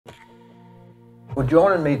Well,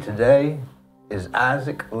 joining me today is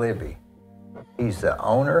Isaac Libbey. He's the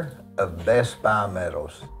owner of Best Buy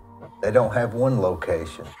Metals. They don't have one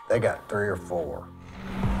location, they got 3 or 4.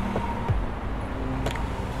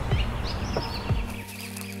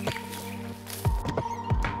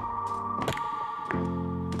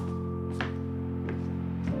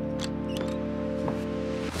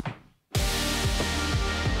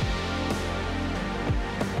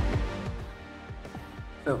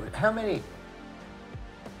 So how many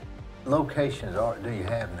locations do you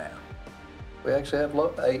have now? We actually have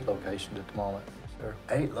 8 locations at the moment, yes, sir.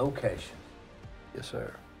 8 locations. Yes,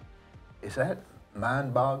 sir. Is that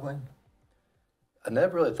mind-boggling? I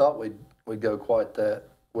never really thought we'd go quite that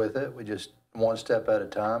with it. We just one step at a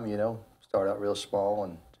time, start out real small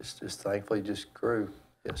and just thankfully just grew.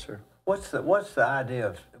 Yes, sir. What's the idea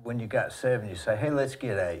of when you got 7, you say, hey, let's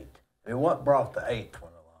get 8? I mean, what brought the 8th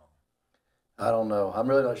one along? I don't know. I'm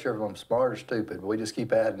really not sure if I'm smart or stupid, but we just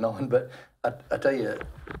keep adding on. But I tell you,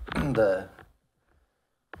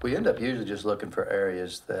 we end up usually just looking for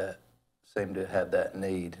areas that seem to have that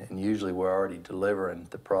need, and usually we're already delivering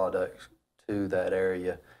the products to that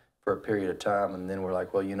area for a period of time, and then we're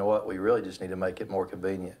like, well, you know what, we really just need to make it more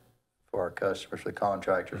convenient for our customers, the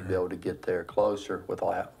contractors, to be able to get there closer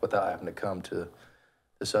without having to come to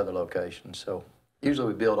this other location. So usually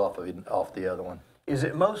we build off the other one. Is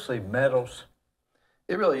it mostly metals?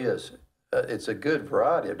 It really is. It's a good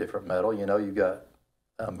variety of different metal. You've got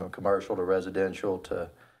from commercial to residential to,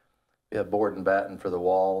 we have board and batten for the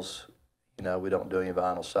walls. We don't do any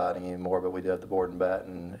vinyl siding anymore, but we do have the board and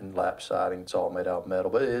batten and lap siding. It's all made out of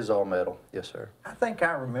metal, but it is all metal. Yes, sir. I think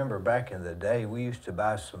I remember back in the day, we used to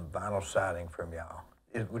buy some vinyl siding from y'all.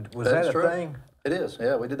 Was That's that a true. thing? It is,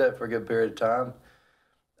 yeah. We did that for a good period of time.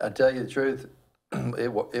 I tell you the truth,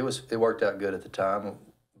 it worked out good at the time,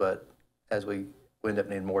 but as we ended up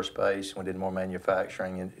needing more space and we did more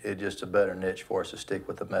manufacturing, and it just a better niche for us to stick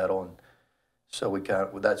with the metal, and so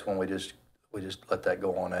that's when we just let that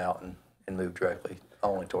go on out and move directly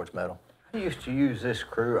only towards metal. I used to use this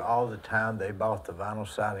crew all the time. They bought the vinyl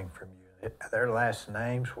siding from you. Their last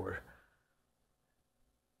names were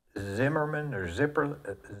Zimmerman or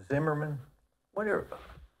Zimmerman, whatever.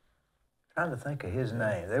 Trying to think of his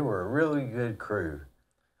name. They were a really good crew.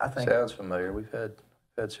 I think sounds familiar. We've had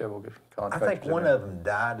several good contractors. I think one of them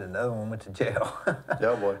died and the other one went to jail.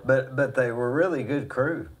 Yeah, boy. But they were a really good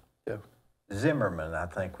crew. Yeah. Zimmerman, I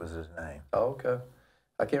think, was his name. Oh, okay.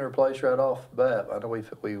 I can't replace right off the bat. I know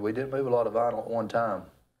we did move a lot of vinyl at one time.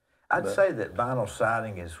 I'd say that vinyl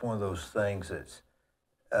siding is one of those things that's,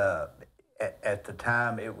 at the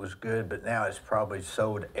time it was good, but now it's probably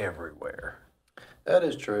sold everywhere. That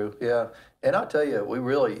is true, yeah. And I'll tell you,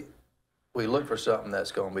 we look for something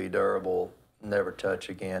that's going to be durable, never touch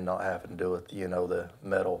again, not having to do with, the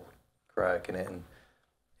metal cracking it.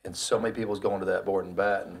 And so many people's going to that board and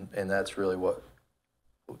batten, and that's really what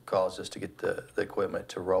caused us to get the equipment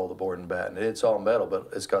to roll the board and batten. It's all metal, but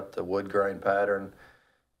it's got the wood grain pattern,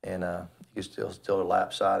 and you can still do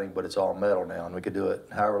lap siding, but it's all metal now, and we could do it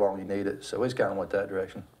however long you need it. So we just kind of went that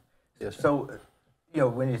direction. Yes, sir. So,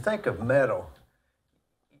 when you think of metal,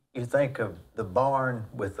 you think of the barn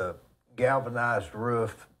with a galvanized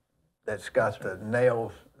roof that's got the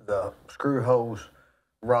nails, the screw holes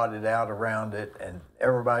rotted out around it, and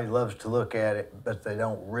everybody loves to look at it, but they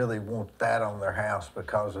don't really want that on their house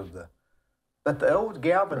because of but the old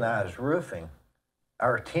galvanized roofing,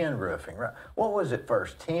 or tin roofing, right? What was it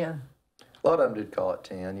first, tin? A lot of them did call it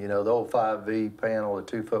tin. The old 5V panel, the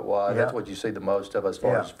 2 foot wide, that's what you see the most of as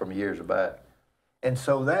far as from years back. And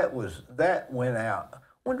so that went out.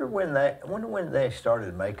 Wonder when they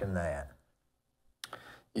started making that.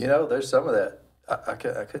 There's some of that. I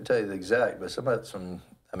couldn't tell you the exact, but some of that's from,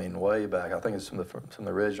 way back. I think it's from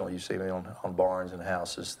the original you see me on barns and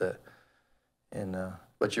houses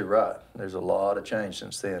but you're right. There's a lot of change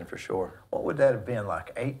since then, for sure. What would that have been,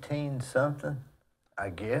 like 18-something, I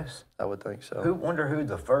guess? I would think so. Wonder who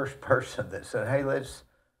the first person that said, hey, let's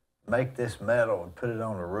make this metal and put it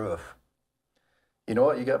on the roof? You know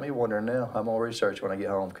what? You got me wondering now. I'm going to research when I get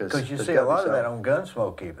home. Because you see a lot of that on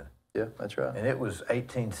Gunsmoke even. Yeah, that's right. And it was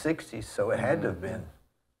 1860s, so it had to have been.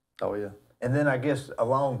 Oh, yeah. And then I guess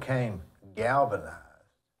along came galvanized.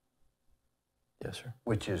 Yes, sir.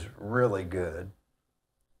 Which is really good.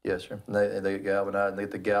 Yes, sir. And they get galvanized, and they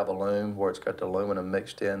get the Galvalume, where it's got the aluminum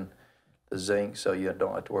mixed in the zinc, so you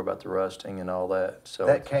don't have to worry about the rusting and all that. So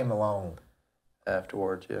that came along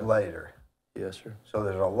afterwards, yeah. Later. Yes, sir. So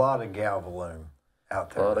there's a lot of Galvalume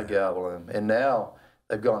out there. A lot of Galvalume. And now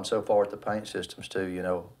they've gone so far with the paint systems, too.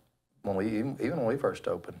 Even when we first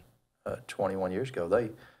opened 21 years ago,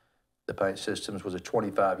 the paint systems was a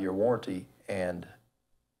 25-year warranty, And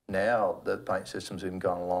now the paint system's even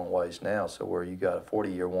gone a long ways now, so where you got a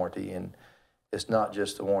 40-year warranty, and it's not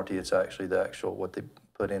just the warranty, it's actually the actual what they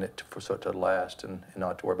put in it for so it to last and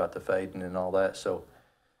not to worry about the fading and all that. So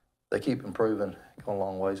they keep improving, going a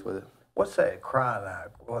long ways with it. What's that cryonite?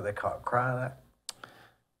 What do they call it? Cryonite?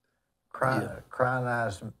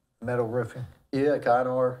 Cryonized metal roofing? Yeah,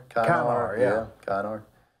 Kynar, yeah. Kynar.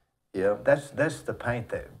 Yeah. That's the paint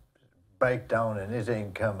that baked on and it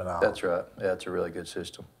ain't coming off. That's right. Yeah, it's a really good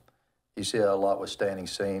system. You see that a lot with standing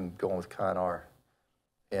seam going with Kynar,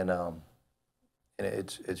 and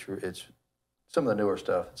it's some of the newer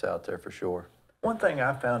stuff that's out there for sure. One thing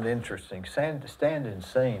I found interesting, standing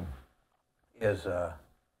seam is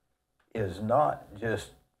not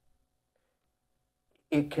just,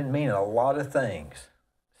 it can mean a lot of things,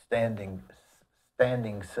 standing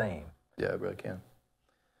seam. Yeah, it really can.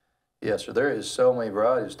 Yeah, so there is so many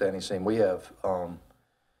varieties of standing seam. We have,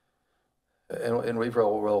 and we've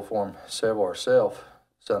rolled form several ourselves.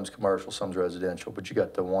 Some's commercial, some's residential, but you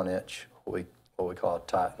got the 1 inch, what we call a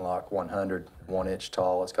Titan Lock 100, 1 inch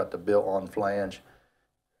tall. It's got the built-on flange.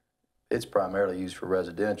 It's primarily used for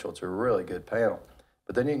residential. It's a really good panel.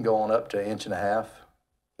 But then you can go on up to 1.5 inches,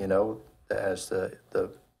 you know, that has the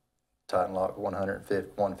Titan Lock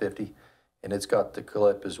 150, and it's got the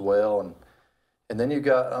clip as well. And then you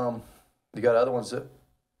got other ones that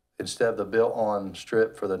instead of the built-on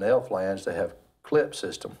strip for the nail flange, they have clip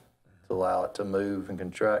system to allow it to move and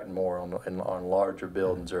contract more on larger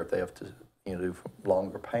buildings, or if they have to, you know, do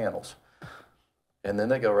longer panels. And then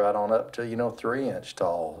they go right on up to, you know, 3 inch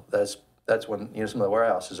tall. That's when, you know, some of the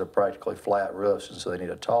warehouses are practically flat roofs, and so they need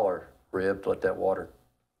a taller rib to let that water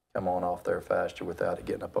come on off there faster without it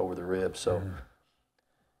getting up over the rib. So,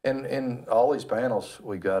 in all these panels,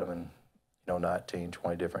 we got them in, you know, 19,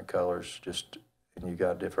 20 different colors, and you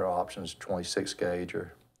got different options, 26 gauge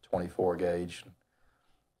or 24 gauge.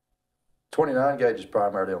 29 gauge is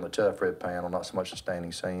primarily on the tough rib panel, not so much the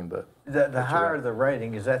standing seam, but. The higher the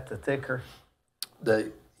rating, is that the thicker?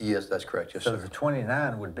 Yes, that's correct, yes, so sir. the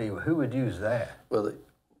 29 would be, who would use that? Well,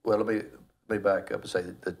 let me back up and say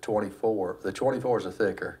that the 24 is a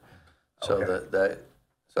thicker. So Okay.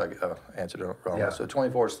 So I answered it wrong. Yeah. So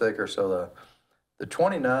 24 is thicker, so the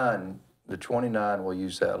 29 will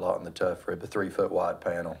use that a lot in the tough rib, the 3 foot wide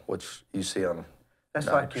panel, which you see on. That's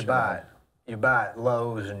like you buy it at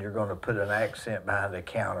Lowe's and you're going to put an accent behind the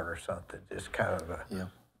counter or something. It's kind of a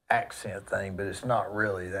accent thing, but it's not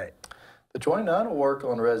really that. The 29 will work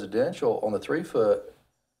on residential on the 3 foot,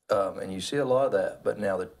 and you see a lot of that. But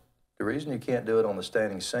now the reason you can't do it on the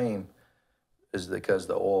standing seam is because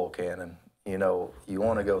the oil cannon. You know, you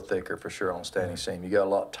want to go thicker for sure on standing seam. You got a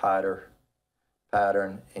lot tighter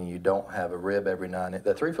pattern, and you don't have a rib every 9 inches.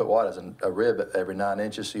 That 3 foot wide is a rib every 9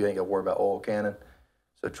 inches, so you ain't got to worry about oil cannon.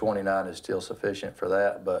 So 29 is still sufficient for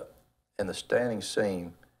that. But in the standing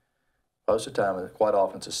seam, most of the time, quite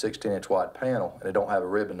often, it's a 16-inch wide panel, and it don't have a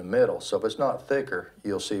rib in the middle. So if it's not thicker,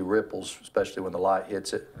 you'll see ripples, especially when the light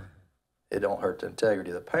hits it. It don't hurt the integrity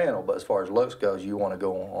of the panel, but as far as looks goes, you want to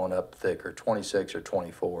go on up thicker, 26 or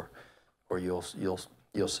 24, where you'll see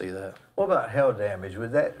that. What about hail damage?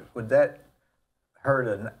 Would that hurt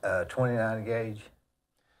a 29 gauge?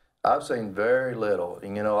 I've seen very little.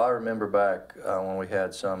 And, you know, I remember back when we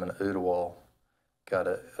had some in Ooltewah, got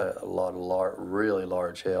a lot of really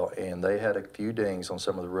large hail, and they had a few dings on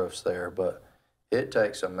some of the roofs there, but it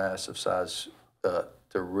takes a massive size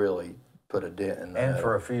to really put a dent in that. And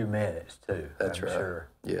for a few minutes too. That's I'm right. Sure.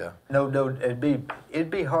 Yeah. No, it'd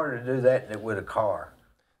be harder to do that than it would a car.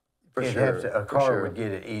 For You'd sure. Have to, a car would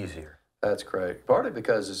get it easier. That's correct. Partly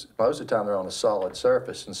because most of the time they're on a solid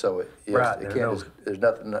surface, and so it can't. There's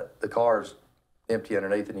nothing. The car's empty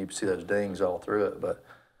underneath, and you can see those dings all through it. But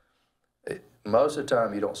most of the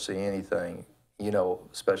time, you don't see anything. You know,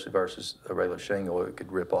 especially versus a regular shingle, it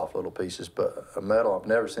could rip off little pieces. But a metal, I've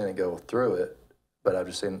never seen it go through it. But I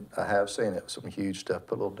have seen it. Some huge stuff.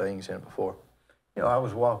 Put little dings in it before. You know, I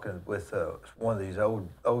was walking with one of these old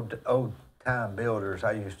time builders.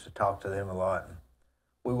 I used to talk to them a lot. And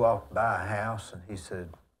we walked by a house, and he said,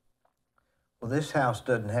 "Well, this house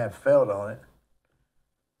doesn't have felt on it."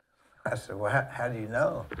 I said, "Well, how do you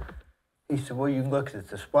know?" He said, "Well, you can look at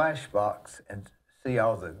the splash box and see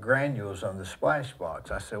all the granules on the splash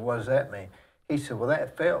box." I said, "What does that mean?" He said, "Well,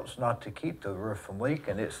 that felt's not to keep the roof from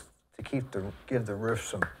leaking. It's to give the roof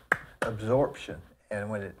some absorption. And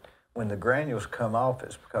when the granules come off,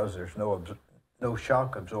 it's because there's no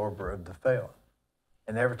shock absorber of the felt."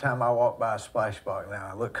 And every time I walk by a splash box now,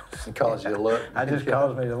 I look. It causes you to look. It just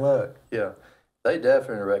causes me to look. Yeah, they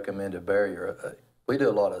definitely recommend a barrier. We do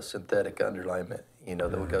a lot of synthetic underlayment, you know,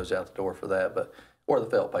 that goes out the door for that. But or the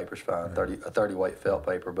felt paper's fine, 30 weight felt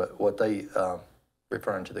paper. But what they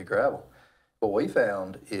referring to the gravel, what we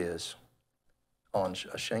found is on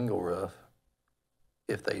a shingle roof,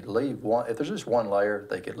 if they leave one, if there's just one layer,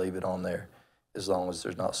 they could leave it on there as long as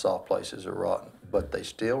there's not soft places or rotten. But they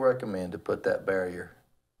still recommend to put that barrier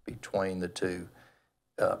between the two,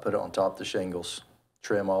 put it on top of the shingles,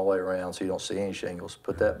 trim all the way around so you don't see any shingles,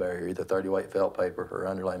 put that barrier, either 30 weight felt paper or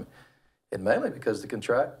underlayment. And mainly because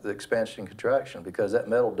the expansion and contraction, because that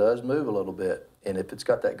metal does move a little bit. And if it's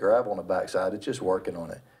got that gravel on the backside, it's just working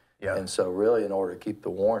on it. Yeah. And so really in order to keep the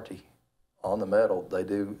warranty on the metal, they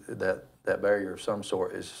do that barrier of some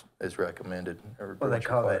sort is recommended. Well, they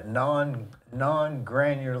call that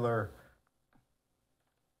non-granular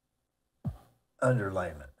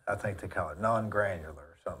underlayment. I think they call it non-granular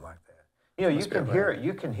or something like that. You know, you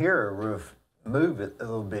can hear a roof move it a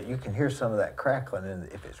little bit. You can hear some of that crackling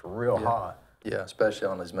if it's real hot. Yeah, especially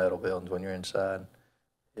on these metal buildings when you're inside.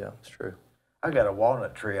 Yeah, it's true. I got a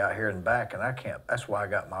walnut tree out here in the back, and I can't. That's why I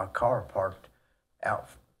got my car parked out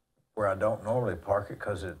where I don't normally park it,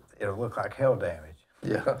 because it'll look like hail damage.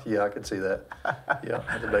 Yeah, I could see that.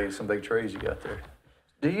 Yeah, some big trees you got there.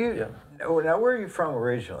 Do you? Yeah. Now, where are you from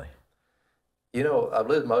originally? You know, I've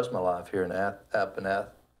lived most of my life here in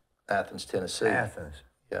Athens, Tennessee. Athens.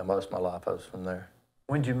 Yeah, most of my life I was from there.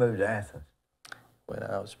 When did you move to Athens? When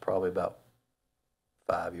I was probably about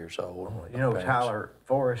 5 years old. You know Tyler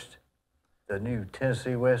Forrest, the new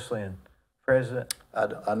Tennessee Wesleyan president?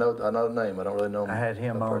 I know the name. I don't really know him. I had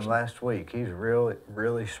him on last week. He's really,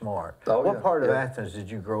 really smart. Oh, what part of Athens did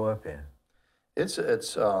you grow up in? It's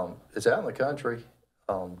out in the country,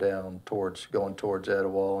 going towards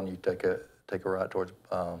Etowah, and you take a right towards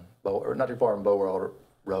or not too far from Bow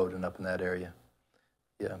Road and up in that area.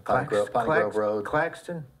 Yeah, Piney Grove Road.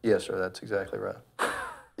 Claxton? Yes, sir. That's exactly right.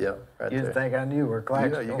 Yeah, right there. You didn't think I knew where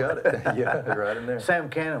Claxton You got it. Yeah, right in there. Sam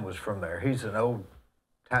Cannon was from there. He's an old.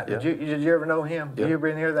 Did you ever know him? Yeah. You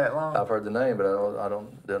been here that long? I've heard the name, but I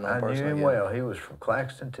don't know him personally. I knew him well. He was from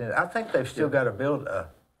Claxton, Tennessee. I think they've still got to build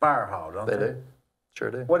a fire hall, don't they? They do.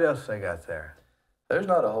 Sure do. What else they got there? There's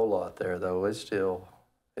not a whole lot there, though. It's still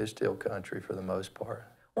country for the most part.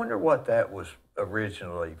 Wonder what that was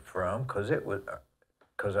originally from, because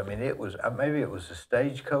I mean, maybe it was a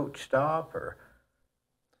stagecoach stop, or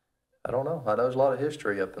I don't know. I know there's a lot of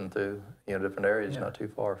history up and through different areas, not too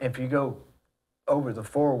far. If you go over the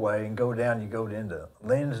four-way and go down, you go into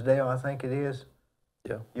Linsdale, I think it is.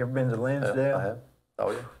 Yeah. You ever been to Linsdale? Yeah, I have.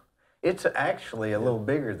 Oh, yeah. It's actually a little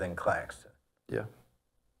bigger than Claxton. Yeah.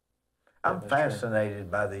 I'm fascinated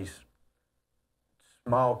by these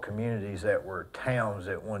small communities that were towns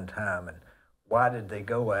at one time, and why did they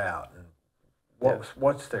go out, and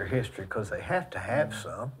what's their history? Because they have to have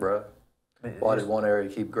some. Right. Why did one area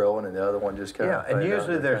keep growing and the other one just kind of and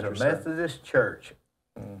usually there's a Methodist church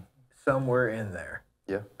somewhere in there.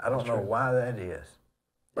 Yeah. I don't know why that is.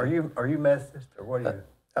 Are you Methodist, or what are you?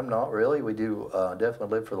 I'm not really. We do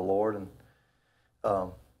definitely live for the Lord, and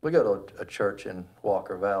we go to a church in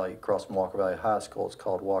Walker Valley, across from Walker Valley High School. It's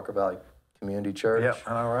called Walker Valley Community Church. Yep,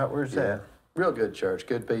 I know right. Where's that? Real good church,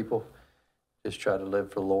 good people. Just try to live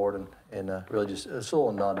for the Lord, and really just, it's a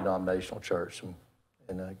little non-denominational church.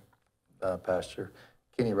 And Pastor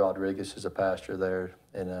Kenny Rodriguez is a pastor there,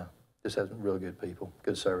 and just has real good people.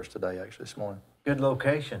 Good service today, actually, this morning. Good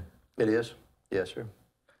location. It is. Yes, sir.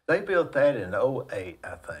 They built that in '08,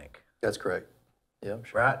 I think. That's correct. Yeah, I'm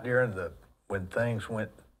sure. Right during when things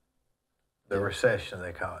went, the recession,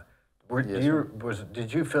 they call it.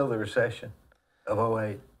 Did you feel the recession of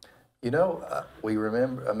 '08? You know, I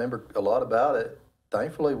remember a lot about it.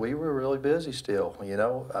 Thankfully, we were really busy still. You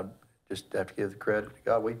know, I just have to give the credit to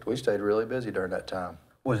God. We stayed really busy during that time.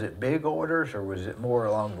 Was it big orders, or was it more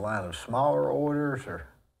along the line of smaller orders, or?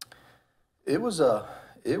 It was a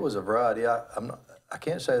variety. I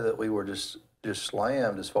can't say that we were just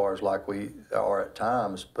slammed as far as like we are at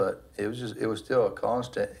times, but it was still a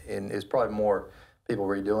constant, and it's probably more people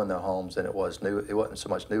redoing their homes than it was new. It wasn't so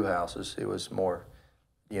much new houses. It was more,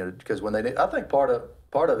 because when I think part of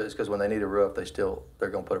it is because when they need a roof, they're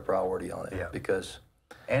going to put a priority on it. Yeah. Because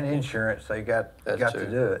and insurance, they got to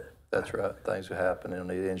do it. That's right. Things will happen, and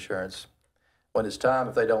they'll need insurance. When it's time,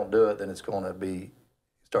 if they don't do it, then it's going to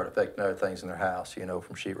start affecting other things in their house,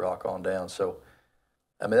 from sheetrock on down. So,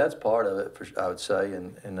 I mean, that's part of it, I would say.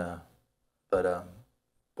 But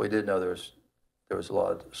we did know there was a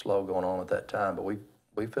lot of slow going on at that time. But we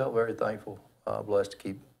felt very thankful, blessed to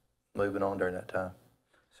keep moving on during that time.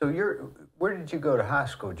 So where did you go to high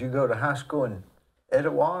school? Did you go to high school in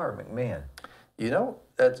Etowah or McMinn?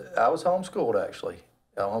 I was homeschooled, actually.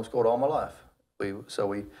 I homeschooled all my life. We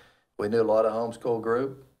knew a lot of homeschool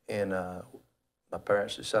group, and my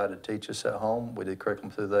parents decided to teach us at home. We did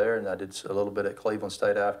curriculum through there, and I did a little bit at Cleveland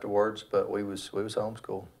State afterwards, but we was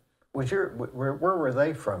homeschooled. Where were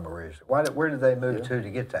they from originally? Where did they move to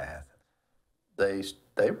get to Athens?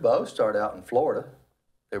 They both started out in Florida.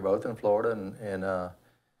 They were both in Florida,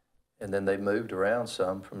 and then they moved around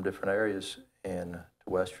some from different areas and to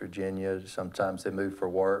West Virginia. Sometimes they moved for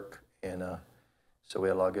work, and so we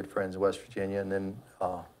had a lot of good friends in West Virginia, and then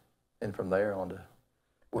from there on to.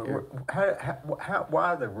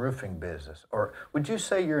 Why the roofing business? Or would you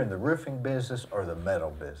say you're in the roofing business or the metal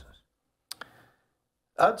business?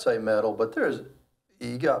 I'd say metal, but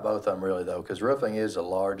you got both of them really though, because roofing is the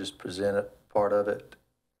largest presented part of it,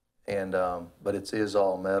 and but it is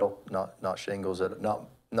all metal, not shingles,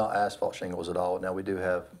 not asphalt shingles at all. Now we do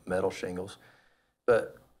have metal shingles,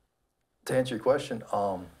 but to answer your question,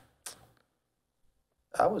 I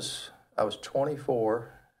was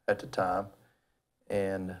 24 at the time,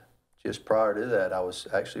 and just prior to that, I was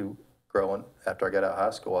actually growing. After I got out of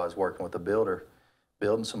high school, I was working with a builder,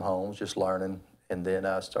 building some homes, just learning, and then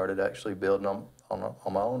I started actually building them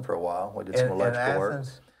on my own for a while. We did some electrical work.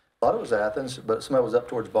 A lot of it was Athens, but some of it was up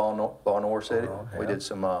towards Baltimore City. Yeah. We did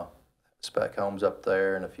some spec homes up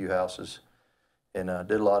there and a few houses, and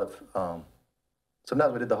did a lot of.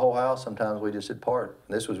 Sometimes we did the whole house. Sometimes we just did part.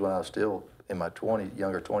 And this was when I was still in my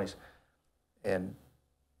younger 20s, and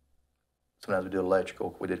sometimes we did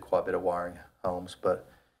electrical. We did quite a bit of wiring homes, but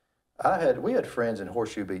we had friends in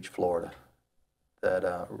Horseshoe Beach, Florida,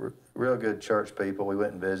 that real good church people. We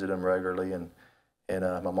went and visited them regularly, and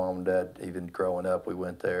my mom and dad, even growing up, we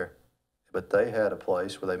went there. But they had a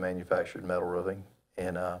place where they manufactured metal roofing,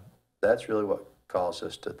 and that's really what caused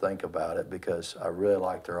us to think about it, because I really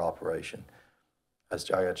liked their operation. I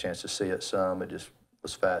got a chance to see it some. It just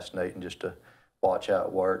was fascinating just to watch how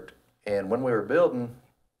it worked. And when we were building,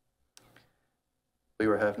 we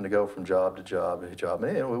were having to go from job to job to job.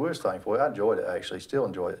 And we were thankful. I enjoyed it, actually, still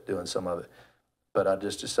enjoy it, doing some of it. But I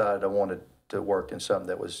just decided I wanted to work in something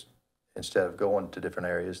that was, instead of going to different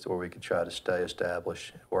areas, to where we could try to stay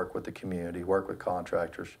established, work with the community, work with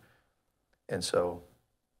contractors. And so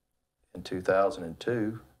in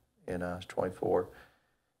 2002, and I was 24,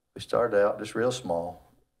 we started out just real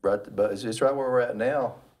small. But it's right where we're at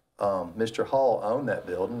now. Mr. Hall owned that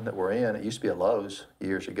building that we're in. It used to be a Lowe's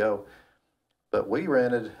years ago. But we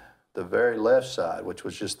rented the very left side, which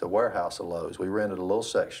was just the warehouse of Lowe's. We rented a little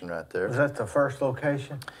section right there. Was that the first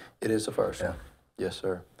location? It is the first one. Yes,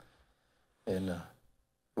 sir. And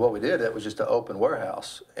what we did, that was just an open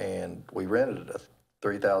warehouse, and we rented a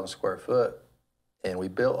 3,000 square foot, and we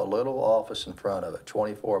built a little office in front of it,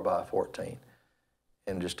 24 by 14,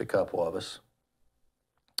 and just a couple of us.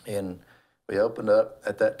 And we opened up.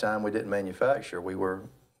 At that time, we didn't manufacture. We were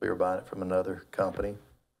buying it from another company,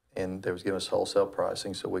 and they was giving us wholesale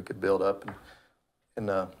pricing so we could build up. And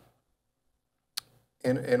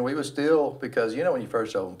we was still, because you know when you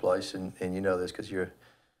first open a place, and you know this because you're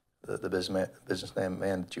the businessman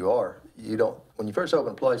that you are, you don't, when you first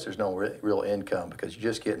open a place, there's no real income because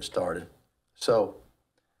you're just getting started. So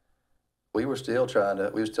we were still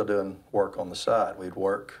doing work on the side. We'd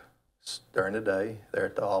work during the day there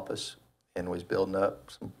at the office, and we was building up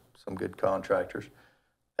some good contractors.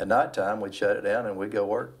 At nighttime, we'd shut it down and we'd go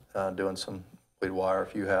work, we'd wire a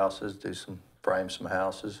few houses, frame some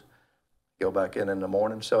houses, go back in the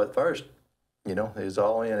morning. So at first, you know, it was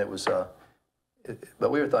all in. It was, but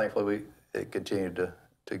we were thankful it continued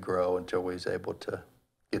to grow until we was able to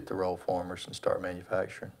get the roll formers and start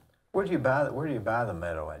manufacturing. Where do you buy the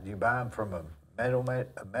metal at? Do you buy them from a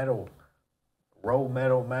roll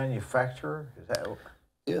metal manufacturer? Is that?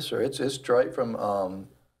 Yes, sir. It's straight from,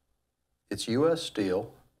 it's U.S.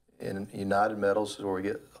 Steel, and United Metals is where we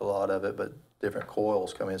get a lot of it, but different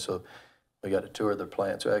coils come in. So we got to tour their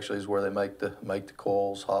plant. So actually is where they make the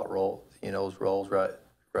coils, hot roll, you know, those rolls right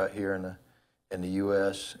here in the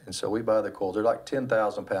U.S. And so we buy the coils. They're like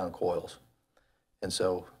 10,000 pound coils. And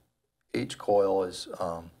so each coil is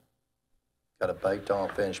got a baked on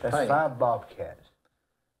finished paint. That's 5 Bobcats.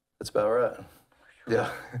 That's about right.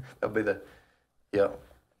 Yeah, that'll be yeah.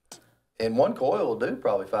 And one coil will do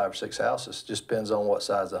probably 5 or 6 houses. Just depends on what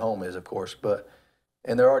size the home is, of course.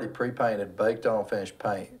 And they're already pre-painted, baked on finished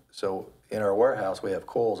paint. So in our warehouse, we have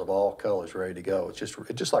coils of all colors ready to go. It's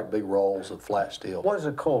just like big rolls of flat steel. What does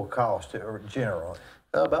a coil cost generally?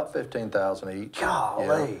 About $15,000 each.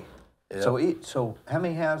 Golly. Yeah. So how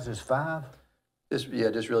many houses? 5? Just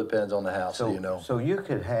really depends on the house, you know. So you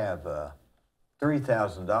could have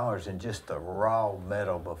 $3,000 in just the raw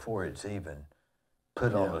metal before it's even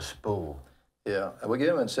put on a spool. Yeah, and we get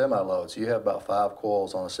them in semi-loads. So you have about 5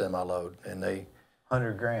 coils on a semi-load, and they...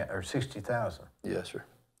 $100,000 or $60,000. Yes, sir.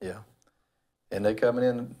 Yeah. And they coming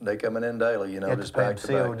in daily, you know, just back to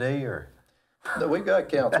back. COD or? No, we've got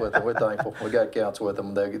accounts with them. We're thankful. We got accounts with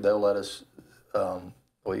them. They'll let us.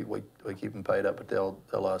 We keep them paid up, but they'll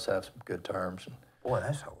let us have some good terms. Boy,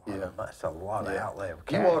 that's a lot. Yeah. That's a lot of outlay of If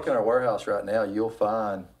cash. you walk in our warehouse right now, you'll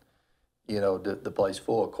find, you know, the place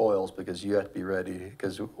full of coils because you have to be ready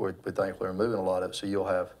because we're thankfully we're moving a lot of it. So you'll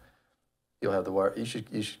have the wire. You should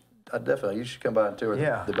you should come by and tour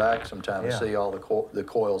the back sometime and see all the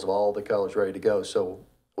coils of all the colors ready to go. So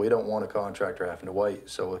we don't want a contractor having to wait.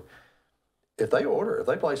 So if they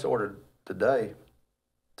place the order today,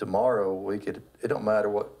 tomorrow we could. It don't matter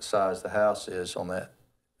what size the house is on that.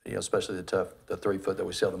 You know, especially the 3 foot that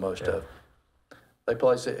we sell the most of. They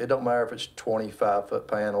place it. It don't matter if it's 25-foot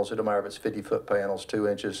panels. It don't matter if it's 50-foot panels, 2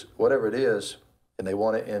 inches, whatever it is, and they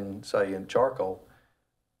want it in, say, in charcoal.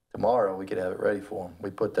 Tomorrow we could have it ready for them. We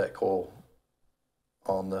put that coil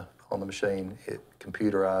on the machine. It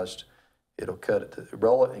computerized. It'll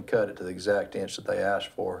roll it and cut it to the exact inch that they asked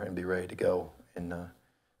for, and be ready to go. And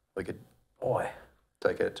we could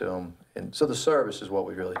take it to them. And so the service is what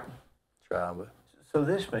we really try. But so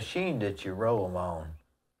this machine that you roll them on,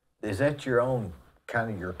 is that your own kind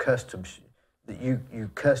of your custom? That you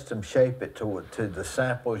custom shape it to the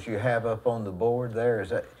samples you have up on the board there? Is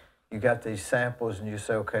that you got these samples and you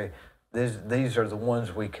say, okay, these are the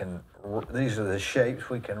ones these are the shapes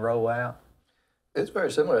we can roll out? It's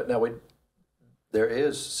very similar. Now there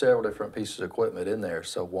is several different pieces of equipment in there.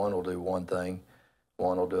 So one will do one thing,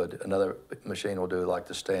 one will do another machine will do like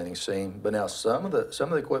the standing seam. But now some of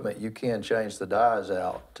the equipment you can change the dies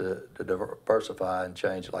out to diversify and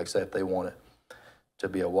change it. Like say if they want it to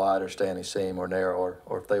be a wider standing seam or narrower,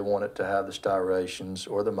 or if they want it to have the striations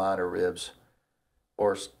or the minor ribs,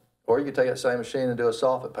 or you could take that same machine and do a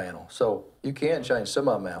soffit panel. So you can change some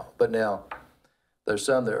of them out. But now there's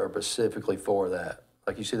some that are specifically for that.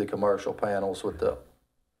 Like you see the commercial panels with the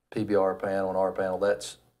PBR panel and R panel.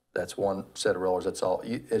 That's one set of rollers. That's all.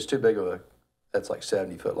 It's too big of that's like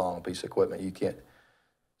 70-foot long piece of equipment. You can't.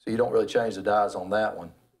 So you don't really change the dies on that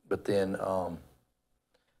one. But then,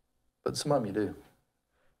 but some of them you do.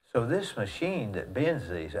 So this machine that bends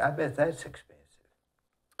these, I bet that's expensive.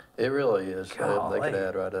 It really is. They Golly. could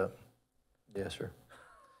add right up. Yes, sir.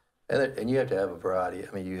 And you have to have a variety.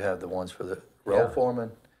 I mean, you have the ones for the roll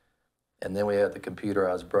forming, and then we have the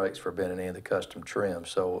computerized brakes for bending in the custom trim.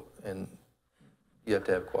 So, and you have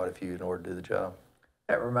to have quite a few in order to do the job.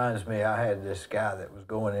 That reminds me, I had this guy that was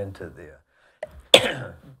going into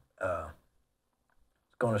the,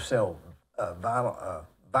 going to sell vinyl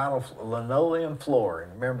linoleum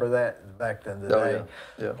flooring. Remember that back in the day?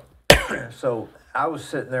 Yeah. So I was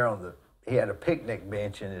sitting there he had a picnic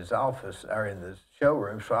bench in his office or in the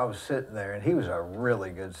showroom. So I was sitting there, and he was a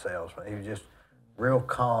really good salesman. He was just real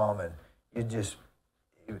calm, and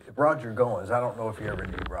Roger Goins. I don't know if you ever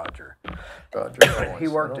knew Roger. Roger Goins. He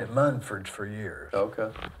worked at Munford's for years.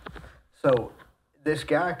 Okay. So this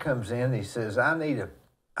guy comes in. He says, "I need a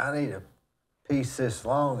piece this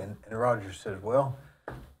long," and Roger says, "Well,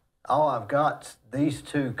 all I've got's these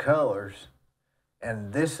 2 colors,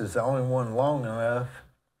 and this is the only one long enough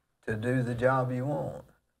to do the job you want."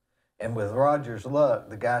 And with Roger's luck,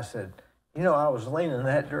 the guy said, "You know, I was leaning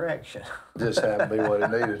that direction." Just happened to be what he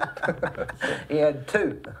needed. He had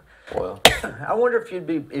 2. Well, I wonder if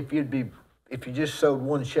you just sewed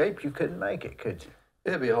one shape, you couldn't make it, could you?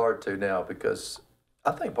 it'd be hard to now because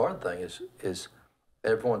I think part of the thing is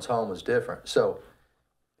everyone's home is different. So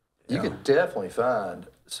you could definitely find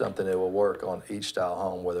something that will work on each style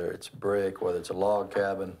home, whether it's brick, whether it's a log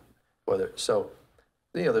cabin,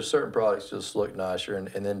 there's certain products just look nicer,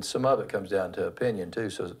 and then some of it comes down to opinion too.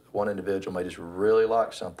 So one individual may just really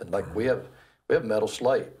like something. Like we have metal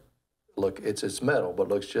slate. Look, it's metal, but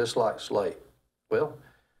looks just like slate. Well,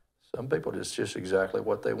 some people just exactly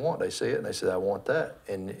what they want. They see it and they say, "I want that."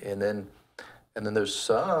 And then there's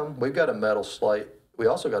some. We've got a metal slate. We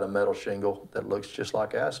also got a metal shingle that looks just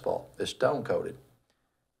like asphalt. It's stone coated.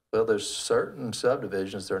 Well, there's certain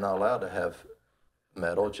subdivisions they're not allowed to have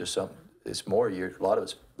metal. It's just something. It's more a lot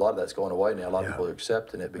of that's going away now. A lot of people are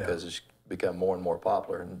accepting it because it's become more and more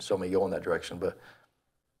popular, and so many go in that direction. But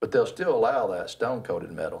they'll still allow that stone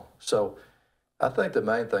coated metal. So I think the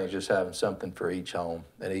main thing is just having something for each home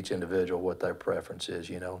and each individual, what their preference is.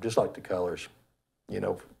 Just like the colors.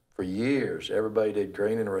 For years everybody did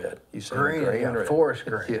green and red. You see green and red, forest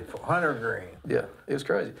green, hunter green. Yeah, it was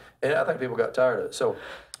crazy, and I think people got tired of it. So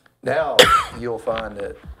now you'll find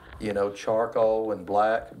that. Charcoal and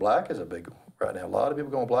black. Black is a big one right now. A lot of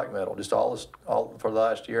people going black metal. Just all for the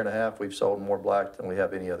last year and a half, we've sold more black than we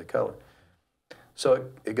have any other color. So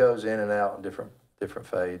it goes in and out in different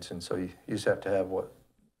fades, and so you just have to have what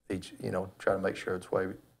each, try to make sure it's the way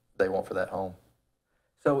they want for that home.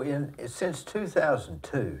 So since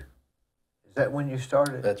 2002, is that when you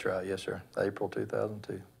started? That's right, yes, sir. April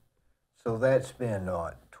 2002. So that's been,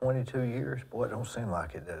 what, 22 years? Boy, it don't seem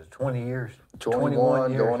like it does. 20 years?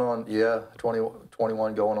 21 years? going on,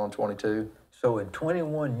 21 going on 22. So in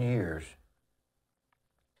 21 years,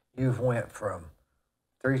 you've went from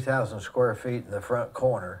 3,000 square feet in the front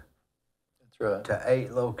corner That's right. to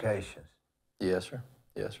 8 locations. Yes, sir.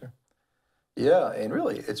 Yes, sir. Yeah, and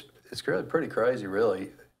really, it's really pretty crazy,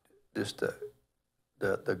 really, just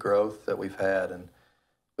the growth that we've had, and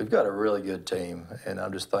we've got a really good team, and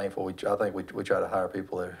I'm just thankful. I think we try to hire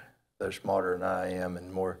people that are smarter than I am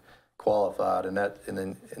and more qualified, and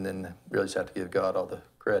then really just have to give God all the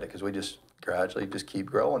credit, because we just gradually just keep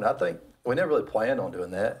growing. I think we never really planned on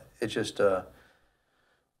doing that. It's just,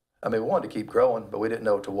 we wanted to keep growing, but we didn't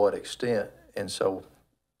know to what extent, and so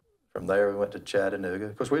from there we went to Chattanooga.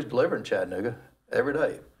 Of course, we was delivering Chattanooga every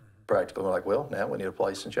day, practically. We're like, well, now we need a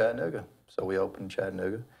place in Chattanooga, so we opened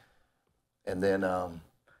Chattanooga, and then.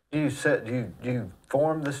 Do you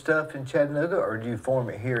form the stuff in Chattanooga, or do you form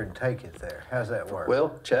it here and take it there? How's that work?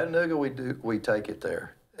 Well, Chattanooga, we take it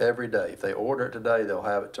there every day. If they order it today, they'll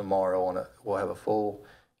have it tomorrow. We'll have a full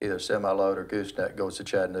either semi-load or gooseneck goes to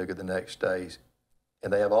Chattanooga the next day,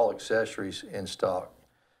 and they have all accessories in stock,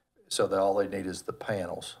 so that all they need is the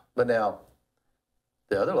panels. But now,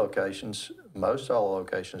 the other locations, most all the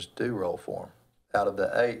locations do roll form. Out of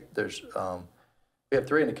the 8, there's we have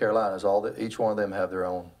 3 in the Carolinas. Each one of them have their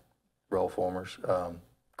own roll formers.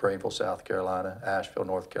 Greenville, South Carolina; Asheville,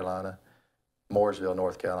 North Carolina; Mooresville,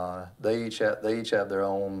 North Carolina. They each have their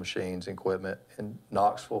own machines and equipment, and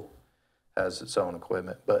Knoxville has its own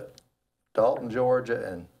equipment. But Dalton, Georgia,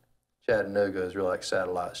 and Chattanooga is really like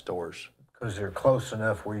satellite stores. Because they're close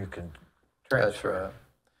enough where you can transfer. That's right.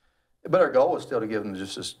 But our goal is still to give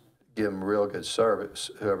them real good service,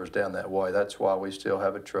 whoever's down that way. That's why we still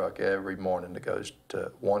have a truck every morning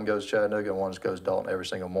that one goes to Chattanooga and one goes to Dalton every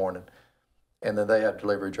single morning. And then they have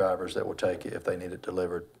delivery drivers that will take it if they need it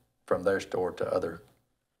delivered from their store to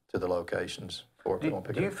the locations. Do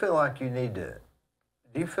you feel like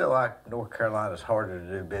do you feel like North Carolina's harder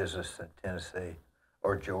to do business than Tennessee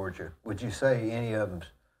or Georgia? Would you say any of them?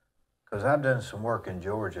 Because I've done some work in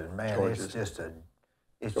Georgia, and man, it's just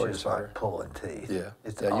like pulling teeth. Yeah,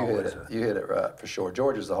 you hit it right for sure.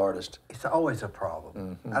 Georgia's the hardest. It's always a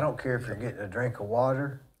problem. I don't care if you're getting a drink of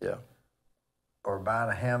water. Yeah. Or buying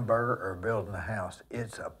a hamburger or building a house.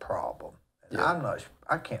 It's a problem. And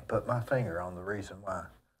I can't put my finger on the reason why.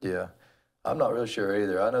 Yeah, I'm not really sure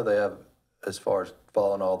either. I know they have, as far as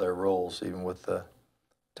following all their rules, even with the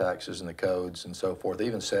taxes and the codes and so forth,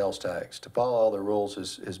 even sales tax, to follow all the rules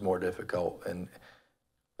is more difficult. And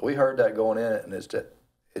we heard that going in it, and it's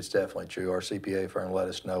definitely true. Our CPA firm let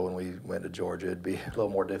us know when we went to Georgia it'd be a little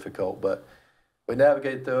more difficult, but we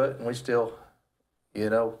navigated through it, and we still,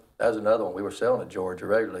 that was another one. We were selling to Georgia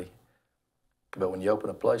regularly, but when you open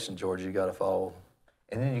a place in Georgia, you got to follow.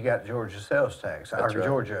 And then you got Georgia sales tax. That's right.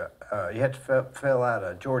 Georgia, you have to fill out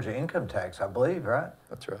a Georgia income tax, I believe, right?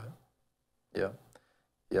 That's right. Yep.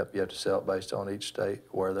 You have to sell it based on each state,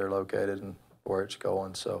 where they're located and where it's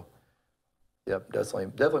going. So, yep,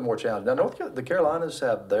 definitely more challenging. Now, the Carolinas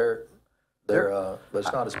have their but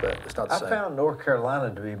it's not the same. I found North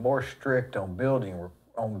Carolina to be more strict on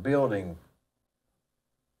building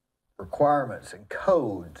requirements and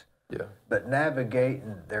codes. Yeah. But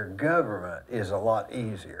navigating their government is a lot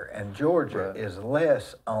easier. And Georgia is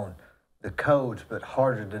less on the codes, but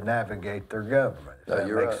harder to navigate their government, if that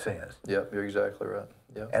makes sense. Yep, you're exactly right.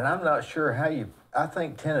 Yep. And I'm not sure I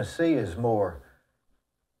think Tennessee is more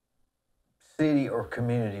city or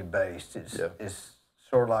community based. It's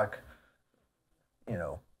sort of like,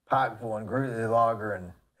 Pikeville and Greeley Logger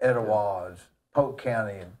and Etowah, Polk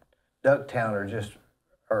County and Ducktown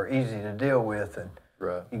are easy to deal with, and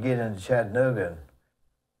you get into Chattanooga, and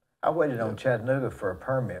I waited on Chattanooga for a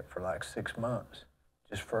permit for like 6 months,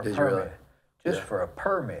 just for a permit, for a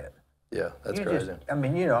permit. Yeah, that's crazy. I'm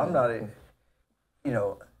not,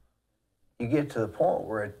 you get to the point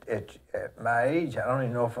where at my age, I don't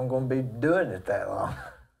even know if I'm going to be doing it that long.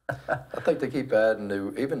 I think they keep adding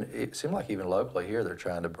it seemed like even locally here, they're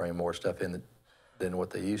trying to bring more stuff in than what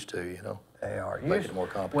they used to, They are. Make it more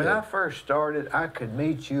complicated. When I first started, I could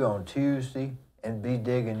meet you on Tuesday and be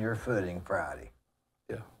digging your footing Friday.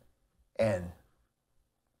 Yeah. And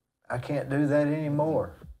I can't do that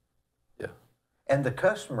anymore. Yeah. And the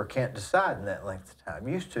customer can't decide in that length of time.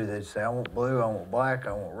 Used to, they'd say, I want blue, I want black,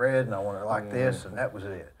 I want red, and I want it like this, and that was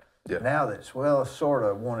it. Yeah. Now that's, I sort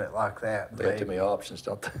of want it like that. They got too many options,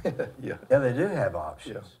 don't they? Yeah. Yeah, they do have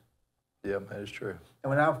options. Yeah, that is true. And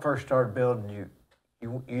when I first started building,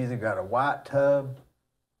 you either got a white tub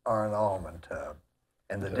or an almond tub.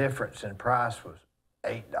 And the difference in price was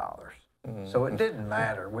 $8. So it didn't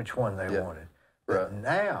matter which one they wanted. But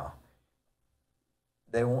now,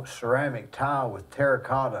 they want ceramic tile with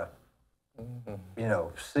terracotta, you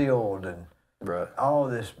know, sealed and all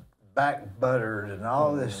this back buttered and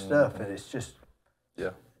all this stuff. And it's just,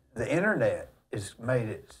 the internet has made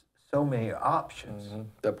it so many options.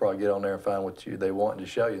 They'll probably get on there and find what they want to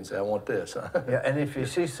show you and say, I want this. Yeah, and if you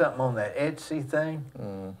see something on that Etsy thing,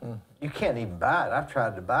 you can't even buy it. I've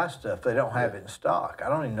tried to buy stuff. They don't have it in stock. I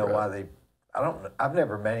don't even know why they, I've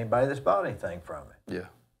never met anybody that's bought anything from it. Yeah.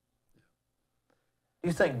 Do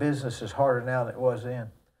you think business is harder now than it was then?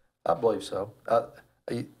 I believe so.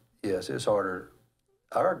 Yes, it's harder.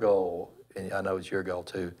 Our goal, and I know it's your goal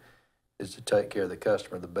too, is to take care of the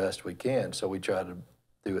customer the best we can. So we try to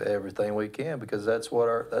do everything we can because that's what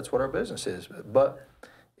our business is. But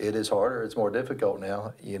it is harder. It's more difficult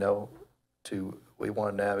now. You know, we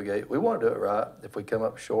want to navigate. We want to do it right. If we come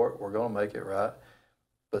up short, we're going to make it right.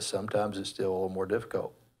 But sometimes it's still a little more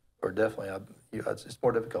difficult. Or definitely, it's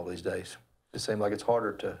more difficult these days. It seems like it's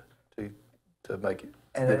harder to make it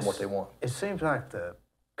get them what they want. It seems like the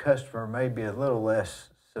customer may be a little less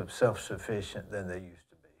self-sufficient than they used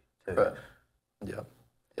to be, too. Right. Yeah.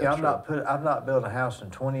 I've not built a house in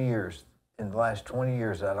 20 years. In the last 20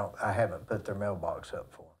 years, I haven't put their mailbox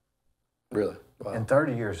up for them. Really? Wow. And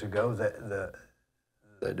 30 years ago, the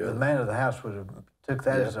man of the house would have took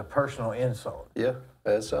that as a personal insult. Yeah,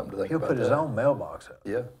 that's something to think about. He'll put his own mailbox up.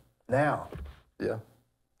 Yeah. Now. Yeah.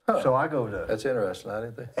 So I go to. That's interesting, I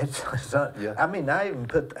didn't think. I mean, I even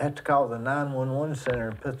have to call the 911 center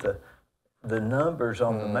and put the numbers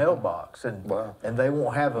on the mailbox, and and they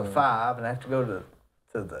won't have a 5, and I have to go to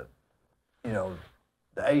the, you know,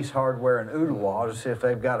 the Ace Hardware in Ottawa to see if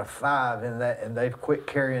they've got a 5 in that, and they've quit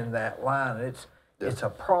carrying that line. It's a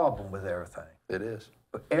problem with everything. It is.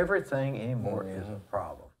 But everything anymore is a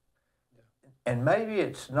problem. And maybe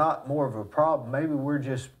it's not more of a problem. Maybe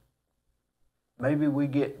we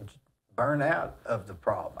get burnt out of the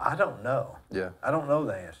problem. I don't know. Yeah. I don't know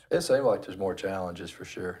the answer. It seems like there's more challenges for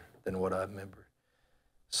sure than what I remember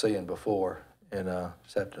seeing before, and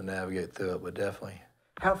just have to navigate through it, but definitely.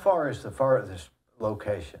 How far is the farthest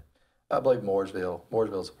location? I believe Mooresville.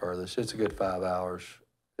 Mooresville's the furthest. It's a good 5 hours.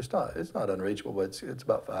 It's not unreachable, but it's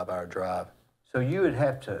about a 5-hour drive. So you would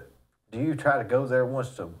have to, do you try to go there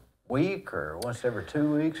once a week or once every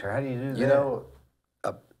 2 weeks, or how do you do that? You know,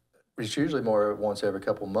 it's usually more once every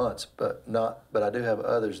couple months, but I do have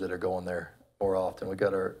others that are going there more often. We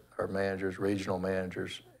got our managers, regional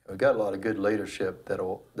managers. We've got a lot of good leadership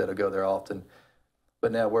that'll go there often,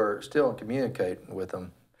 but now we're still communicating with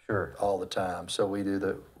them all the time. So we do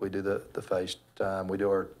the FaceTime. We do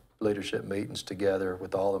our leadership meetings together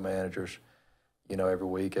with all the managers, you know, every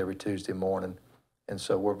week, every Tuesday morning. And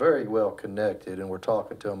so we're very well connected, and we're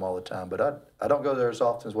talking to them all the time. But I don't go there as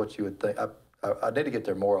often as what you would think. I need to get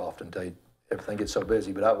there more often. Everything gets so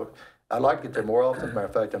busy, but I'd like to get there more often. As a matter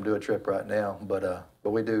of fact, I'm doing a trip right now, but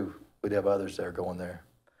we have others that are going there.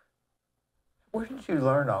 Where did you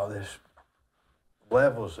learn all this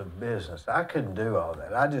levels of business? I couldn't do all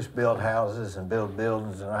that. I just build houses and build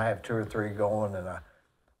buildings, and I have 2 or 3 going, and I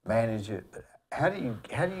manage it. But how do you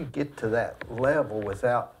get to that level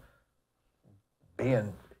without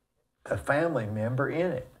being a family member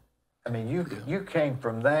in it? I mean, you came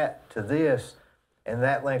from that to this in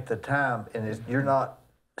that length of time, and you're not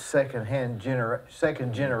second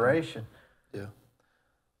generation. Yeah.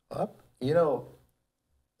 You know,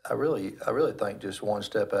 I really think just one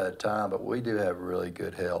step at a time, but we do have really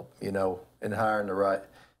good help, you know, in hiring the right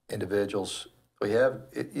individuals. We have,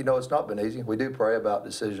 you know, it's not been easy. We do pray about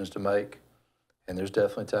decisions to make, and there's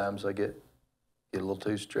definitely times I get a little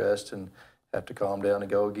too stressed and have to calm down and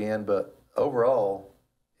go again. But overall,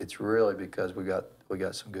 it's really because we got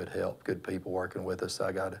some good help, good people working with us.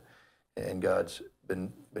 And God's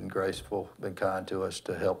been graceful, been kind to us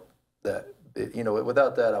to help that. You know,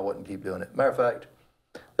 without that, I wouldn't keep doing it. Matter of fact,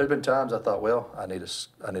 there's been times I thought, well, I need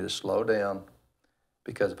to slow down,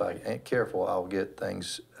 because if I ain't careful, I'll get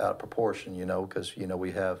things out of proportion. You know, because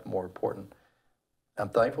we have more important. I'm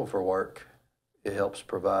thankful for work. It helps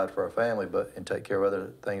provide for our family, and take care of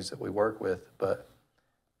other things that we work with. But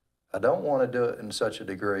I don't want to do it in such a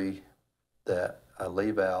degree that I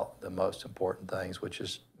leave out the most important things, which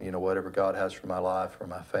is, you know, whatever God has for my life, for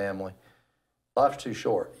my family. Life's too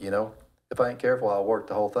short, you know. If I ain't careful, I'll work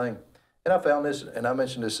the whole thing. And I found this, and I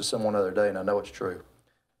mentioned this to someone the other day, and I know it's true.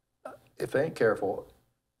 If I ain't careful,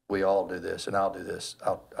 we all do this, and I'll do this.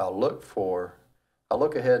 I'll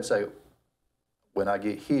look ahead and say, when I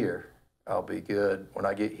get here, I'll be good when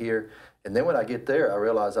I get here. And then when I get there, I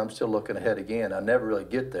realize I'm still looking ahead again. I never really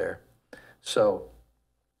get there. So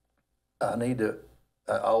I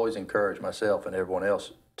always encourage myself and everyone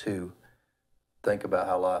else to think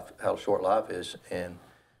about how short life is. And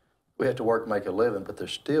we have to work, make a living, but there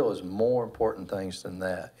still is more important things than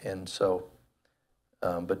that. And so,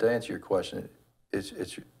 but to answer your question,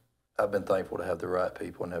 I've been thankful to have the right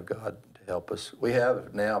people and have God to help us. We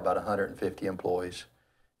have now about 150 employees,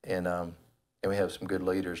 and we have some good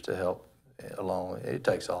leaders to help along. It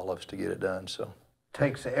takes all of us to get it done. So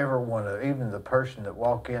Takes everyone, even the person that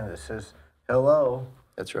walk in that says hello.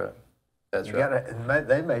 that's right. That's You right. gotta,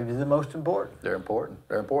 they may be the most important. They're important.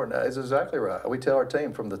 They're important. That's exactly right. We tell our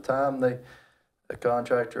team from the time the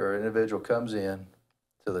contractor or individual comes in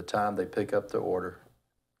to the time they pick up the order,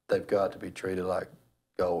 they've got to be treated like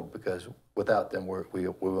gold, because without them, we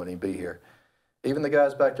wouldn't even be here. Even the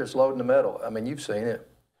guys back there that's loading the metal. I mean, you've seen it.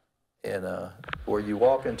 And where you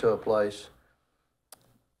walk into a place,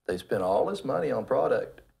 they spend all this money on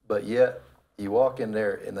product, but yet you walk in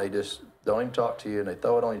there and they just don't even talk to you, and they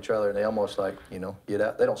throw it on each other, and they almost like, get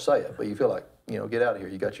out. They don't say it, but you feel like, get out of here.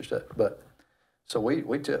 You got your stuff. But so we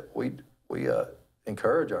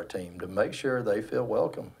encourage our team to make sure they feel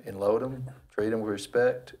welcome and load them, treat them with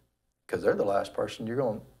respect, because they're the last person they're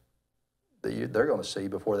going to see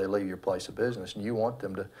before they leave your place of business, and you want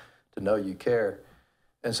them to know you care.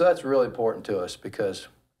 And so that's really important to us, because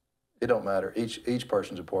it don't matter. Each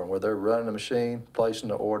person's important. Whether they're running the machine, placing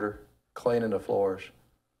the order, cleaning the floors,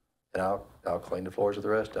 and I'll clean the floors with the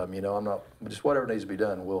rest of them. I'm not, just whatever needs to be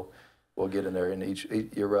done, we'll get in there.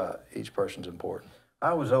 And you're right. Each person's important.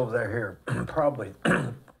 I was over there here probably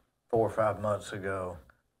 4 or 5 months ago.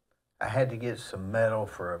 I had to get some metal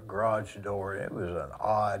for a garage door. It was an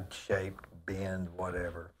odd shaped bend,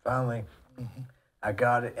 whatever. Finally, I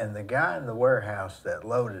got it, and the guy in the warehouse that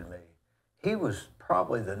loaded me, he was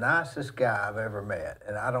probably the nicest guy I've ever met.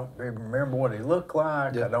 And I don't remember what he looked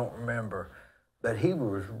like. Yeah. I don't remember. But he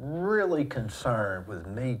was really concerned with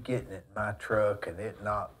me getting it in my truck and it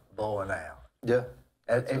not blowing out. Yeah.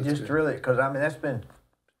 It just really, because that's been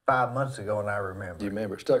 5 months ago, and I remember. You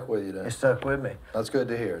remember? It stuck with you then. It stuck with me. That's good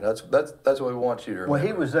to hear. That's what we want you to remember. Well,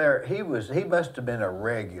 he was there. He must have been a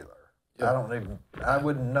regular. Yeah. I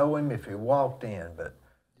wouldn't know him if he walked in, but.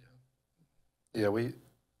 Yeah,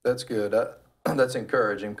 that's good. That's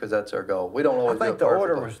encouraging, because that's our goal. We don't always. I think the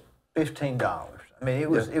order was $15. I mean, it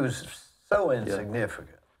was so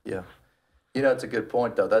insignificant. Yeah. That's a good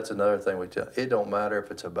point, though. That's another thing we tell. It don't matter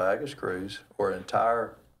if it's a bag of screws or an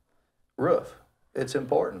entire roof. It's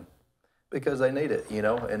important, because they need it,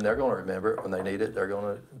 and they're going to remember it when they need it. They're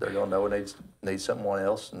going to know it needs someone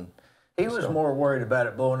else. And he was more worried about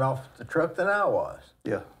it blowing off the truck than I was.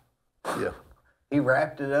 Yeah. Yeah. He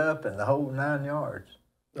wrapped it up in the whole 9 yards.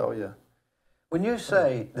 Oh, yeah. When you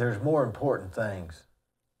say there's more important things,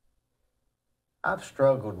 I've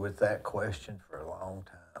struggled with that question for a long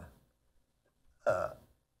time.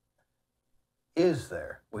 Is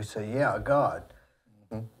there? We say, yeah, God.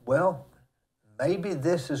 Mm-hmm. Well, maybe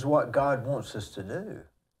this is what God wants us to do.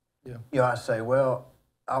 Yeah. I say, well,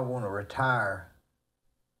 I want to retire.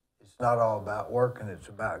 It's not all about working, it's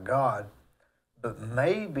about God. But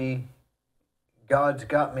maybe God's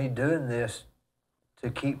got me doing this to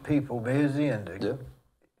keep people busy and to,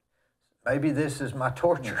 maybe this is my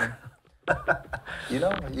torture. You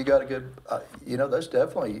got a good, there's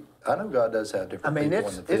definitely, I know God does have different people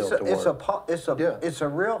in the field to work. It's a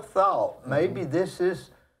real thought. Maybe this is.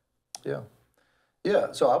 Yeah.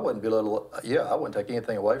 Yeah, so I wouldn't I wouldn't take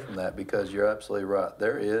anything away from that, because you're absolutely right.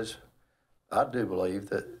 I do believe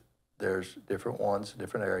that there's different ones,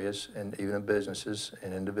 different areas, and even in businesses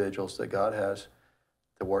and individuals that God has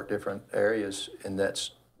to work different areas, and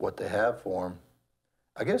that's what they have for them.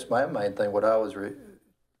 I guess my main thing, what I always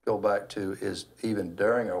go back to, is even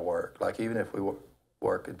during our work, like even if we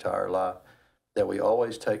work entire life, that we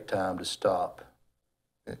always take time to stop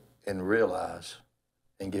and realize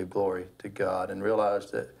and give glory to God, and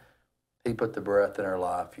realize that He put the breath in our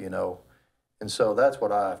life, And so that's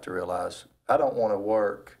what I have to realize. I don't want to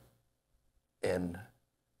work and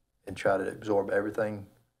try to absorb everything.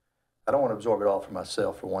 I don't want to absorb it all for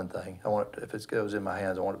myself, for one thing. If it goes in my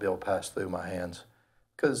hands, I want to be able to pass through my hands,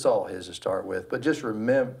 because it's all His to start with. But just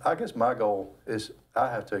remember, I guess my goal is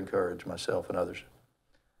I have to encourage myself and others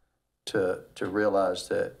to realize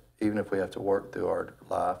that even if we have to work through our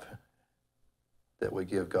life, that we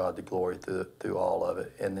give God the glory through all of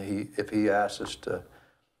it. And if He asks us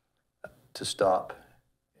to stop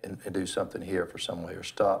and do something here for somebody, or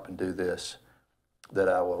stop and do this, that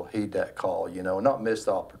I will heed that call, and not miss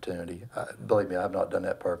the opportunity. Believe me, I have not done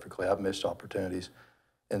that perfectly. I've missed opportunities.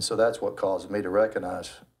 And so that's what caused me to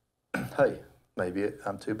recognize, hey, maybe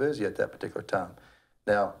I'm too busy at that particular time.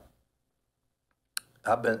 Now,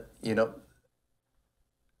 I've been,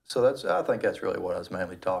 so I think that's really what I was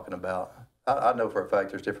mainly talking about. I know for a fact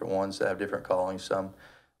there's different ones that have different callings. Some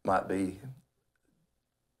might be,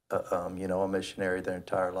 a missionary their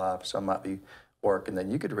entire life. Some might be working. Then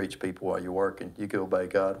you could reach people while you're working. You could obey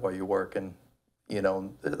God while you're working. I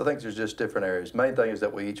think there's just different areas. Main thing is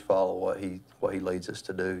that we each follow what he leads us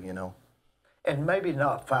to do, And maybe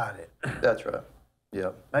not fight it. That's right.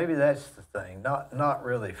 Yeah. Maybe that's the thing, not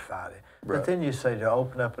really fight it. Right. But then you say, do I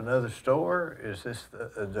open up another store? Is this,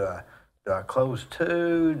 do I close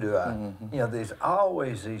two? Do I, there's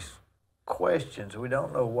always these questions. We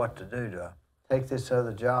don't know what to do. Do I take this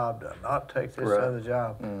other job? Do I not take this other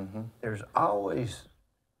job? There's always.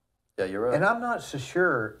 Yeah, you're right. And I'm not so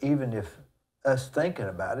sure even if us thinking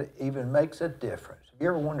about it even makes a difference. Have you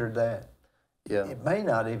ever wondered that? Yeah. It may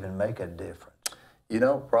not even make a difference.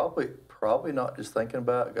 Probably not just thinking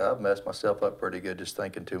about it. I've messed myself up pretty good just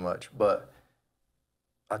thinking too much. But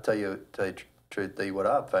I tell you the truth, Dee, what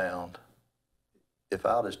I've found, if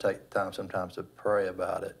I'll just take time sometimes to pray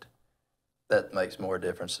about it, that makes more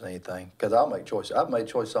difference than anything. Because I'll make choices. I've made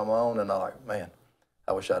choices on my own, and I'm like, man,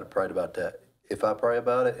 I wish I'd have prayed about that. If I pray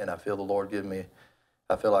about it and I feel the Lord give me,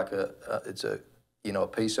 I feel like it's a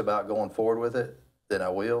peace about going forward with it, then I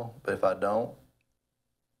will. But if I don't,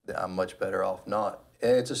 then I'm much better off not.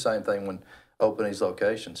 And it's the same thing when opening these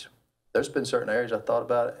locations. There's been certain areas I thought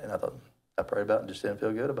about it, and I prayed about it and just didn't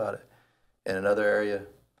feel good about it. In another area,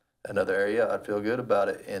 I'd feel good about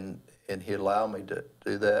it, and He'd allow me to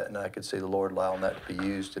do that, and I could see the Lord allowing that to be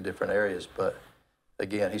used in different areas. But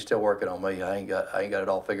again, He's still working on me. I ain't got it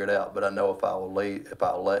all figured out. But I know if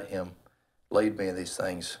I'll let Him lead me in these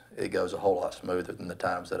things, it goes a whole lot smoother than the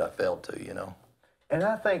times that I failed to. And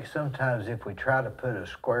I think sometimes if we try to put a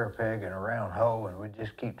square peg in a round hole and we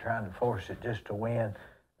just keep trying to force it just to win,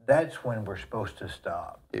 that's when we're supposed to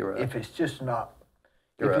stop. You're right. If it's just not,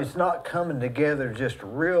 You're right. it's not coming together just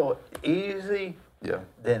real easy,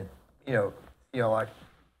 then the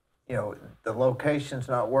location's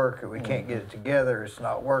not working. We can't get it together. It's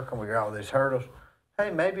not working. We got all these hurdles.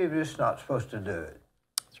 Hey, maybe we're just not supposed to do it.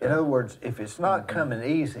 Right. In other words, if it's not coming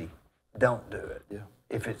easy, don't do it. Yeah.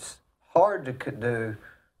 If it's hard to do,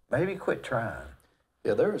 maybe quit trying.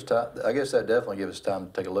 Yeah, there was time. I guess that definitely gives us time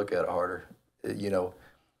to take a look at it harder,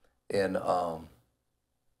 And I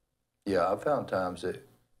found times that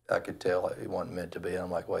I could tell it wasn't meant to be.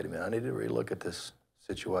 I'm like, wait a minute, I need to relook at this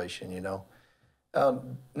situation. Now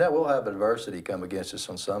we'll have adversity come against us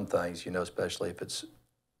on some things, especially if it's,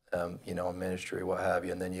 a ministry, what have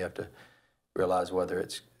you, and then you have to realize whether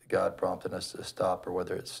it's God prompting us to stop or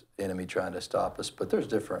whether it's the enemy trying to stop us. But there's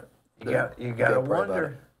different. You got to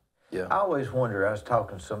wonder. Yeah. I always wonder. I was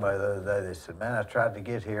talking to somebody the other day. They said, "Man, I tried to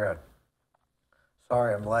get here.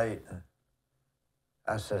 Sorry, I'm late." And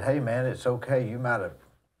I said, "Hey, man, it's okay. You might have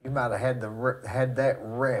had that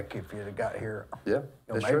wreck if you'd have got here." Yeah,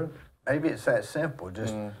 that's true. Maybe it's that simple.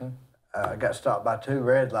 Just got stopped by 2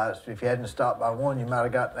 red lights. If you hadn't stopped by 1, you might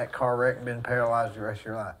have gotten that car wreck and been paralyzed the rest of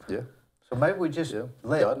your life. Yeah. So maybe we just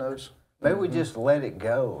God knows. Maybe we just let it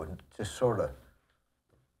go and just sort of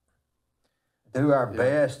do our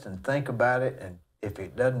best and think about it. And if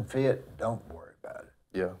it doesn't fit, don't worry about it.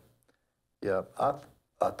 Yeah.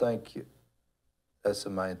 I think that's the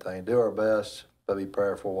main thing. Do our best, but be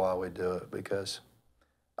prayerful while we do it, because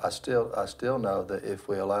I still know that if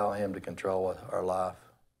we allow Him to control our life,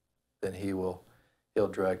 then He'll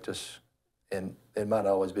direct us, and it might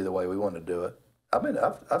not always be the way we want to do it. I mean,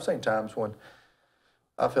 I've seen times when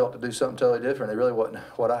I felt to do something totally different. It really wasn't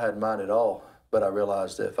what I had in mind at all. But I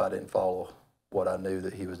realized that if I didn't follow what I knew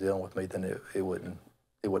that He was dealing with me, then it wouldn't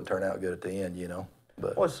turn out good at the end,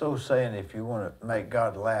 But what's so saying, if you want to make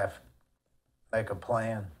God laugh, make a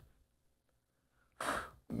plan?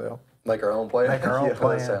 Well, make our own plan. Make our own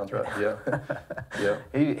plan. That sounds right. Yeah.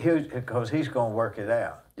 Because He's going to work it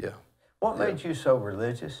out. Yeah. What made you so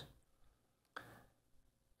religious?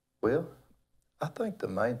 Well, I think the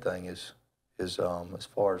main thing is as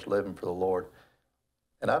far as living for the Lord,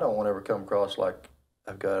 and I don't want to ever come across like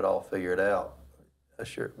I've got it all figured out.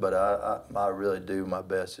 Sure, but I really do my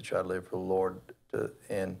best to try to live for the Lord.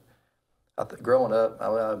 And growing up,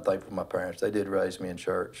 I'm thankful for my parents. They did raise me in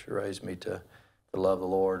church, raised me to love the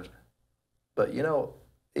Lord. But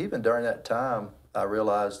even during that time, I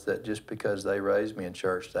realized that just because they raised me in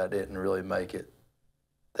church, that didn't really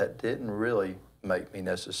make me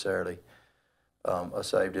necessarily a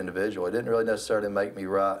saved individual. It didn't really necessarily make me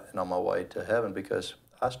right and on my way to heaven, because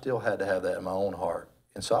I still had to have that in my own heart.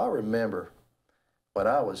 And so I remember when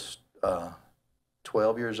I was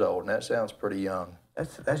 12 years old, and that sounds pretty young.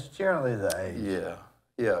 That's generally the age. Yeah,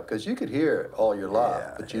 yeah, because you could hear it all your life,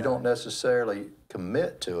 Yeah, but you yeah. don't necessarily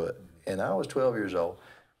commit to it. And I was 12 years old,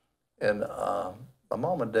 and my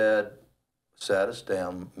mom and dad sat us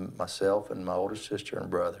down, myself and my older sister and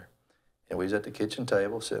brother, and we was at the kitchen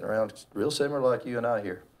table sitting around, real similar like you and I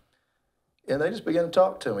here. And they just began to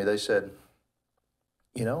talk to me. They said,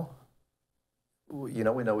 you know, we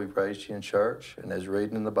know we've raised you in church, and there's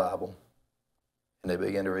reading in the Bible. And they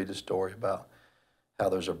began to read the story about how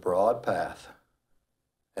there's a broad path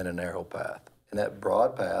and a narrow path. And that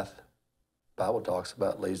broad path, the Bible talks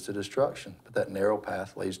about, leads to destruction, but that narrow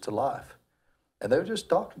path leads to life. And they were just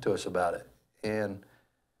talking to us about it. And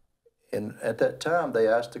at that time, they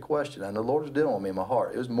asked a question, and the Lord was dealing with me in my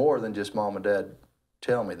heart. It was more than just mom and dad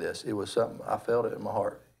telling me this. It was something, I felt it in my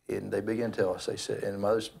heart. And they began to tell us, they said, and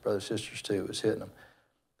my brothers, sisters too, it was hitting them.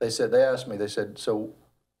 They asked me, so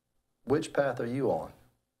which path are you on?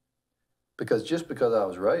 Because just because I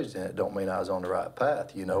was raised in it don't mean I was on the right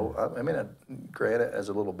path, you know. I mean, granted, as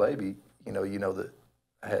a little baby, you know that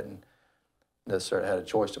I hadn't necessarily had a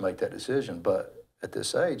choice to make that decision, but at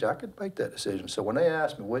this age, I could make that decision. So when they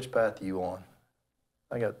asked me, which path are you on?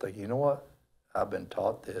 I got to think, you know what? I've been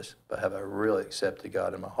taught this, but have I really accepted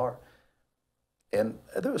God in my heart? And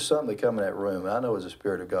there was something that come in that room, and I know it was the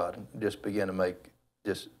Spirit of God, and just began to make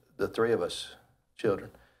just the three of us children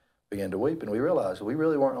began to weep, and we realized we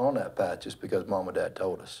really weren't on that path just because mom and dad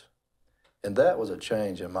told us. And that was a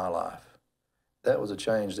change in my life. That was a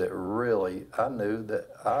change that really, I knew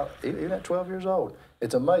that even at 12 years old,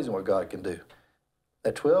 it's amazing what God can do.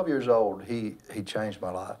 At 12 years old, he changed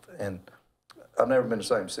my life, and I've never been the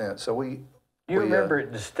same since. So You remember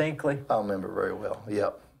it distinctly? I remember it very well,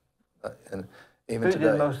 yep. And even Who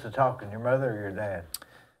today. did most of the talking, your mother or your dad?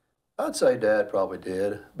 I'd say Dad probably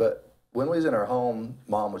did, but when we was in our home,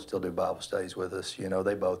 Mom would still do Bible studies with us. You know,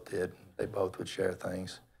 they both did. They both would share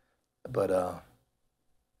things. But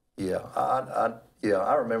yeah,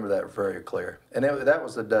 I remember that very clear. And that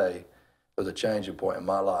was the day. It was a changing point in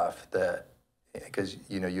my life that, because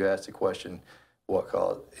you asked the question, what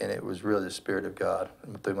caused, and it was really the Spirit of God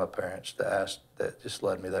through my parents that just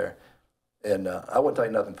led me there. And I wouldn't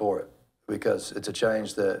take nothing for it, because it's a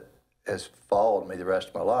change that has followed me the rest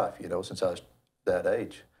of my life, since I was that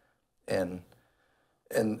age. And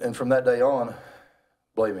from that day on,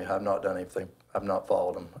 believe me, I've not done anything. I've not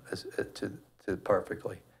followed him to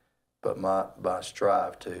perfectly, but I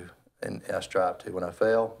strive to, and I strive to. When I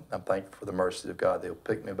fail, I'm thankful for the mercies of God. They'll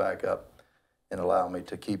pick me back up and allow me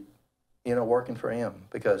to keep, working for him,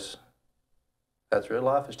 because that's real.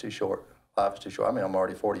 Life is too short. Life is too short. I mean, I'm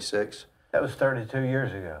already 46. That was 32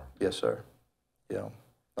 years ago. Yes, sir. A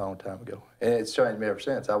long time ago. And it's changed me ever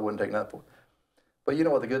since. I wouldn't take nothing for it. But you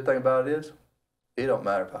know what the good thing about it is? It don't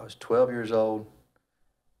matter if I was 12 years old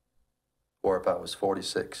or if I was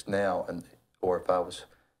 46 now, or if I was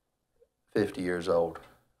 50 years old.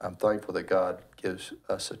 I'm thankful that God gives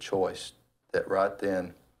us a choice that right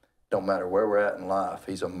then, don't matter where we're at in life,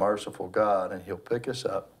 he's a merciful God, and he'll pick us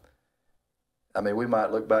up. I mean, we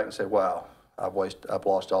might look back and say, wow, I've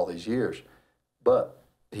lost all these years. But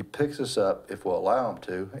he picks us up, if we'll allow him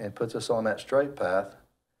to, and puts us on that straight path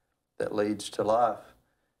that leads to life.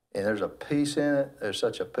 And there's a peace in it. There's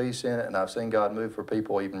such a peace in it. And I've seen God move for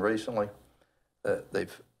people even recently that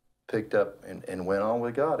they've picked up and went on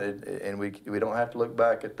with God. And we don't have to look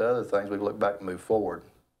back at the other things. We look back and move forward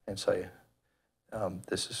and say,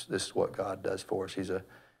 this is what God does for us. He's a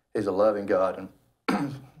loving God.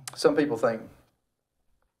 And some people think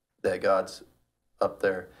that God's up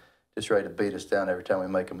there just ready to beat us down every time we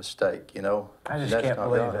make a mistake, I just can't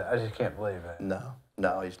believe it. I just can't believe it.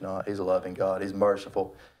 No, he's not. He's a loving God. He's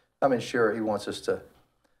merciful. I mean, sure, he wants us to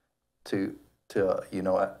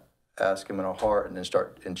ask him in our heart and then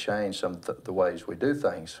start and change some of the ways we do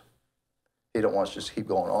things. He don't want us to just keep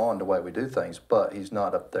going on the way we do things, but he's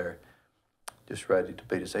not up there just ready to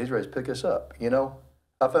beat us. He's ready to pick us up.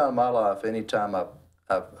 I found in my life, anytime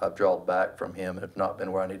I've drawn back from him and have not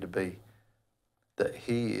been where I need to be, that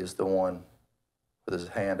he is the one with his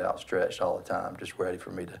hand outstretched all the time, just ready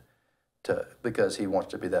for me to because he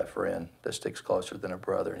wants to be that friend that sticks closer than a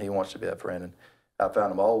brother, and he wants to be that friend. And I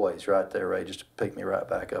found him always right there, ready just to pick me right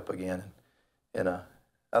back up again. And I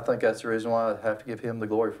think that's the reason why I have to give him the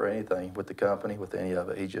glory for anything, with the company, with any of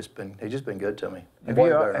it. He's just been good to me.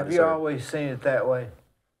 Have you always seen it that way?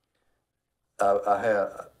 I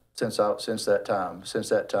have since that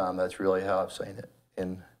time. That's really how I've seen it.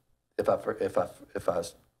 And if I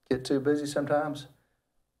get too busy sometimes,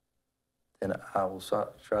 then I will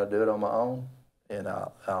try to do it on my own, and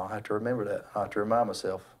I'll have to remember that. I have to remind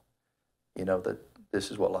myself, that this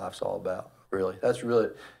is what life's all about. really. That's really,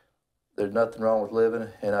 there's nothing wrong with living,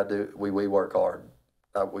 and we work hard.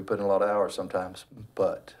 We put in a lot of hours sometimes,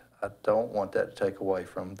 but I don't want that to take away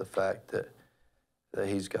from the fact that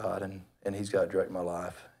he's God and he's got to direct my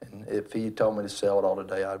life. And if he told me to sell it all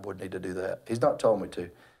today, I would need to do that. He's not told me to,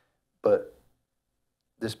 but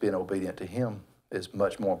just being obedient to him is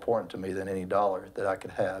much more important to me than any dollar that I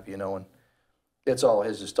could have, you know, and it's all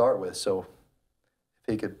his to start with. So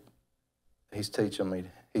if he could, he's teaching me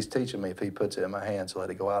if he puts it in my hands, let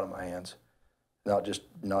it go out of my hands. Not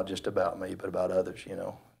just about me, but about others, you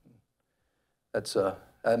know. That's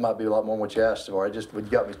that might be a lot more than what you asked for. You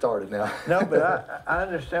got me started now. No, but I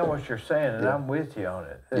understand what you're saying, and I'm with you on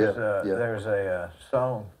it. There's a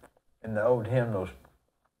song in the old hymnals.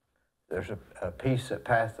 There's a peace that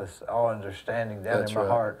passeth all understanding down in my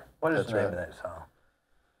heart. What is the name of that song?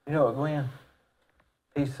 You know it, Glenn?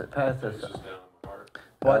 Peace that passeth. Peace is down in my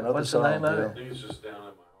heart. What's the name of it? Peace is down in my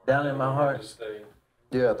heart. Down in my heart.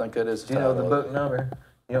 Yeah, I think that is. Do you know the book number?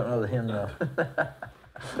 You don't know the hymn though.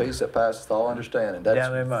 Peace that passeth all understanding.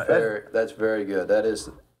 That's very good. It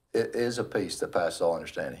is a peace that passes all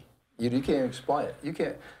understanding. You can't explain it. You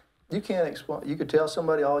can't explain. You could tell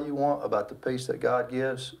somebody all you want about the peace that God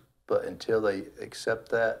gives, but until they accept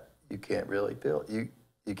that, you can't really feel it.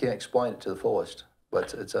 You can't explain it to the fullest. But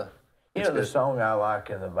the song I like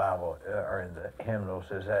in the Bible or in the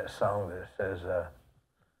hymnals is that song that says,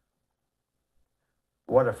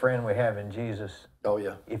 "What a friend we have in Jesus." Oh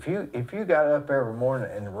yeah. If you got up every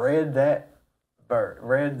morning and read that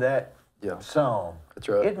song, that's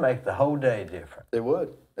right. It'd make the whole day different. It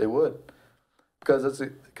would. Because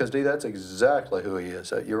Dee, that's exactly who he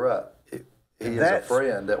is. You're right. He is a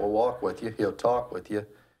friend that will walk with you. He'll talk with you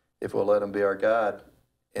if we'll let him be our guide.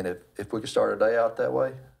 And if we could start a day out that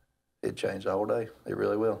way, it'd change the whole day. It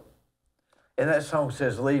really will. And that song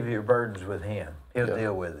says, "Leave your burdens with him. He'll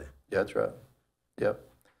deal with it." Yeah, that's right. Yep.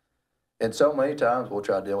 And so many times we'll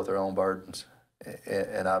try to deal with our own burdens,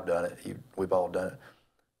 and I've done it. We've all done it.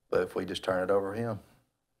 But if we just turn it over to him,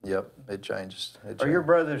 yep, it changes. Are your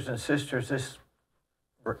brothers and sisters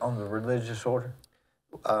on the religious order?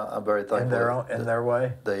 I'm very thankful. In their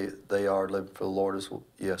way? They are living for the Lord as well.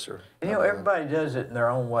 Yes, sir. You know, everybody does it in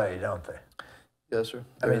their own way, don't they? Yes, sir.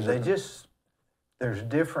 I mean, there's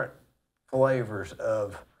different flavors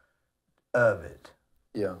of it.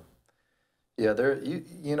 Yeah. Yeah, you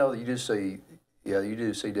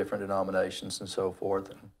do see different denominations and so forth.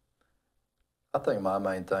 And I think my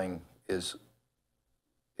main thing is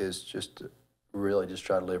just to really just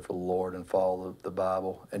try to live for the Lord and follow the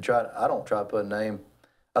Bible and I don't try to put a name.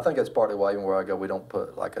 I think that's partly why even where I go we don't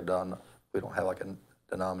put we don't have like a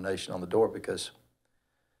denomination on the door, because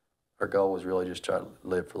our goal is really just try to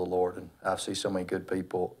live for the Lord. And I see so many good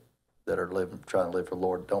people that are trying to live for the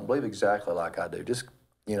Lord don't believe exactly like I do. Just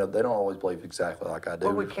they don't always believe exactly like I do.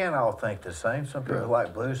 Well, we can't all think the same. Some people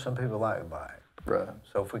like blue, some people like black. Right.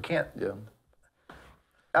 So if we can't... Yeah.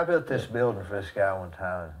 I built this building for this guy one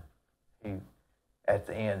time. At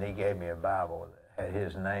the end, he gave me a Bible that had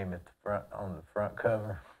his name at the front, on the front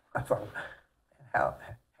cover. I thought, how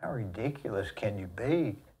ridiculous can you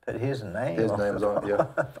be? Put his name His name's on it, yeah.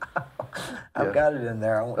 I've got it in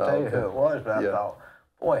there. I won't tell you who it was, but I thought,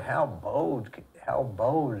 boy, how bold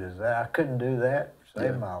is that? I couldn't do that.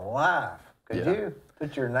 Saved my life. Could you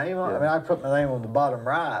put your name on it? I mean, I put my name on the bottom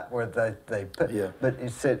right where they put, but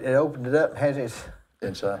it said, it opened it up and had its...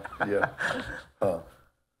 Inside, yeah.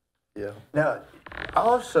 Yeah. Now,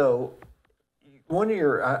 also, one of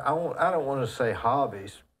your, I don't want to say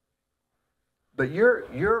hobbies, but your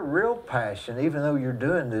real passion, even though you're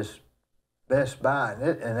doing this Best Buy,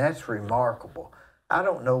 and that's remarkable. I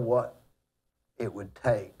don't know what it would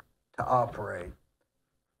take to operate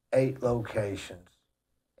 8 locations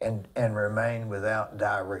and remain without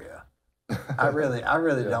diarrhea. I really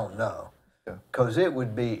don't know, because it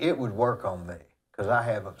would work on me, because I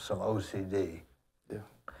have some OCD. Yeah.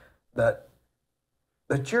 But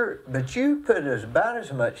you put about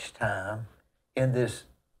as much time in this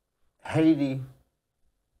Haiti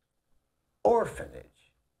orphanage.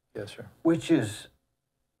 Yes, sir. Which is,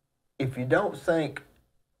 if you don't think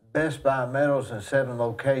Best Buy Metals in 7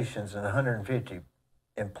 locations and 150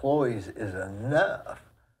 employees is enough,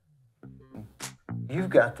 you've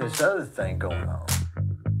got this other thing going on.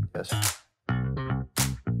 Yes, sir.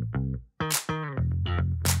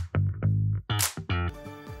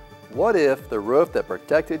 What if the roof that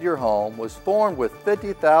protected your home was formed with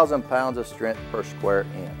 50,000 pounds of strength per square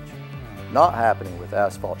inch? Not happening with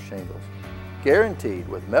asphalt shingles. Guaranteed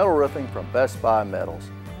with metal roofing from Best Buy Metals.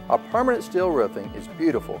 Our permanent steel roofing is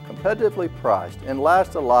beautiful, competitively priced, and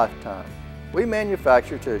lasts a lifetime. We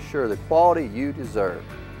manufacture to assure the quality you deserve.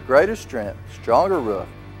 greater strength, stronger roof,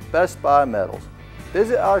 Best Buy Metals.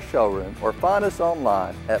 Visit our showroom or find us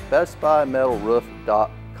online at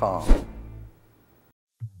bestbuymetalroof.com.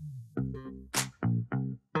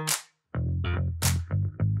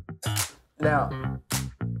 Now,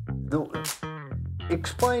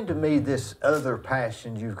 explain to me this other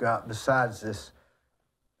passion you've got besides this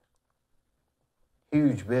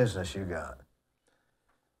huge business you got.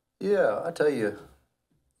 Yeah, I tell you,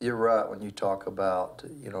 you're right when you talk about,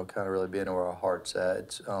 kind of really being where our heart's at.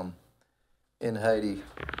 It's, in Haiti,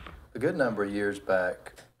 a good number of years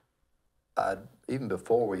back, even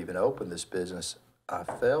before we even opened this business, I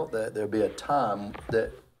felt that there'd be a time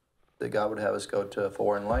that God would have us go to a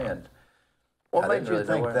foreign land. What made you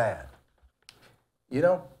think that?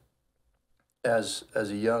 As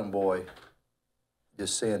a young boy,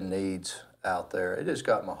 just seeing needs out there, it just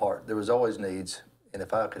got my heart. There was always needs, and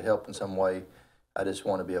if I could help in some way, I just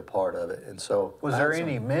want to be a part of it. And so, was there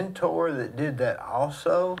any mentor that did that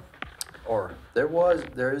also, or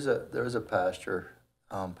there is a pastor,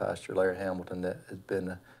 Pastor Larry Hamilton, that has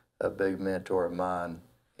been a big mentor of mine,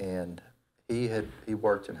 and he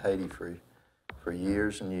worked in Haiti for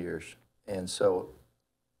years and years, and so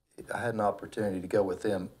I had an opportunity to go with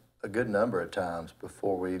him a good number of times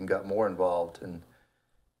before we even got more involved, and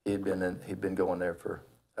he'd been going there for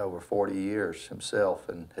over 40 years himself,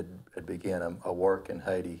 and had began a work in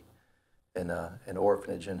Haiti, in an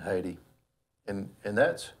orphanage in Haiti, and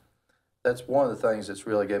that's one of the things that's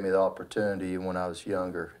really gave me the opportunity when I was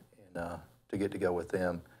younger, and to get to go with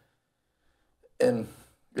them, and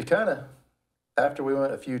it kind of, after we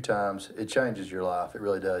went a few times, it changes your life. It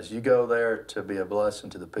really does. You go there to be a blessing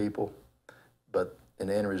to the people, but in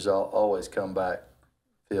the end result, always come back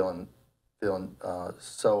feeling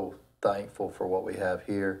so thankful for what we have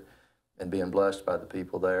here and being blessed by the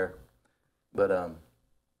people there. But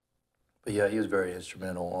yeah, he was very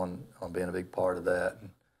instrumental on being a big part of that.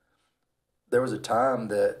 There was a time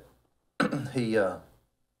that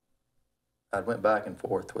I went back and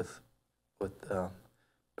forth with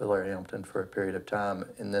Larry Hamilton for a period of time,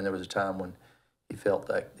 and then there was a time when he felt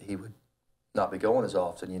that he would not be going as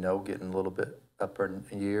often, getting a little bit up in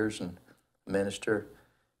years and minister.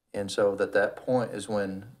 And so at that point is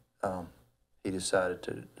when he decided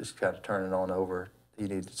to just kind of turn it on over. He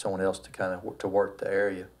needed someone else to kind of to work the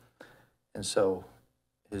area. And so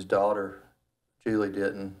his daughter, Julie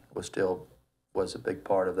Ditton, was a big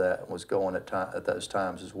part of that and was going at those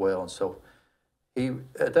times as well. And so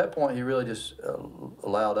at that point, he really just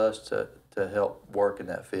allowed us to help work in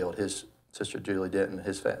that field. His sister Julie Denton,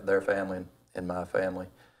 their family, and my family.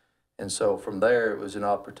 And so from there, it was an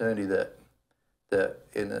opportunity that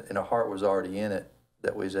in our heart was already in it,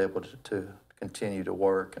 that we was able to continue to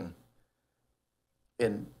work.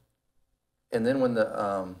 And then when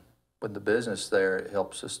the business there, it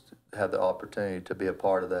helps us have the opportunity to be a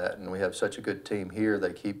part of that. And we have such a good team here.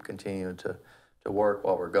 They keep continuing to work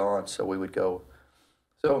while we're gone. So we would go.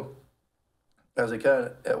 So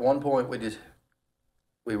at one point, we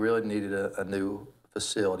really needed a new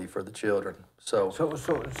facility for the children. So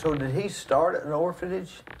did he start an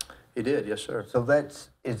orphanage? He did, yes, sir. So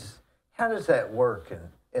how does that work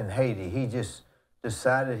in Haiti? He just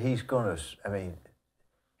decided he's going to,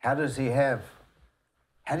 how do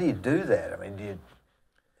you do that?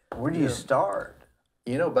 Where do you start?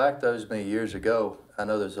 Back those many years ago, I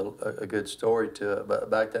know there's a good story to it, but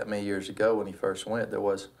back that many years ago when he first went,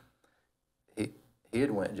 he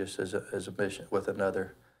had went just as a mission with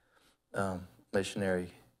another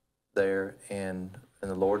missionary there, and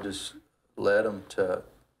the Lord just led him to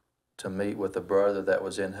meet with a brother that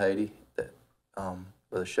was in Haiti,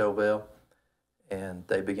 with a Chauvel, and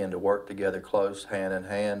they began to work together close, hand in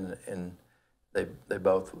hand, and they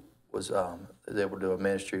both was able to do a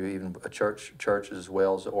ministry, even a church as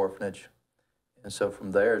well as an orphanage. And so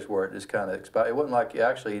from there is where it just kind of expanded. It wasn't like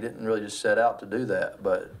he didn't really just set out to do that,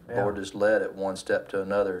 but the Lord just led it one step to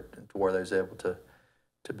another to where they was able to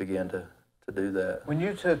begin to do that. When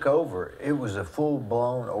you took over, it was a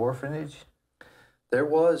full-blown orphanage? There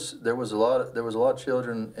was a lot of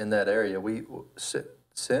children in that area.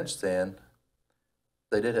 Since then,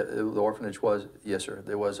 they did have, the orphanage was, yes sir,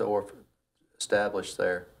 there was an orphanage established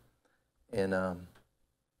there. And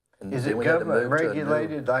is it government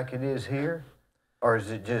regulated like it is here? Or is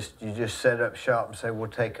it just, you just set up shop and say, we'll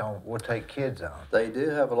take kids on? They do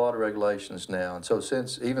have a lot of regulations now. And so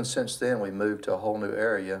since then, we moved to a whole new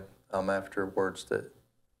area afterwards that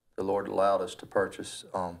the Lord allowed us to purchase.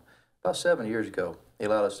 About 7 years ago, he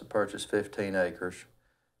allowed us to purchase 15 acres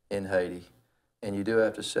in Haiti. And you do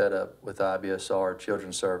have to set up with IBSR,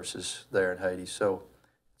 Children's Services there in Haiti. So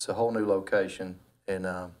it's a whole new location. And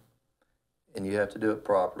and you have to do it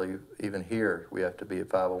properly. Even here, we have to be a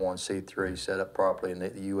 501c3 set up properly in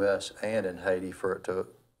the U.S. and in Haiti for it to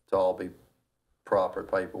all be proper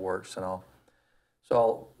paperwork and all.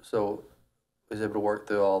 So I was able to work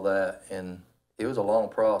through all that, and it was a long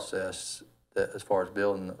process that, as far as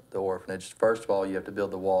building the orphanage. First of all, you have to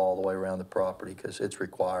build the wall all the way around the property because it's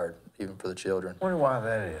required, even for the children. I wonder why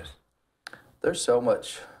that is. There's so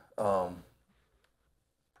much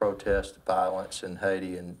protest, violence in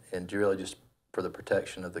Haiti, and really just for the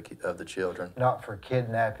protection of the children. Not for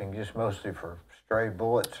kidnapping, just mostly for stray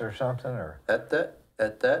bullets or something, or? At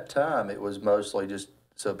that time, it was mostly just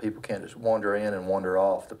so people can't just wander in and wander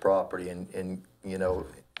off the property and you know,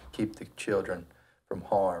 keep the children from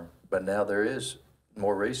harm. But now there is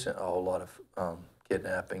more recent a whole lot of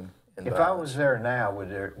kidnapping and If violence. I was there now,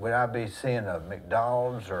 would I be seeing a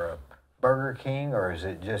McDonald's or a Burger King, or is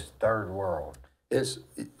it just third world?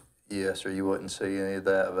 Yes, or you wouldn't see any of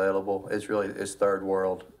that available. It's third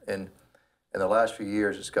world, and in the last few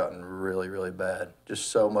years, it's gotten really, really bad. Just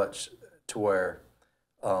so much to where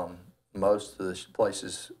most of the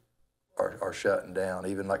places are shutting down.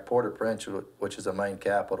 Even like Port-au-Prince, which is the main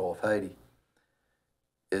capital of Haiti,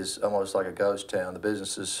 is almost like a ghost town. The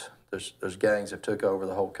businesses, there's gangs that took over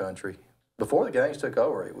the whole country. Before the gangs took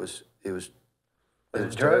over, it was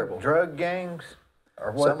terrible. Drug gangs,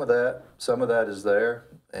 or what? Some of that is there,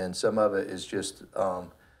 and some of it is just a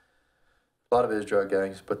lot of it is drug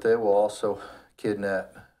gangs. But they will also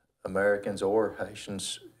kidnap Americans or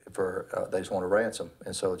Haitians for they just want a ransom,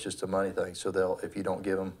 and so it's just a money thing. So if you don't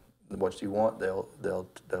give them what you want, they'll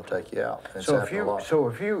take you out. And So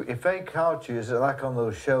if they caught you, is it like on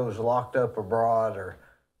those shows Locked Up Abroad or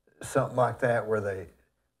something like that, where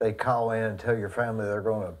they call in and tell your family they're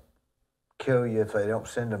going to kill you if they don't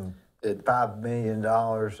send them $5 million?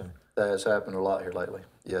 And that has happened a lot here lately.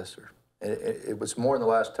 Yes, sir. It was more in the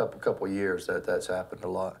last couple of years that's happened a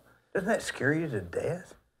lot. Doesn't that scare you to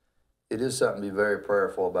death? It is something to be very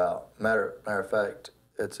prayerful about. Matter of fact,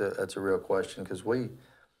 that's a real question, because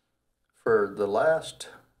for the last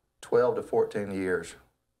 12 to 14 years,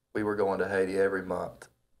 we were going to Haiti every month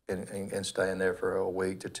and staying there for a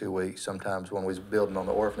week to 2 weeks. Sometimes when we was building on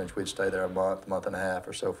the orphanage, we'd stay there a month and a half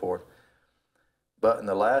or so forth. But in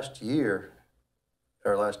the last year,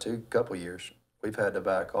 or last couple years, we've had to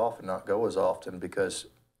back off and not go as often because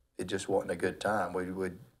it just wasn't a good time.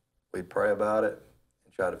 We'd pray about it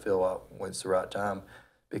and try to feel out when it's the right time,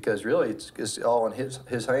 because really it's all in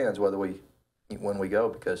his hands when we go.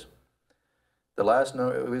 Because we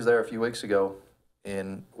was there a few weeks ago,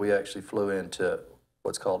 and we actually flew into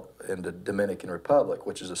what's called in the Dominican Republic,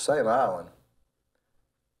 which is the same island,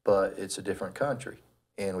 but it's a different country.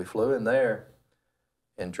 And we flew in there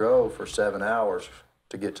and drove for 7 hours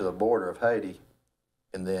to get to the border of Haiti,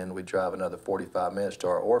 and then we drive another 45 minutes to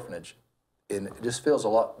our orphanage. And it just feels a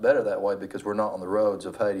lot better that way because we're not on the roads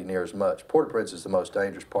of Haiti near as much. Port-au-Prince is the most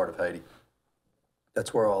dangerous part of Haiti.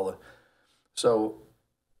 That's where so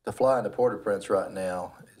to fly into Port-au-Prince right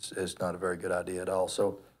now is not a very good idea at all.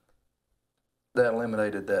 So that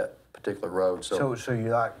eliminated that particular road. So you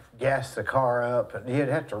like gas the car up, and you'd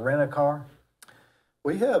have to rent a car?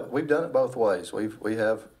 We've done it both ways. We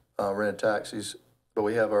have rented taxis, but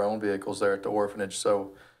we have our own vehicles there at the orphanage.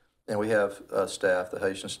 So, and we have staff, the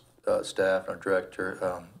Haitian staff, and our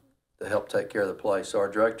director to help take care of the place. So our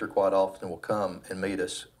director quite often will come and meet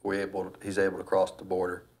us. He's able to cross the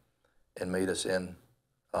border and meet us in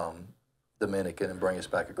Dominican and bring us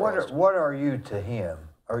back across. What are you to him?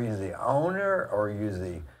 Are you the owner, or are you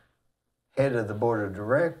the head of the board of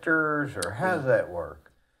directors, or how does that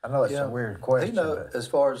work? I know it's a weird question. But as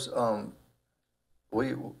far as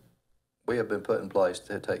we have been put in place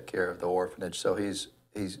to take care of the orphanage, so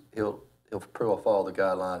he'll follow the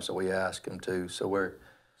guidelines that we ask him to. So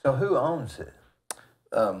who owns it?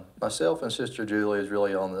 Myself and Sister Julie is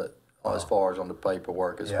really as far as on the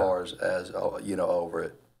paperwork, as far as over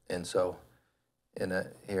it, and so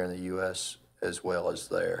here in the U.S. as well as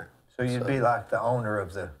there. So you'd be like the owner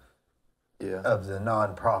of the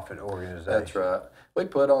nonprofit organization. That's right. We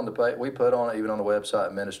put on it even on the website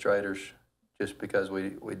administrators, just because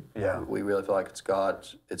we really feel like it's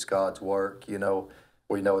God's work. We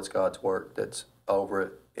know it's God's work that's over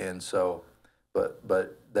it, and so but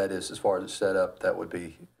that is, as far as it's set up,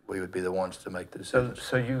 we would be the ones to make the decision.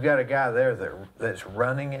 So you've got a guy there that's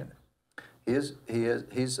running it? He's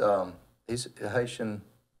a Haitian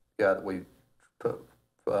guy that we put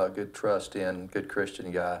good trust in, good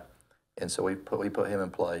Christian guy, and so we put him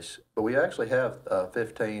in place. But we actually have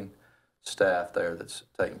 15 staff there that's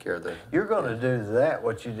taking care of the. You're going to do that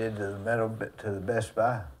what you did to the Best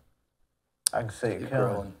Buy. I can see it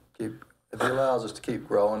coming. Growing. If he allows us to keep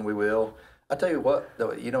growing, we will. I tell you what,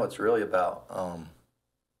 though, you know, it's really about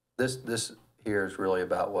this here is really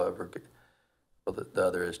about whatever, well, the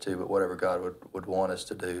other is too, but whatever God would want us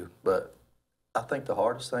to do. But I think the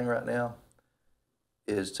hardest thing right now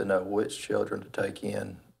is to know which children to take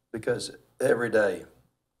in, because every day,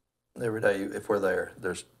 if we're there,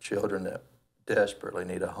 there's children that desperately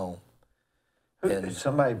need a home. Did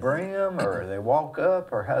somebody bring them, or they walk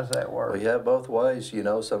up, or how's that work? Well, yeah, both ways. You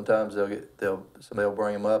know, sometimes somebody will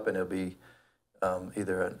bring them up, and it'll be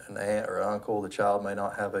either an aunt or uncle. The child may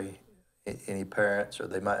not have any parents, or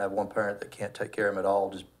they might have one parent that can't take care of them at all,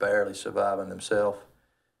 just barely surviving themselves.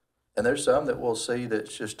 And there's some that we'll see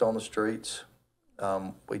that's just on the streets.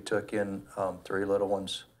 We took in 3 little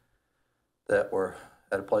ones that were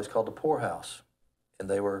at a place called the Poorhouse, and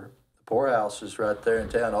the poorhouse is right there in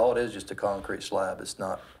town. All it is just a concrete slab. It's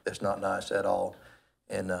not nice at all,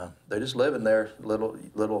 and they're just living there,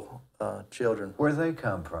 little children. Where they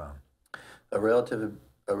come from? A relative.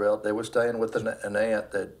 They were staying with an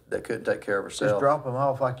aunt that couldn't take care of herself. Just drop them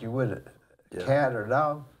off like you would a cat or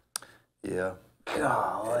dog? Yeah.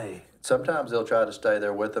 Golly. Sometimes they'll try to stay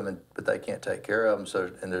there with them, but they can't take care of them.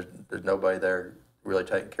 So, and there's nobody there really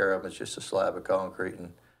taking care of them. It's just a slab of concrete,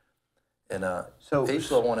 and so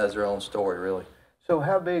each little one has their own story, really. So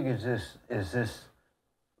how big is this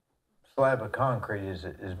slab of concrete? Is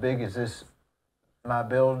it as big as my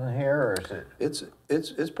building here, or is it?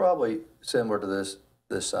 It's probably similar to this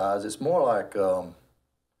size. It's more like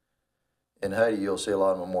in Haiti, you'll see a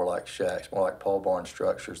lot of them more like shacks, more like pole barn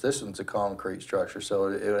structures. This one's a concrete structure,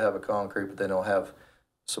 so it'll have a concrete, but then it'll have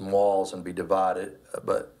some walls and be divided.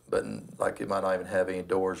 But like it might not even have any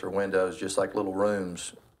doors or windows, just like little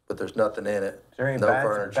rooms. But there's nothing in it. Is there any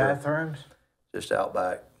furniture. Bathrooms? Just out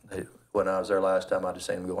back. When I was there last time, I just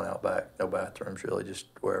seen them going out back. No bathrooms, really, just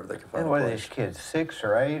wherever they can find. And what are these kids, 6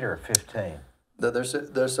 or 8 or 15?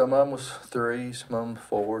 There's some of them was 3, some of them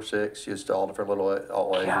 4, 6, just all different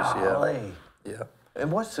all ages. Golly. Yeah.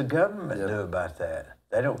 And what's the government do about that?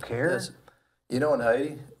 They don't care? You know, in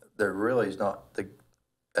Haiti, there really is not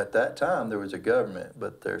at that time there was a government,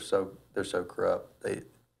 but they're so corrupt.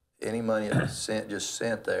 Any money that's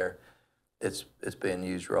sent there, it's being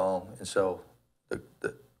used wrong. And so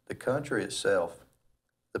the country itself,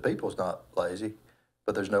 the people's not lazy,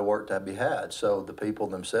 but there's no work to be had. So the people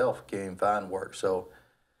themselves can't even find work. So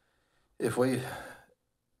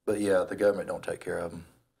but yeah, the government don't take care of them.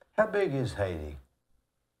 How big is Haiti?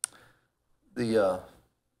 The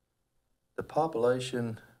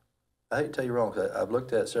population, I hate to tell you wrong, because I've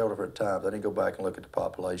looked at it several different times. I didn't go back and look at the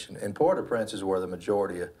population. And Port-au-Prince is where the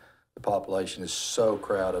majority of the population is so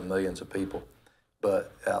crowded, millions of people.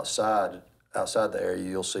 But outside the area,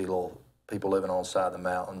 you'll see little people living on the side of the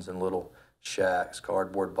mountains in little shacks,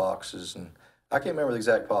 cardboard boxes. And I can't remember the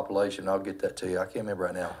exact population. I'll get that to you. I can't remember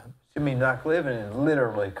right now. You mean like living in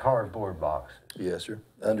literally cardboard boxes? Yes, sir.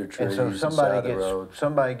 Under trees, and so road.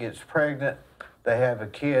 somebody gets pregnant, they have a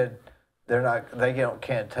kid, they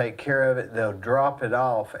can't take care of it. They'll drop it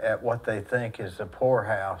off at what they think is the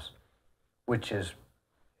poorhouse, which is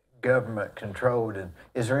government controlled. And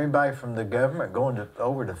is there anybody from the government going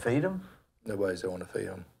over to feed them? Nobody's going to feed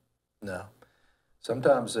them. No.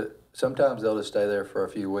 Sometimes they'll just stay there for a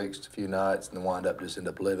few weeks, a few nights, and then end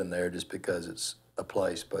up living there just because it's a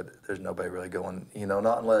place. But there's nobody really going.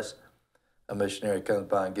 Not unless a missionary comes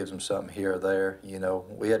by and gives them something here or there.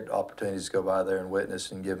 We had opportunities to go by there and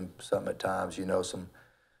witness and give them something at times.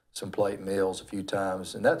 Some plate meals a few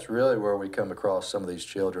times, and that's really where we come across some of these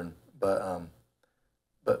children.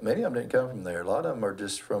 But many of them didn't come from there. A lot of them are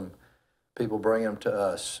just from people bringing them to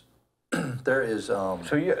us. There is so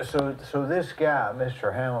this guy,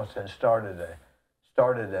 Mr. Hamilton,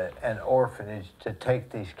 started an orphanage to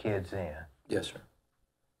take these kids in. Yes, sir.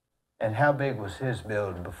 And how big was his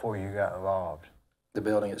building before you got involved? The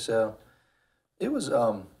building itself, it was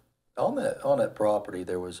on that property.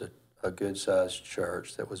 There was a good sized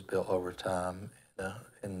church that was built over time,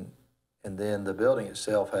 and then the building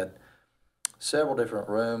itself had several different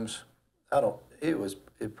rooms.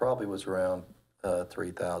 It probably was around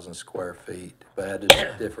 3,000 square feet, but had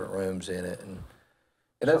just different rooms in it, and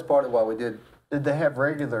that's part of why we did. Did they have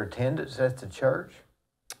regular attendance at the church?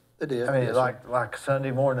 They did. I mean, yes, like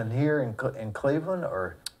Sunday morning here in Cleveland,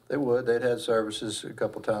 or they would. They'd had services a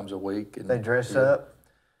couple times a week. And they dress up.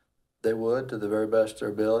 They would, to the very best of their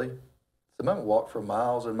ability. Some of them walk for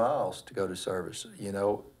miles and miles to go to service.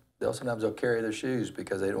 Sometimes they'll carry their shoes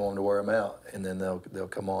because they don't want to wear them out, and then they'll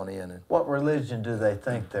come on in. And what religion do they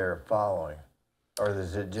think they're following, or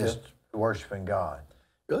is it just worshiping God?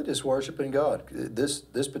 Really, just worshiping God.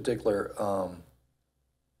 This particular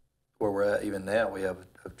where we're at even now, we have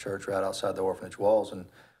a church right outside the orphanage walls, and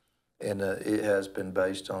And it has been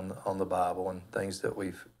based on the Bible and things that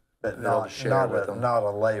we've But been able to share with them. not a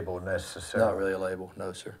label necessarily. Not really a label,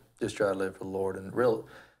 no, sir. Just try to live for the Lord and real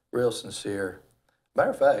sincere.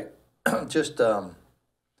 Matter of fact, just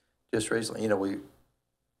recently,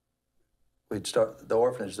 we'd start the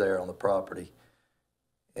orphanage there on the property,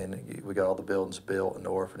 and we got all the buildings built and the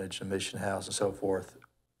orphanage and mission house and so forth.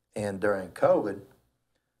 And during COVID,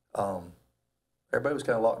 everybody was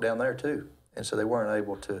kind of locked down there too, and so they weren't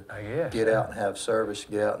able to get out and have service,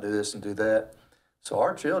 get out and do this and do that. So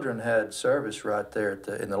our children had service right there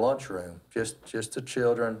in the lunchroom, just the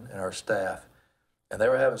children and our staff. And they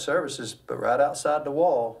were having services, but right outside the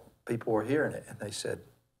wall, people were hearing it. And they said,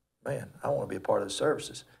 man, I want to be a part of the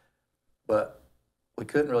services. But we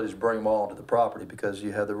couldn't really just bring them all onto the property because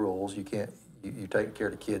you have the rules. You can't, you're taking care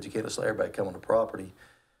of the kids. You can't just let everybody come on the property.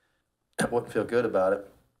 I wouldn't feel good about it.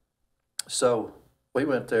 So we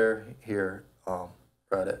went there here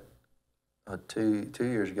right at 2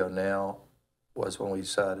 years ago now was when we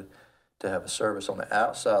decided to have a service on the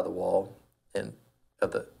outside of the wall and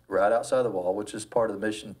right outside the wall, which is part of the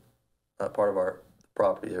mission, part of our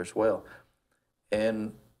property there as well.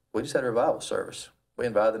 And we just had a revival service. We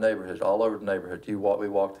invited the neighborhood, all over the neighborhood. We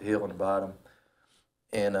walked the hill and invited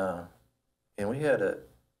them. And we had a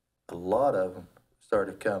lot of them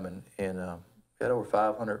started coming. And we had over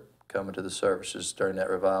 500 coming to the services during that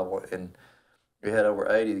revival. And we had over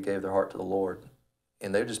 80 that gave their heart to the Lord.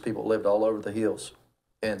 And they were just people that lived all over the hills.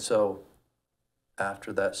 And so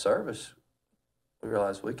after that service, we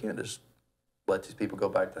realized we can't just let these people go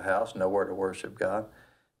back to the house, nowhere to worship God.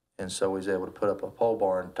 And so we was able to put up a pole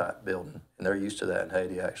barn type building. And they're used to that in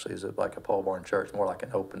Haiti, actually. It's like a pole barn church, more like an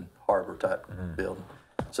open harbor type building.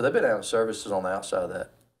 So they've been having services on the outside of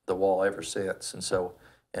the wall ever since. And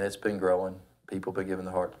it's been growing. People have been giving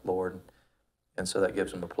their heart to the Lord. And so that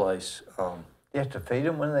gives them a place. You have to feed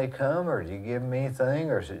them when they come, or do you give them anything,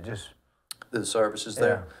 or is it just the services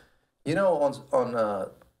there? You know, on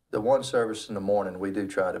the one service in the morning, we do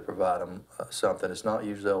try to provide them something. It's not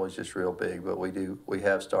usually always just real big, but we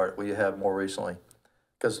have more recently,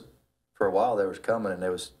 because for a while they was coming and they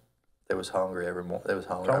was hungry every morning. They was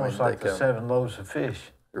hungry. It's almost like the 7 loaves of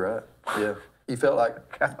fish. Right. Yeah. You felt like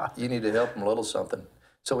you need to help them a little something.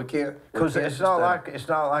 So we can't. Because it's not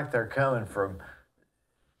like they're coming from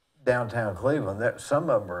downtown Cleveland.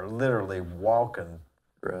 Some of them are literally walking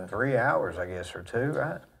 3 hours, I guess, or 2,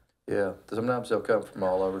 right? Yeah. Sometimes they'll come from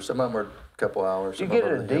all over. Some of them are a couple hours. Do you get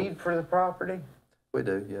a deed for the property? We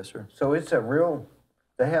do, yes, sir. So it's a real.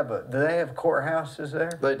 Do they have courthouses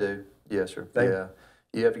there? They do, yes, sir. Yeah.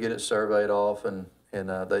 You have to get it surveyed off, and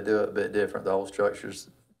they do it a bit different. The whole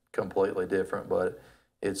structure's completely different, but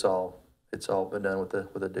it's all been done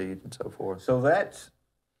with a deed and so forth. So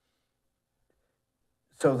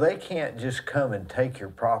they can't just come and take your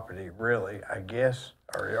property, really, I guess,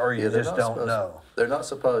 or you just don't know. They're not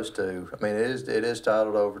supposed to. I mean, it is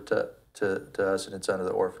titled over to us, and it's under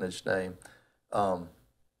the orphanage name.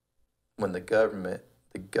 When the government,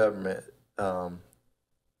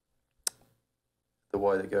 the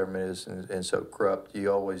way the government is and so corrupt,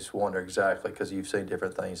 you always wonder exactly, because you've seen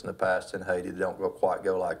different things in the past in Haiti that don't quite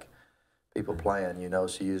go like people plan,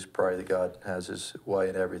 so you just pray that God has his way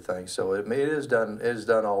in everything. So it is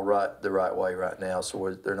done all right, the right way right now,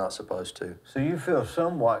 so they're not supposed to. So you feel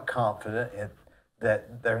somewhat confident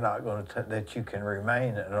that they're not going to, that you can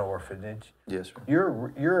remain an orphanage. Yes, sir.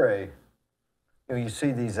 You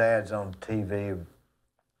see these ads on TV of,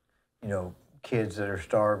 kids that are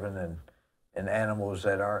starving and animals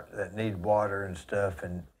that need water and stuff,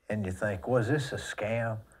 and you think, was this a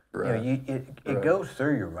scam? Right. It goes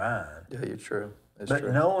through your mind. Yeah, you're true. It's but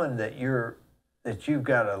true. Knowing that you've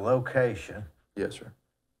got a location. Yes, sir.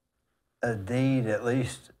 A deed, at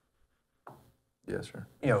least. Yes, sir.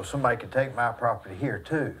 Somebody could take my property here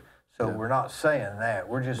too. So we're not saying that.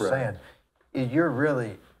 We're just saying you're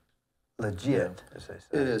really legit, as they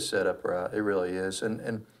say. It is set up right. It really is.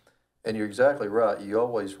 And you're exactly right. You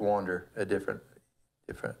always wonder a different,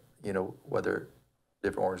 whether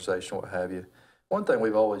different organization, what have you. One thing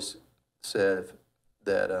we've always said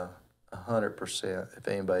that 100%, if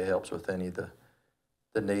anybody helps with any of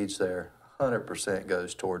the needs there, 100%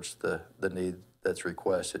 goes towards the need that's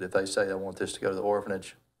requested. If they say, I want this to go to the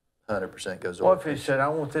orphanage, 100% goes to the orphanage. Well, if he said, I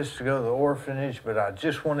want this to go to the orphanage, but I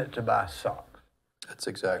just want it to buy socks. That's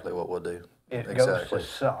exactly what we'll do. It goes to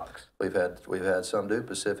socks. We've had some do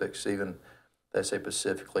Pacifics, even they say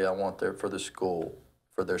specifically, I want for their schooling,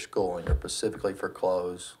 or specifically for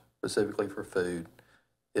clothes, specifically for food.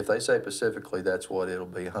 If they say specifically, that's what it'll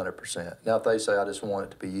be, 100%. Now, if they say, I just want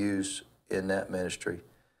it to be used in that ministry,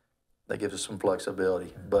 that gives us some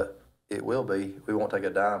flexibility. But it will be. We won't take a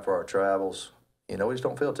dime for our travels. You know, we just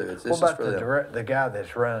don't feel to. This What is about for them. the guy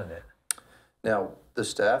that's running it? Now, the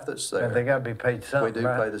staff that's there, They got to be paid something, we do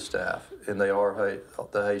right? pay the staff, and they are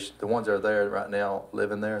the Haitian. The ones that are there right now,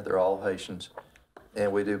 living there, they're all Haitians,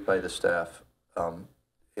 and we do pay the staff.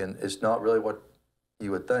 And it's not really what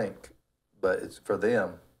you would think, but it's for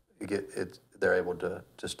them. You get it. They're able to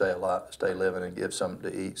stay alive, stay living, and give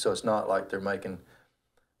something to eat. So it's not like they're making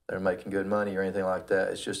good money or anything like that.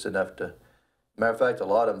 It's just enough to. Matter of fact, a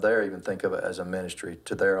lot of them there even think of it as a ministry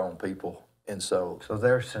to their own people, and so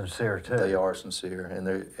they're sincere too. they are sincere,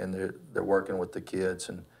 and they're working with the kids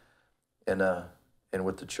and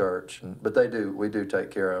with the church. But we do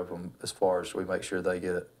take care of them as far as we make sure they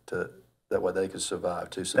get it to that way they can survive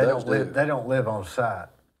too. So they don't live on site.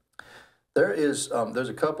 There's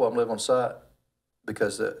a couple of them live on site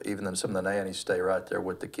because even some of the nannies stay right there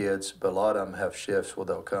with the kids. But a lot of them have shifts where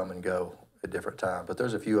they'll come and go at different times. But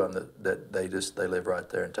there's a few of them that they live right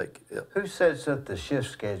there and take. Yeah. Who sets up the shift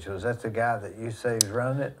schedule? Is that the guy that you say is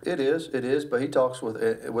running it? It is. But he talks with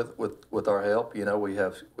our help. You know, we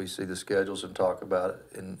see the schedules and talk about it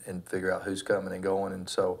and figure out who's coming and going. And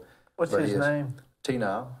so. What's his name?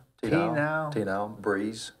 T-Now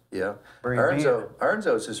Breeze. Yeah. Breeze.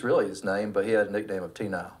 Ernzo is really his name, but he had a nickname of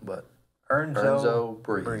T-Now. But Ernzo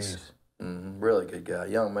Breeze. Really good guy,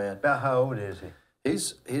 young man. About how old is he?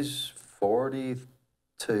 He's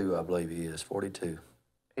 42, I believe he is, 42.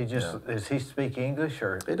 Does he speak English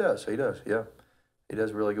or? He does, yeah. He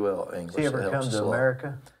does really well English. Has he ever come to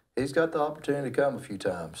America? He's got the opportunity to come a few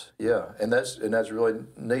times, yeah. And that's really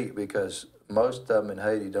neat because most of them in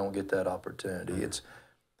Haiti don't get that opportunity.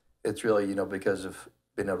 It's really, you know, because of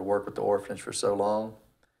being able to work with the orphanage for so long.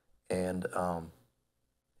 And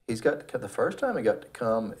he's got the first time he got to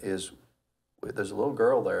come is there's a little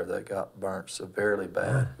girl there that got burnt severely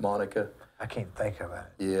bad, Monica. I can't think of it.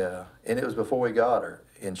 Yeah, and it was before we got her,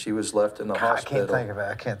 and she was left in the hospital. I can't think of it.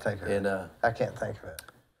 And I can't think of it.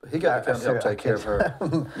 He got to come help take care of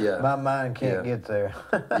her. Yeah, my mind can't get there.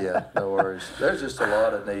 Yeah, no worries. There's just a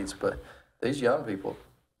lot of needs, but these young people,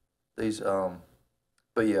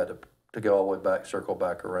 but yeah, to go all the way back, circle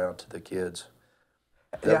back around to the kids.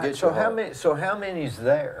 Yeah. So how many's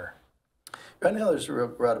there? Right now, there's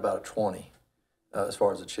right about 20. As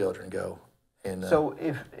far as the children go. And so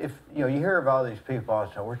if you hear of all these people all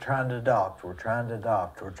the time, we're trying to adopt.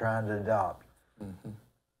 Mm-hmm.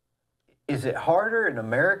 Is it harder in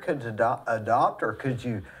America to adopt, or could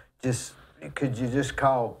you just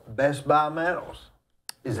call Best Buy Metals?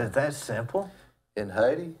 Is it that simple? In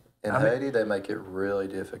Haiti, they make it really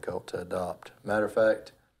difficult to adopt. Matter of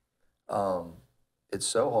fact, it's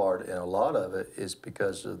so hard, and a lot of it is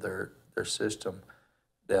because of their system.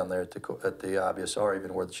 Down there at the IBSR,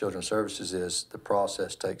 even where the Children's Services is, the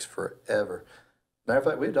process takes forever. Matter of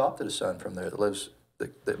fact, we adopted a son from there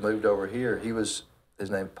that moved over here. His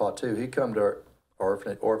name is Patu. He come to our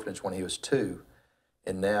orphanage when he was 2,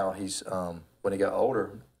 and now he's when he got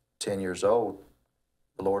older, 10 years old,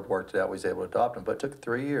 the Lord worked it out. We was able to adopt him, but it took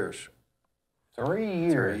 3 years. 3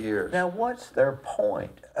 years. 3 years. Now, what's their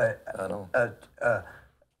point? I don't.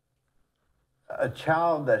 A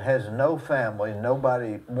child that has no family,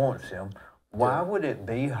 nobody wants him, why would it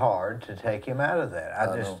be hard to take him out of that?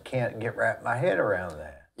 I just can't wrap my head around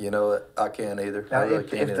that. You know, I can't either. Now, I really if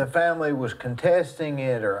can't either. the family was contesting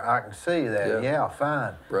it, or I can see that, yeah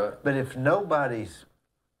fine. Right. But if nobody's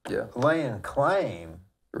laying claim.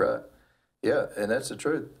 Right. Yeah, and that's the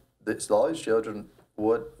truth. A lot of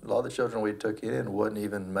the children we took in wouldn't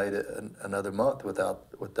even made it another month without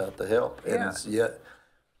the help. Yeah. And yet,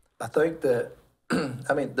 I think that,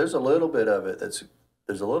 I mean, there's a little bit of it that's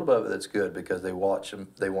good because they watch them.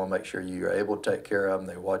 They want to make sure you're able to take care of them.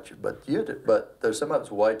 They watch you, but there's some of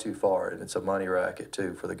it's way too far, and it's a money racket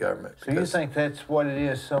too for the government. So you think that's what it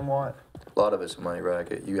is, somewhat? A lot of it's a money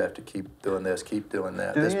racket. You have to keep doing this, keep doing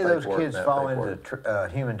that. Do any of those kids fall into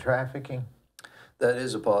human trafficking? That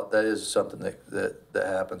is something that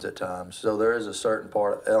happens at times. So there is a certain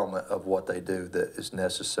element of what they do that is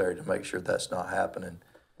necessary to make sure that's not happening.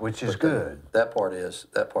 Which is good. That part is.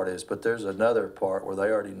 But there's another part where they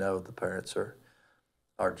already know the parents are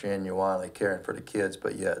genuinely caring for the kids,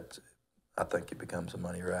 but yet I think it becomes a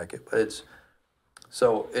money racket. But it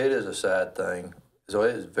is a sad thing. So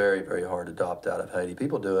it is very, very hard to adopt out of Haiti.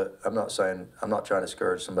 People do it. I'm not trying to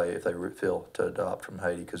discourage somebody if they feel to adopt from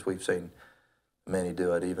Haiti, because we've seen many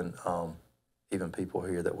do it, even people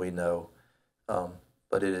here that we know.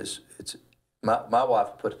 But it's my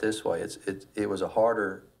wife put it this way: it was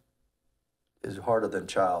harder than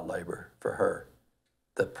child labor for her.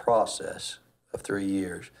 The process of 3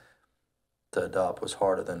 years to adopt was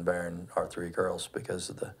harder than bearing our 3 girls because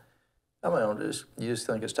of I mean, you just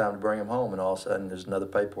think it's time to bring them home, and all of a sudden there's another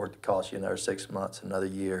paperwork that costs you another 6 months, another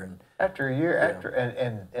year, and After a year,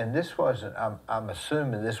 Yeah. and this wasn't, I'm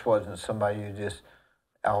assuming this wasn't somebody you just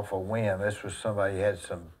off a whim. This was somebody you had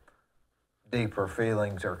some deeper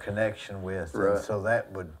feelings or connection with. And Right. so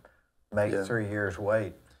that would make Yeah. 3 years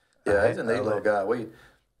wait. yeah, he's a neat little guy.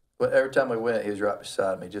 But every time we went, he was right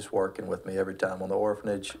beside me, just working with me every time on the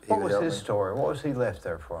orphanage. He What would was help his me. story? What was he left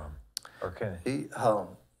there from? Or can He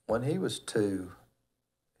when he was 2,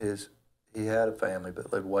 he had a family,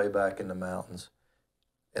 but lived way back in the mountains,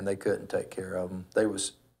 and they couldn't take care of him.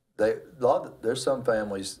 There's some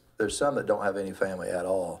families. There's some that don't have any family at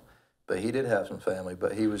all, but he did have some family.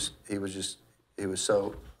 But he was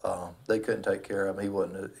so they couldn't take care of him. He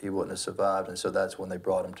wouldn't have survived, and so that's when they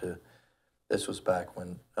brought him to. This was back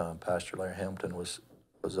when Pastor Larry Hampton was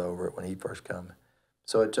over it when he first come.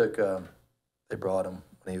 So it took. They brought him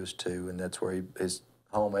when he was 2, and that's where he's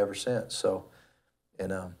home ever since. So,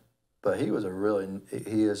 and but he is a really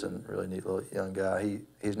neat little young guy.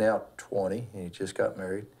 He's now 20. And he just got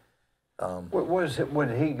married. what was it?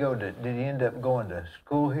 When he go to? Did he end up going to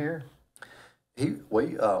school here?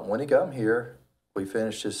 When he come here, we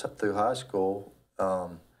finished his through high school.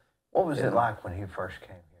 What was it like when he first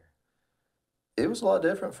came here? It was a lot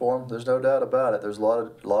different for him. There's no doubt about it. There's a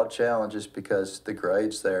lot of challenges because the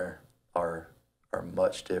grades there are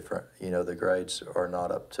much different. You know, the grades are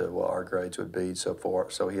not up to what our grades would be so far.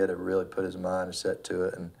 So he had to really put his mind and set to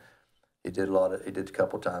it. And he did a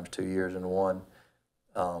couple times, 2 years in one.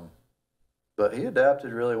 But he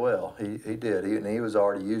adapted really well. He did. He was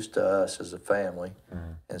already used to us as a family,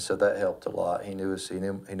 and so that helped a lot. He knew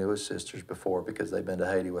his sisters before because they've been to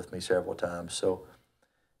Haiti with me several times. So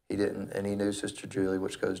he didn't, and he knew Sister Julie,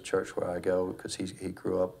 which goes to church where I go because he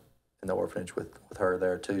grew up in the orphanage with her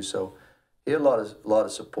there too. So he had a lot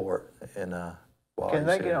of support. And Can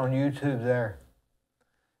they get on YouTube there?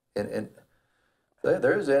 And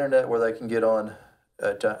there is internet where they can get on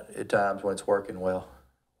at times when it's working well.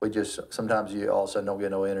 Sometimes you all of a sudden don't get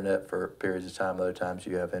no internet for periods of time. Other times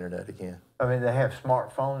you have internet again. I mean, they have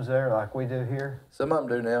smartphones there like we do here. Some of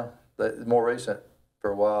them do now. More recent. For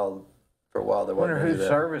a while there I wasn't wonder any of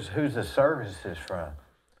that. who's the service is from.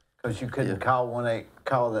 Because you couldn't call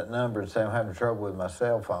that number and say I'm having trouble with my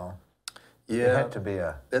cell phone. It Yeah, had to be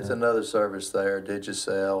it's another service there,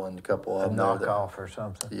 Digicel and a couple a of them. there knockoff or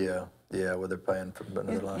something. Yeah, where they're paying for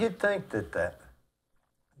another line. You'd think that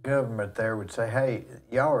government there would say, "Hey,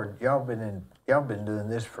 y'all been doing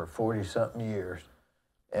this for 40-something years,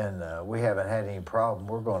 and we haven't had any problem.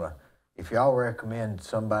 We're gonna, if y'all recommend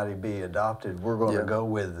somebody be adopted, we're gonna go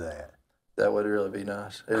with that." That would really be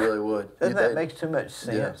nice. It really would. Doesn't that make too much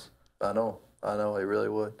sense? Yeah, I know, it really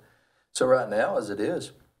would. So right now, as it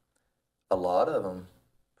is, a lot of them,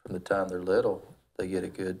 from the time they're little, they get a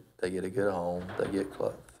good home. They get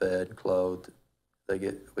fed, clothed.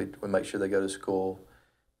 We make sure they go to school.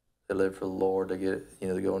 They live for the Lord. They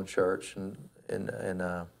they go to church and They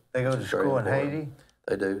go to which is very school in important. Haiti.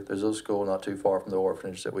 They do. There's a little school not too far from the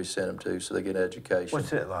orphanage that we send them to, so they get education.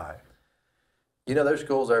 What's it like? Their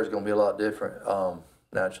schools there is going to be a lot different.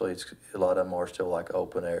 Naturally, a lot of them are still like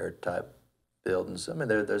open air type buildings. I mean,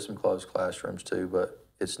 there's some closed classrooms too, but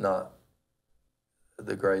it's not.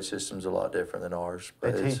 The grade system's a lot different than ours.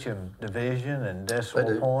 They But teach them division and They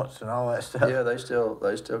decimal do. points and all that stuff. yeah, they still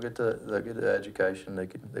get the education.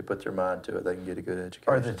 They put their mind to it. They can get a good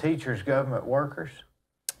education. Are the teachers government workers?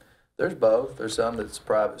 There's both. There's some that's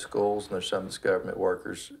private schools, and there's some that's government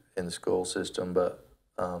workers in the school system. But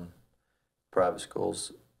private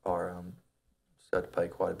schools are have to pay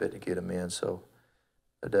quite a bit to get them in, so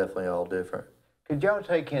they're definitely all different. Could y'all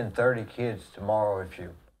take in 30 kids tomorrow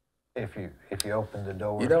if you open the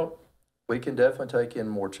door? We can definitely take in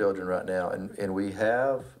more children right now, and we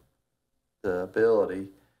have the ability,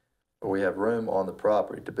 or we have room on the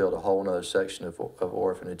property to build a whole nother section of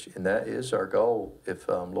orphanage, and that is our goal. If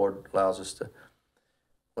Lord allows us to,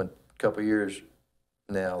 when a couple of years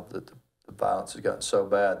now that the violence has gotten so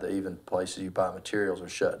bad that even places you buy materials are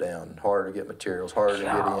shut down, harder to get materials, harder to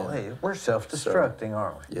get in. Golly, we're self-destructing,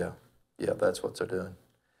 aren't we? Yeah, that's what they're doing.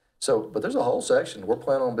 So, but there's a whole section. We're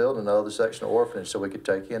planning on building another section of orphanage so we could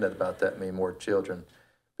take in about that many more children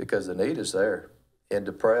because the need is there. And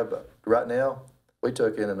to pray about, right now, we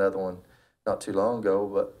took in another one not too long ago,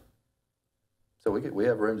 but so we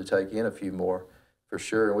have room to take in a few more for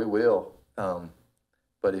sure, and we will.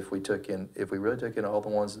 But if we really took in all the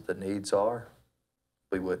ones that the needs are,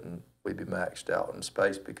 we'd be maxed out in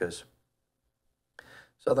space because.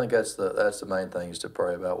 So I think that's the main thing is to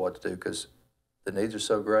pray about what to do because the needs are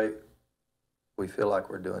so great. We feel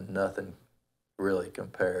like we're doing nothing really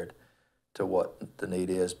compared to what the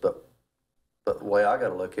need is. But But the way I got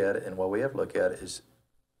to look at it and what we have to look at it is,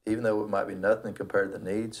 even though it might be nothing compared to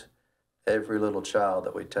the needs, every little child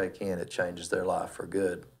that we take in, it changes their life for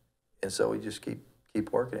good. And so we just keep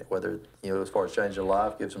working it, whether, as far as changing their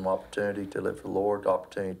life, gives them opportunity to live for the Lord,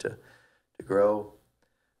 opportunity to grow.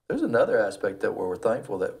 There's another aspect that we're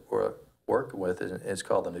thankful that we're working with, and it's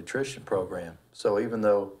called the nutrition program. So even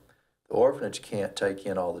though the orphanage can't take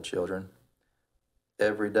in all the children,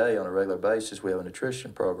 every day on a regular basis, we have a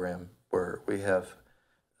nutrition program where we have,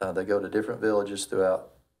 they go to different villages throughout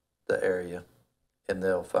the area, and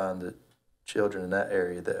they'll find the children in that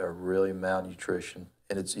area that are really malnutrition.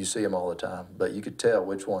 And you see them all the time, but you could tell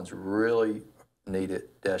which ones really need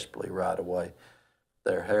it desperately right away.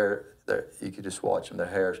 Their hair, you could just watch them, their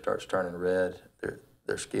hair starts turning red,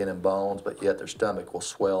 their skin and bones, but yet their stomach will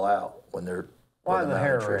swell out when they're Why the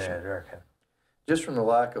hair malnutrition. red, reckon? Just from the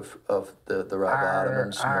lack of the right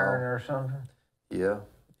vitamins. Iron or something? Yeah,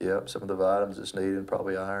 some of the vitamins that's needed,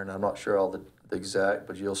 probably iron. I'm not sure all the exact,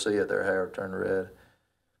 but you'll see it, their hair turn red.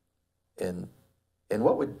 And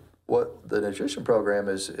what the nutrition program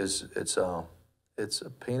is it's a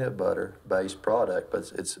peanut butter based product,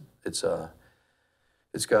 but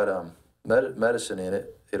it's got medicine in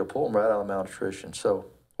it. It'll pull them right out of malnutrition. So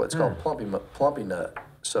what's called plumpy nut.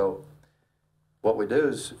 So what we do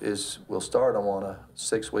is we'll start them on a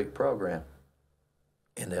 6-week program,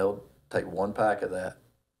 and they'll take 1 pack of that,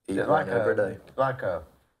 eat one every day. Like a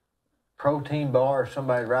protein bar,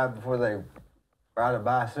 somebody right before they ride a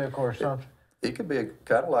bicycle or something? It could be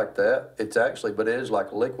kind of like that. It's actually, but it is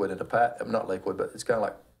like liquid in a pack. Not liquid, but it's kind of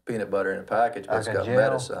like peanut butter in a package, but Like it's a got gel?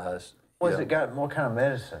 medicine. What's it got? What kind of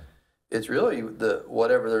medicine? It's really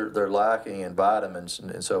whatever they're lacking in vitamins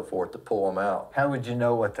and so forth to pull them out. How would you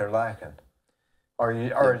know what they're lacking? Or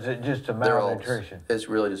is it just a malnutrition? It's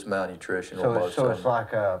really just malnutrition. So it's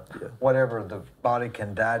like whatever the body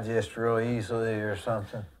can digest real easily or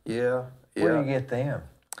something? Yeah. Where do you get them?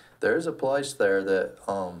 There's a place there that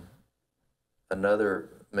another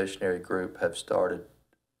missionary group have started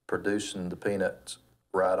producing the peanuts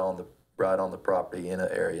right on the property in an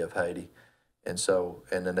area of Haiti. And so,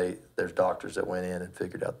 and then there's doctors that went in and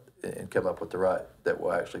figured out and come up with the right that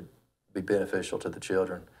will actually be beneficial to the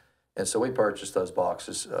children. And so we purchased those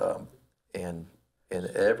boxes, and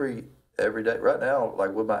every day, right now,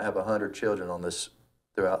 like we might have 100 children on this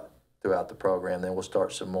throughout the program. Then we'll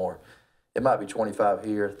start some more. It might be 25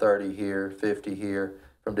 here, 30 here, 50 here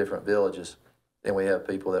from different villages. And we have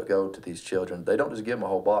people that go to these children. They don't just give them a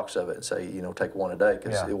whole box of it and say, take one a day,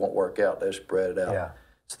 because it won't work out. They spread it out. Yeah.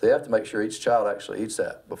 So they have to make sure each child actually eats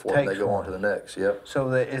that before they go on to the next. Yep. So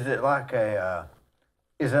is it like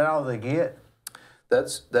is that all they get?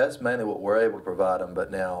 That's mainly what we're able to provide them. But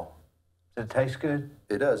now, does it taste good?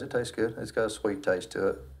 It does. It tastes good. It's got a sweet taste to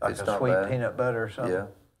it. Like it's a not sweet bad. Peanut butter or something? Yeah.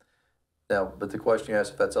 Now, but the question you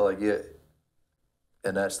asked, if that's all they get,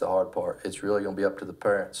 and that's the hard part. It's really going to be up to the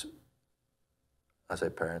parents. I say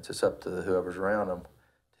parents. It's up to whoever's around them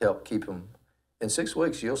to help keep them. In 6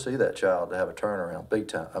 weeks, you'll see that child have a turnaround, big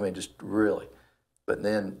time. I mean, just really. But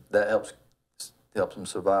then that helps them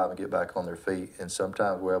survive and get back on their feet. And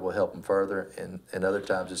sometimes we're able to help them further, and other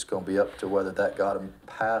times it's going to be up to whether that got them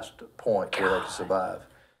past the point where they can survive.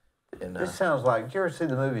 And, this sounds like, did you ever see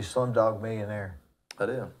the movie Slumdog Millionaire? I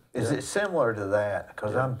did. Is it similar to that?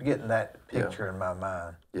 Because I'm getting that picture in my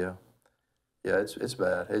mind. Yeah. Yeah, it's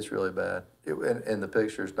bad. It's really bad. And the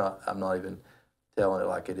picture's not, I'm not even telling it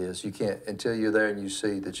like it is. You can't, until you're there and you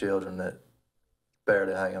see the children that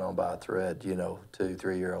barely hanging on by a thread, 2,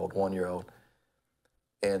 3-year-old, 1-year-old.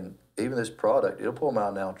 And even this product, it'll pull them out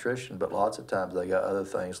of malnutrition, but lots of times they got other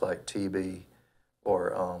things like TB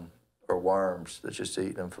or worms that's just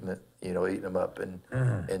eating them from it, eating them up. And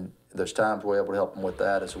there's times we're able to help them with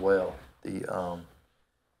that as well.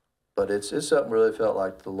 But it's something really felt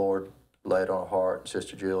like the Lord laid on her heart. And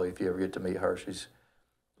Sister Julie, if you ever get to meet her, she's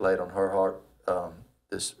laid on her heart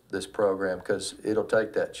this program, because it'll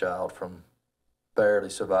take that child from barely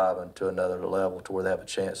surviving to another level to where they have a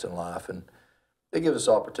chance in life. And it gives us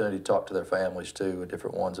opportunity to talk to their families too, and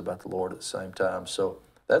different ones about the Lord at the same time. So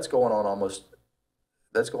that's going on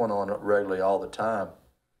regularly all the time.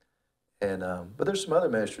 And but there's some other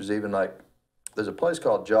ministries, even like there's a place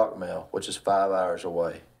called Jacmel, which is 5 hours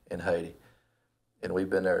away in Haiti, and we've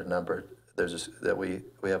been there a number.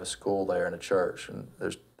 We have a school there and a church, and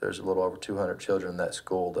there's a little over 200 children in that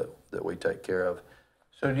school that we take care of.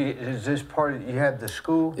 So is this part of, you have the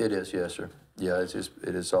school? It is, yes, sir. Yeah,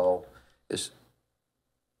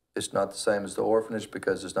 it's not the same as the orphanage,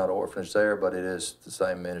 because there's not an orphanage there, but it is the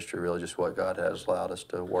same ministry, really, just what God has allowed us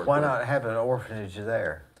to work with. Why not have an orphanage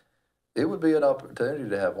there? It would be an opportunity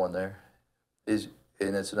to have one there.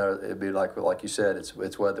 and it's another. It'd be like you said. It's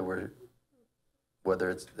whether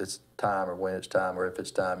it's time or when it's time or if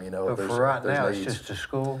it's time. You know, But if there's, for right there's now, needs. it's just a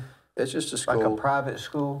school, It's just a like school. a private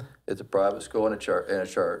school. It's a private school and a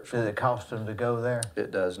church. Does it cost them to go there?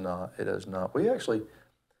 It does not. It does not. We actually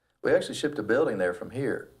shipped a building there from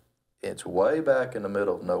here. It's way back in the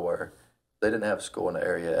middle of nowhere. They didn't have a school in the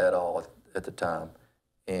area at all at the time.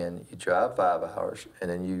 And you drive 5 hours, and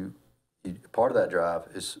then you part of that drive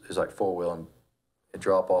is like four-wheel and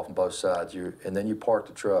drop off on both sides. And then you park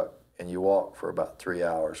the truck and you walk for about 3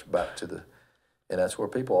 hours back to and that's where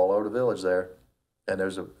people all over the village there. And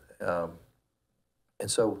there's and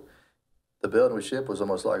so the building we shipped was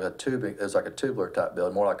almost like it was like a tubular type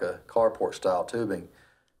building, more like a carport style tubing.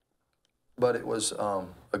 But it was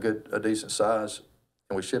a decent size,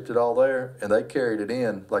 and we shipped it all there, and they carried it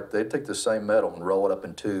in, like they'd take the same metal and roll it up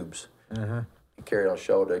in tubes and carry it on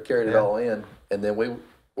shoulder. They carried it all in, and then we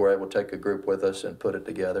were able to take a group with us and put it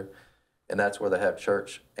together, and that's where they have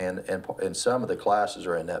church, and some of the classes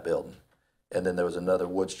are in that building. And then there was another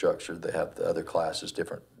wood structure. They have the other classes,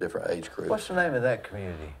 different age groups. What's the name of that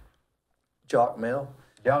community? Jock Mill.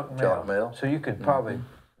 Jock Mill. Jock Mill. So you could probably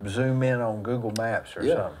zoom in on Google Maps or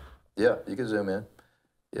something. Yeah, you can zoom in.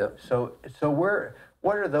 Yep. So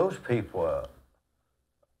what are those people?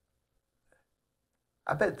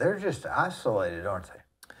 I bet they're just isolated, aren't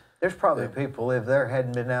they? There's probably people live there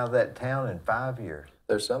hadn't been out of that town in 5 years.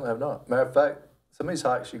 There's some that have not. Matter of fact, some of these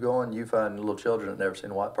hikes you go on, you find little children that never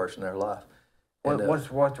seen a white person in their life.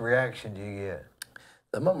 What reaction do you get?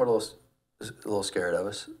 Some of them are a little scared of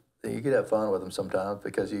us. You could have fun with them sometimes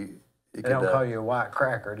because you They don't call you a white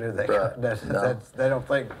cracker, do they? Right. No. They don't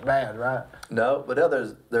think bad, right? No, but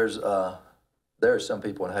there's some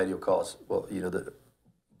people in Haiti who call us, well, you know, the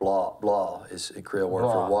blah is a Creole word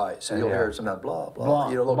for white. So you'll hear it sometimes blah.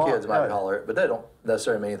 You know, little kids might holler it, but they don't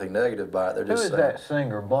necessarily mean anything negative by it. They're just Who is that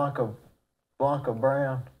singer, Blanca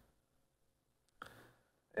Brown?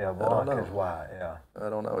 Yeah, Blanca's white, yeah. I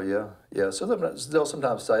don't know, yeah. So they'll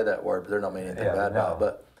sometimes say that word, but they're not meaning anything bad about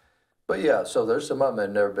it. But yeah, so there's some of them that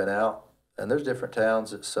have never been out, and there's different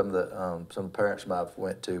towns that some parents might have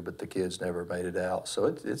went to, but the kids never made it out. So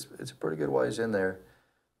it's a pretty good ways in there,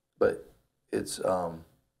 but it's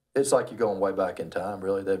like you're going way back in time.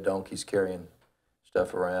 Really, they have donkeys carrying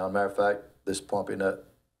stuff around. Matter of fact, this Plumpy Nut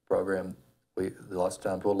program, lots of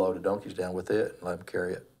times we'll load the donkeys down with it and let them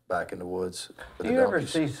carry it back in the woods. Do you ever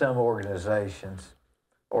see some organizations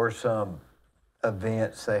or some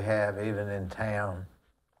events they have even in town?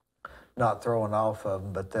 Not throwing off of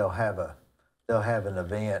them, but they'll have an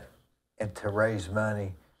event and to raise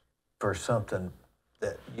money for something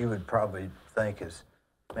that you would probably think is,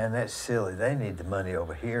 man, that's silly. They need the money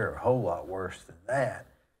over here a whole lot worse than that.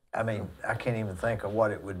 I mean, I can't even think of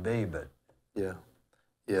what it would be, but yeah.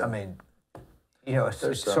 I mean, you know, it's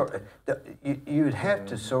sort of, you would have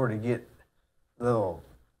to sort of get little.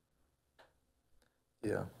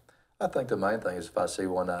 Yeah. I think the main thing is if I see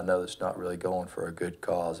one that I know that's not really going for a good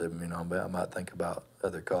cause, I might think about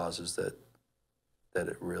other causes that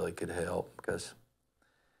it really could help. Because,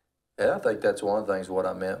 and I think that's one of the things what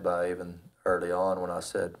I meant by even early on when I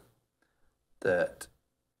said that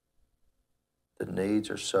the needs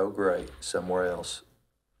are so great somewhere else,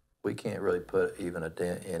 we can't really put even a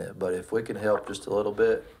dent in it. But if we can help just a little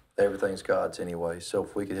bit, everything's God's anyway. So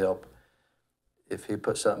if we could help, if He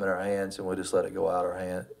puts something in our hands and we just let it go out our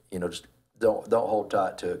hand, you know, just don't hold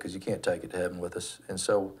tight to it because you can't take it to heaven with us. And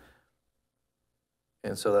so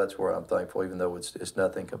that's where I'm thankful, even though it's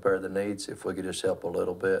nothing compared to the needs. If we could just help a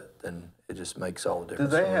little bit, then it just makes all the Do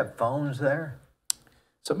difference. they have phones there?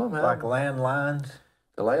 Some of them Like have. landlines?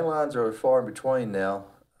 The landlines are far in between now.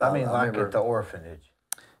 I mean, like remember, at the orphanage.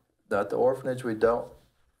 at the orphanage, we don't.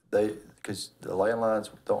 Because the landlines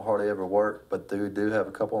don't hardly ever work, but they do have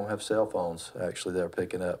a couple of them have cell phones. Actually, they're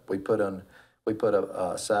picking up. We put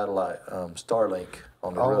a satellite Starlink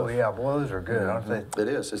on the roof. Oh yeah, well those are good, aren't they? It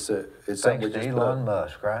is. It's Thanks something we to just Elon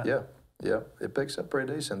Musk, right? Yeah. It picks up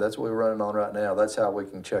pretty decent. That's what we're running on right now. That's how we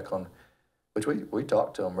can check on, which we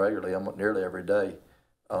talk to them regularly, nearly every day.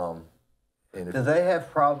 Do they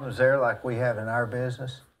have problems there like we have in our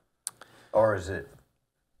business, or is it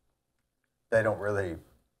they don't really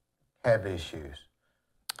have issues?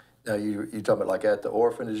 Now you talking about like at the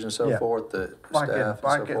orphanage and so forth, the staff and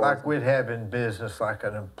so forth? Like we'd have in business, like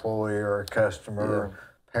an employer or a customer, or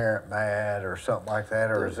parent mad or something like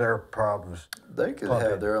that, or is there problems? They could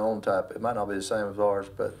have their own type. It might not be the same as ours,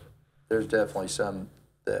 but there's definitely some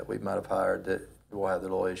that we might have hired that will have the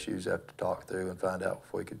little issues, have to talk through and find out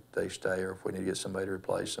if they stay or if we need to get somebody to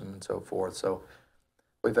replace them and so forth. So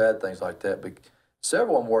we've had things like that. But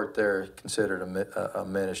several of them work there, considered a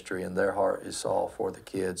ministry, and their heart is all for the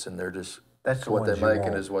kids, and they're just, That's the what they're ones you making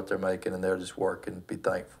want. is what they're making, and they're just working, be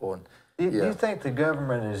thankful. And Do you think the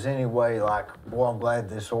government is any way like, boy, I'm glad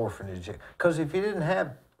this orphanage, because if you didn't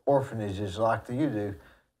have orphanages like you do,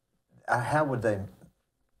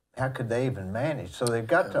 how could they even manage? So they've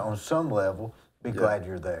got to, on some level, be glad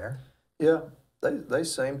you're there. Yeah, they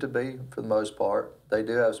seem to be, for the most part. They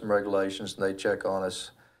do have some regulations, and they check on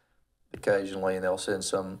us occasionally, and they'll send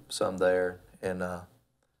some there. And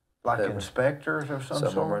Like inspectors of some some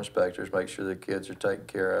of them are sort? inspectors, make sure the kids are taken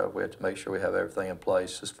care of. We have to make sure we have everything in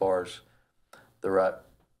place as far as the right,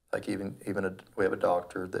 like we have a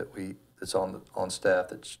doctor that's on staff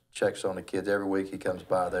that checks on the kids every week. He comes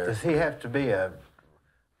by there. Does he have to be a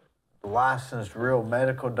licensed real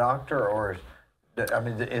medical doctor, or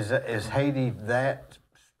is Haiti that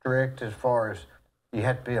strict as far as you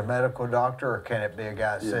have to be a medical doctor, or can it be a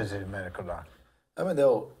guy that says he's a medical doctor? I mean,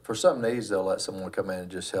 for some needs, they'll let someone come in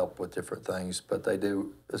and just help with different things, but they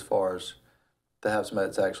do, as far as to have somebody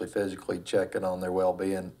that's actually physically checking on their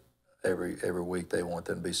well-being every week, they want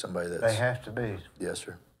them to be somebody that's... They have to be. Yes,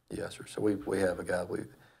 sir. Yes, sir. So we have a guy,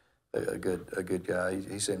 a good guy.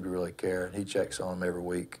 He seemed to really care, and he checks on them every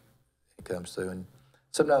week. He comes through, and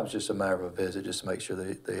sometimes it's just a matter of a visit just to make sure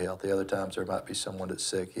they're healthy. Other times there might be someone that's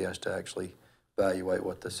sick. He has to actually evaluate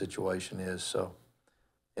what the situation is. So,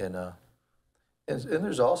 and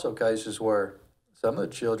there's also cases where some of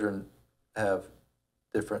the children have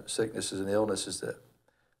different sicknesses and illnesses that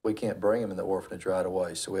we can't bring them in the orphanage right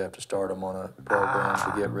away. So we have to start them on a program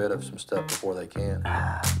to get rid of some stuff before they can.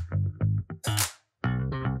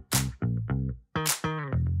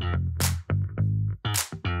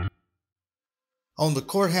 On the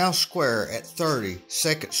courthouse square at 30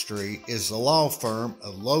 2nd Street is the law firm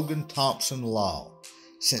of Logan Thompson Law.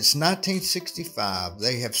 Since 1965,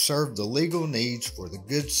 they have served the legal needs for the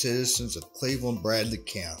good citizens of Cleveland, Bradley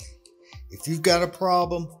County. If you've got a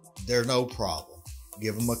problem, they're no problem.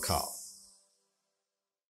 Give them a call.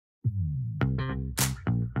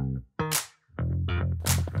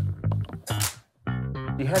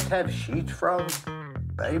 You have to have sheets for all the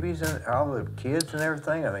babies and all the kids and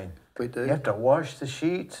everything. I mean, We do. you have to wash the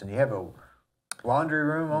sheets, and you have a laundry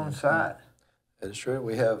room on site. It's true.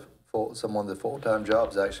 We have someone that full-time job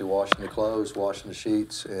is actually washing the clothes, washing the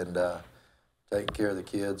sheets, and taking care of the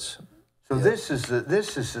kids. So this is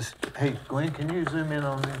the, hey, Glenn, can you zoom in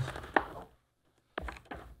on this?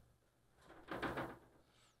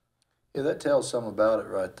 Yeah, that tells some about it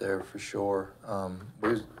right there for sure.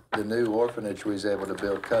 The new orphanage, we was able to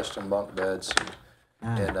build custom bunk beds,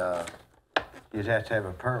 and You'd have to have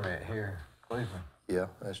a permit here, Cleveland. yeah,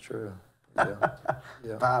 that's true. Yeah,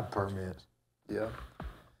 yeah, 5 permits. yeah.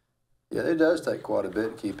 Yeah, it does take quite a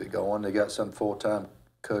bit to keep it going. They got some full-time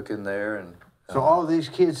cooking there, and So all these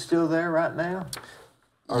kids still there right now?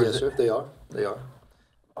 Or yes, sir, they are. They are.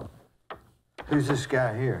 Who's this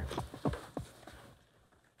guy here?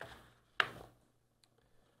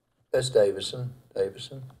 That's Davison.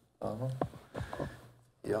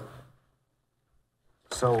 Yeah.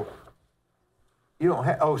 So you don't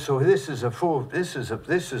have. Oh, so this is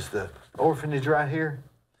the orphanage right here.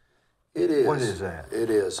 It is. What is that? It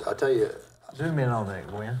is. I tell you, Zoom in on that,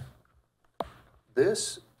 Glenn.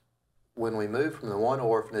 when we moved from the one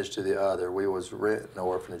orphanage to the other, we was renting an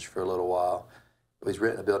orphanage for a little while. We was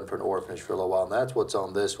renting a building for an orphanage for a little while, and that's what's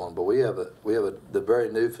on this one. But the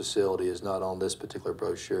very new facility is not on this particular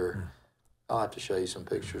brochure. I'll have to show you some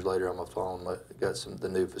pictures later on my phone. Got the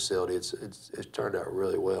new facility. It's turned out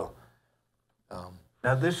really well.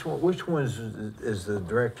 Now this one, which one is the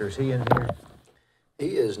director? Is he in here?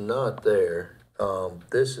 He is not there.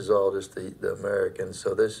 This is all just the Americans.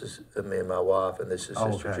 So this is me and my wife, and this is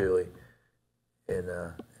Sister Julie. And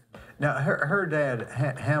now her dad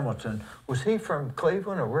Hamilton, was he from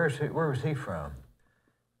Cleveland, or where was he from?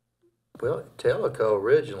 well,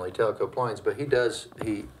 Tellico Plains, but he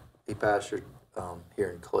pastored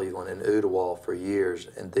here in Cleveland in Ooltewah for years,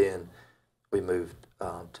 and then we moved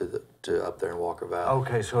to up there in Walker Valley.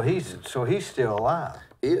 Okay, so he's still alive.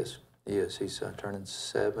 He is. He's turning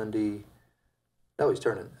 70. No, he's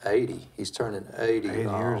turning 80. He's turning 80, 80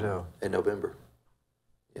 years old. In November.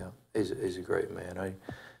 Yeah, he's a great man. I've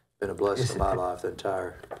been a blessing in my life,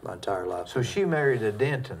 my entire life. So she married a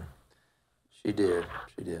Denton. She did.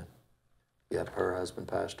 Yeah, her husband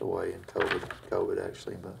passed away in COVID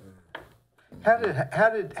actually, but.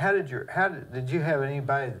 Did you have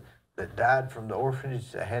anybody that died from the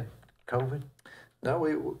orphanage that had COVID?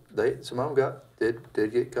 No, some of them did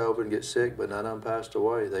get COVID and get sick, but none of them passed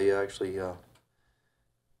away. They did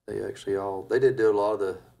do a lot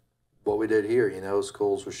of what we did here. You know,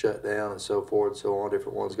 schools were shut down and so forth and so on.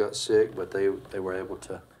 Different ones got sick, but they were able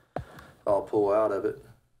to all pull out of it.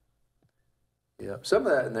 Yeah, some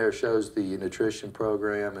of that in there shows the nutrition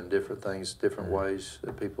program and different things, different ways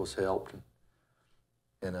that people's helped.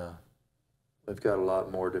 And we've got a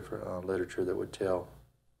lot more different literature that would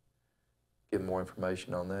give more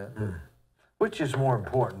information on that. Which is more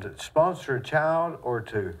important, to sponsor a child or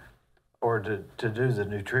to do the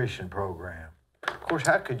nutrition program? Of course,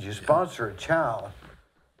 how could you sponsor a child?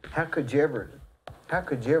 How could you ever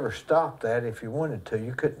stop that if you wanted to?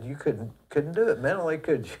 You couldn't do it mentally,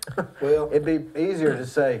 could you? Well, it'd be easier to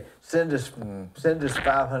say, send us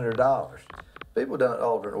 $500. People done it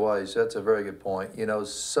all different ways. That's a very good point. You know,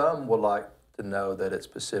 some would like to know that it's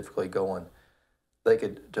specifically going, they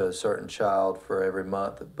could to a certain child for every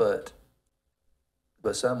month, but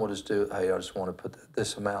some will just do, hey, I just want to put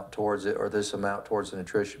this amount towards it or this amount towards the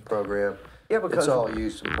nutrition program. Yeah, because it's all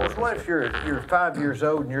used in part. What if you're 5 years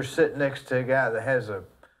old and you're sitting next to a guy that has a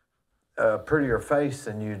prettier face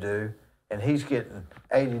than you do, and he's getting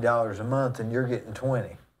 $80 a month and you're getting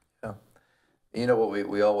 $20? Yeah. You know what,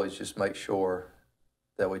 we always just make sure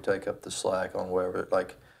that we take up the slack on wherever,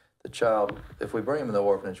 like the child, if we bring them in the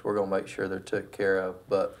orphanage, we're going to make sure they're taken care of,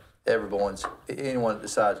 but anyone that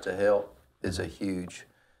decides to help is a huge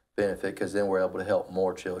benefit because then we're able to help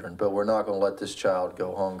more children. But we're not going to let this child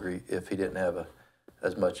go hungry if he didn't have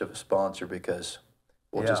as much of a sponsor, because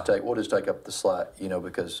we'll just take up the slack, you know,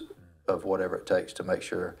 because of whatever it takes to make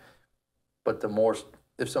sure. But the more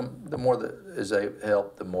that is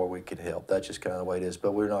help, the more we can help. That's just kind of the way it is.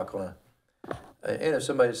 But we're not going to. And if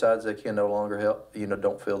somebody decides they can no longer help, you know,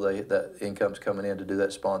 don't feel that income's coming in to do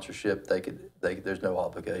that sponsorship, there's no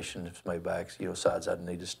obligation if somebody backs, you know, decides I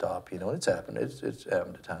need to stop, you know, it's happened. It's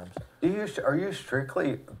happened at times. Are you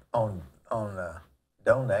strictly on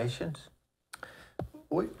donations?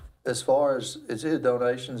 As far as it's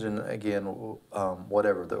donations, and again,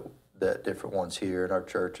 whatever that different ones here in our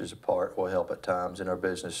church is a part will help at times. In our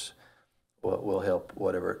business, will help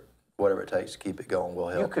whatever it takes to keep it going. Will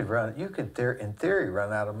help. You could in theory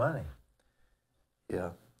run out of money. Yeah.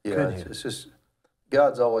 It's just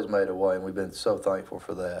God's always made a way, and we've been so thankful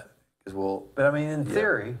for that. But I mean, in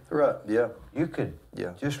theory, right? Yeah. You could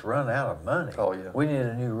just run out of money. Oh yeah. We need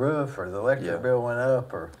a new roof, or the electric bill went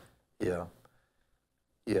up, or yeah.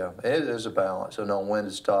 And it is a balance on knowing when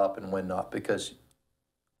to stop and when not, because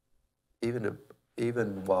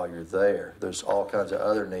even while you're there, there's all kinds of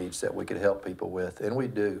other needs that we could help people with, and we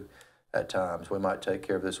do at times. We might take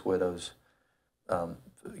care of this widow's,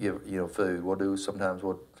 give food. Sometimes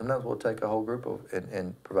we'll take a whole group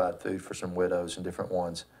and provide food for some widows and different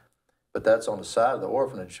ones. But that's on the side of the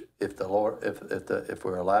orphanage. If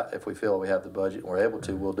we feel we have the budget and we're able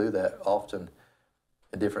to, we'll do that often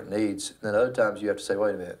in different needs. And then other times you have to say,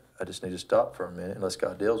 wait a minute, I just need to stop for a minute unless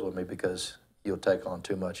God deals with me, because you'll take on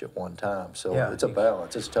too much at one time. So it's a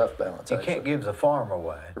balance. It's a tough balance. You can't give the farm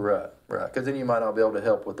away. Right. Because then you might not be able to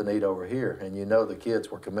help with the need over here. And you know the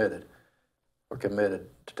kids were committed. We're committed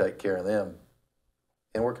to take care of them.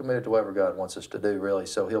 And we're committed to whatever God wants us to do, really.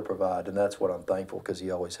 So he'll provide. And that's what I'm thankful, because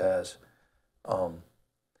he always has.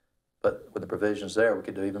 But with the provisions there, we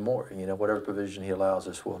could do even more. You know, whatever provision he allows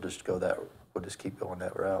us, we'll just keep going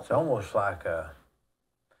that route. It's almost like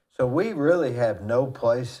so we really have no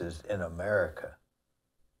places in America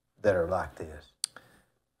that are like this.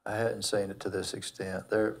 I hadn't seen it to this extent.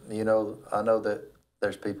 I know that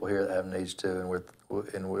there's people here that have needs too,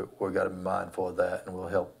 and we've got to be mindful of that, and we'll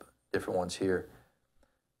help different ones here.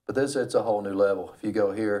 But it's a whole new level. If you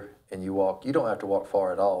go here and you walk, you don't have to walk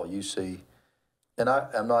far at all. You see, and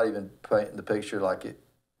I'm not even painting the picture like it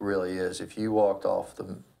really is. If you walk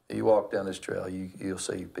down this trail, you'll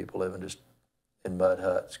see people living just in mud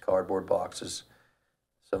huts, cardboard boxes.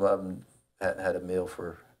 Some of them hadn't had a meal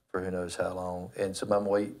for who knows how long, and some of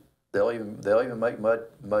them they'll even make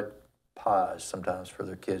mud pies sometimes for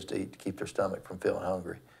their kids to eat to keep their stomach from feeling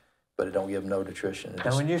hungry, but it don't give them no nutrition.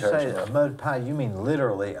 And when you say a mud pie, you mean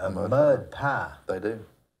literally a mud pie. They do.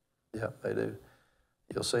 Yeah, they do.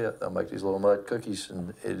 You'll see it. They'll make these little mud cookies,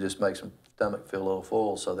 and it just makes them stomach feel a little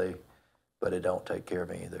full. But it don't take care of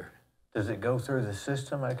me either. Does it go through the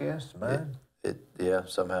system? I guess mud.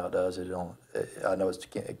 Somehow it does. I know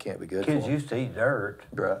it can't be good. Kids used to eat dirt.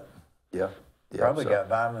 Right. Yeah. Probably got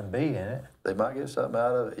vitamin B in it. They might get something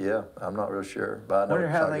out of it. Yeah, I'm not real sure. But I know wonder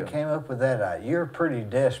how they came up with that idea. You're pretty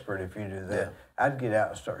desperate if you do that. Yeah. I'd get out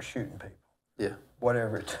and start shooting people. Yeah.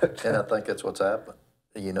 Whatever it took. And I think that's what's happened.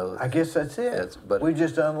 You know. I guess that's it. But we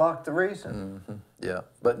just unlocked the reason. Mm-hmm. Yeah.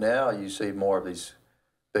 But now you see more of these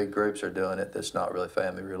big groups are doing it that's not really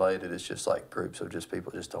family related. It's just like groups of just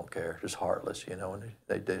people just don't care, just heartless, you know, and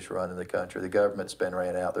they just run in the country. The government's been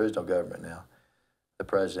ran out. There is no government now. The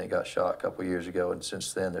president got shot a couple of years ago, and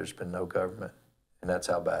since then there's been no government. And that's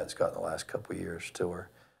how bad it's gotten the last couple of years to where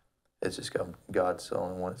it's just gone, God's the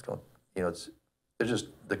only one that's going, you know, it's just,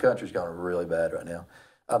 the country's gone really bad right now.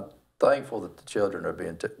 I'm thankful that the children are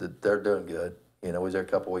that they're doing good. You know, we was there a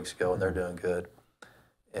couple of weeks ago and they're doing good.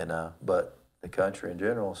 And, but the country in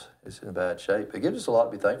general is in bad shape. It gives us a lot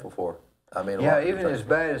to be thankful for. I mean, yeah, even as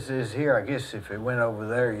bad as it is here, I guess if it went over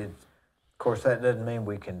there, of course, that doesn't mean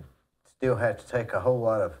we can still have to take a whole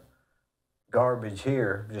lot of garbage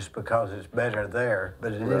here just because it's better there,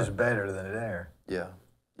 but it is better than there. Yeah,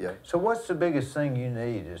 yeah. So what's the biggest thing you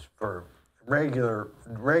need is for regular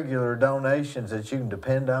donations that you can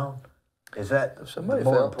depend on? Is that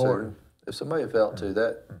more important? If somebody felt to,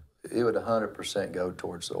 that it would 100% go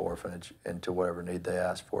towards the orphanage and to whatever need they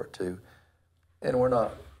ask for it to. And we're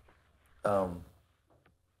not,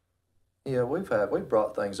 yeah, we've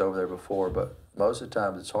brought things over there before, but most of the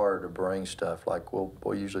time it's harder to bring stuff. Like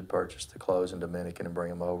we'll usually purchase the clothes in Dominican and bring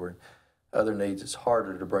them over. Other needs, it's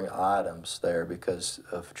harder to bring items there because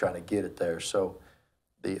of trying to get it there. So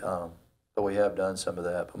but we have done some of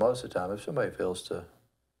that. But most of the time, if somebody feels to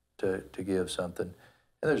give something,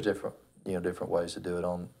 and there's different ways to do it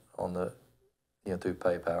on the, through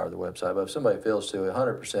PayPal or the website. But if somebody feels to,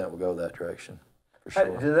 100% will go that direction for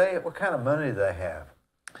sure. What kind of money do they have?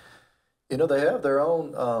 They have their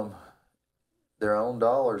own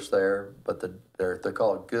dollars there, but they're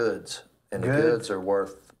called goods, and the goods are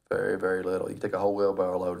worth very, very little. You take a whole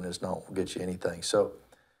wheelbarrow load and it's not get you anything. So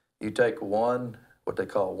you take what they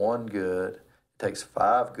call one good. It takes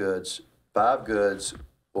 5 goods. 5 goods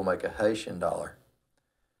will make a Haitian dollar.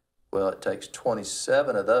 Well, it takes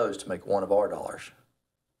 27 of those to make one of our dollars.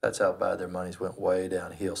 That's how bad their money's went way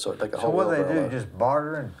downhill. So it take a whole wheelbarrow load. So what do they do? Just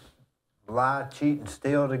barter and lie, cheat, and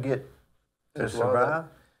steal to survive?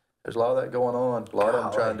 There's a lot of that going on. A lot of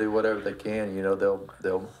them trying to do whatever they can.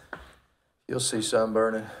 You'll see some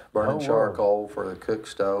burning charcoal for the cook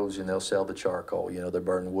stoves, and they'll sell the charcoal. They're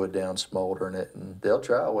burning wood down, smoldering it, and they'll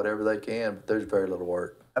try whatever they can, but there's very little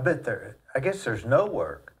work. I guess there's no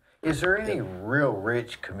work. Is there any real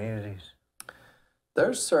rich communities?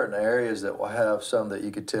 There's certain areas that will have some that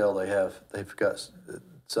you could tell they've got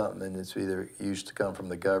something, and it's either used to come from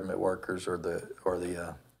the government workers or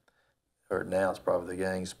now it's probably the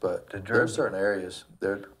gangs, but there's certain areas.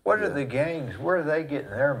 What are the gangs? Where are they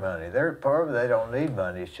getting their money? Probably they don't need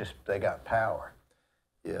money. It's just they got power.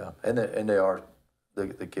 Yeah, and they are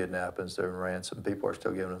the kidnappings, they're ransom. People are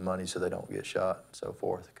still giving them money so they don't get shot and so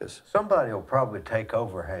forth. Because somebody will probably take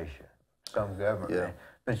over Haiti, some government. Yeah,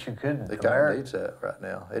 but you couldn't. It kind of needs that right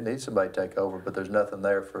now. It needs somebody to take over, but there's nothing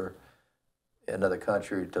there for another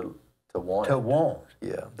country to want.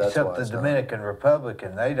 Yeah, that's why. Except the Dominican Republic,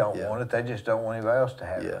 and they don't want it. They just don't want anybody else to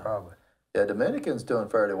have it, probably. Yeah, Dominican's doing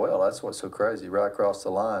fairly well. That's what's so crazy, right across the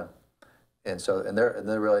line. And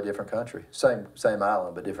they're really a different country. Same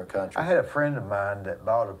island, but different country. I had a friend of mine that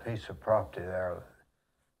bought a piece of property there.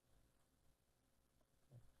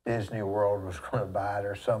 Disney World was going to buy it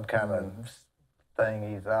or some kind of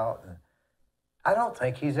thing he thought. And I don't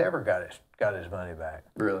think he's ever got his money back.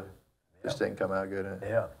 Really? Just didn't come out good in it?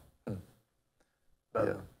 Yeah.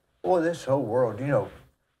 But, boy, this whole world,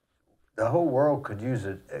 the whole world could use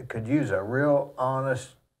a real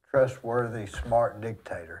honest, trustworthy, smart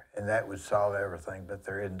dictator, and that would solve everything, but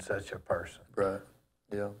there isn't such a person. Right,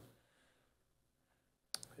 yeah.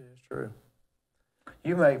 It's true.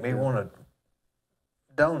 You make me want to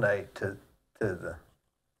donate to the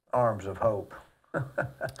Arms of Hope.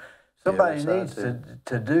 Somebody needs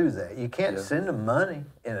to do that. You can't send them money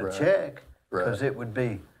in a check, because it would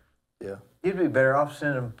be, you'd be better off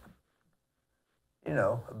sending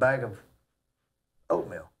them, a bag of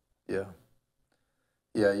oatmeal. Yeah.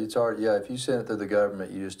 Yeah, it's hard. Yeah, if you send it through the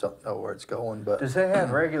government, you just don't know where it's going. But does they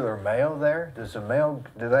have regular mail there? Do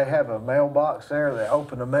they have a mailbox there? They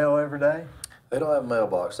open the mail every day? They don't have a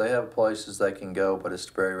mailbox. They have places they can go, but it's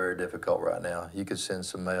very, very difficult right now. You could send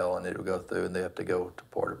some mail and it'll go through, and they have to go to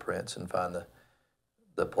Port-au-Prince and find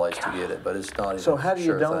the place to get it. But it's not even. So how do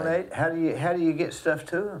you donate? How do you get stuff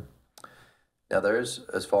to them? Now there's,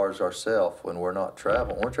 as far as ourselves, when we're not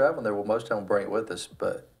traveling, there. Well, most of the time we'll bring it with us,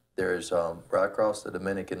 but there's right across the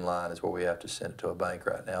Dominican line is where we have to send it to a bank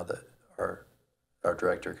right now that our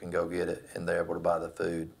director can go get it, and they're able to buy the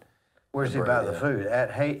food. Where's he buy the food?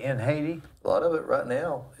 In Haiti? A lot of it right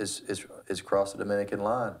now is across the Dominican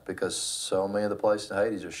line because so many of the places in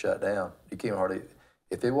Haiti are shut down. You can't hardly,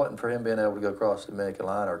 if it wasn't for him being able to go across the Dominican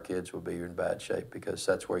line, our kids would be in bad shape because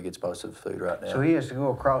that's where he gets most of the food right now. So he has to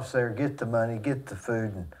go across there, get the money, get the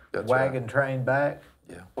food, and That's wagon right. train back?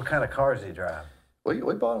 Yeah. What kind of car does he drive? We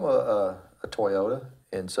bought him a Toyota,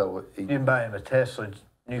 and so he You didn't buy him a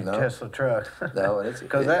new No. Tesla truck? no, and it's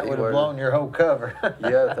Because that he would have wears- blown your whole cover.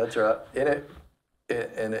 Yeah, that's right.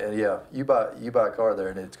 And yeah, you buy a car there,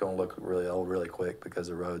 and it's going to look really old really quick because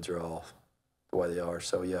the roads are all the way they are.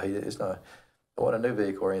 So yeah, it's not a new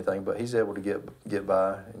vehicle or anything, but he's able to get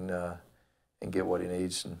by and get what he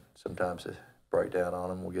needs. And sometimes it break down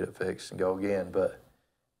on him, we'll get it fixed and go again. But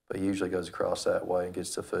he usually goes across that way and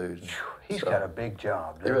gets the food. He's got a big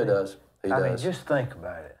job. He really does. He I does. mean, just think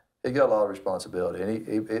about it. He got a lot of responsibility,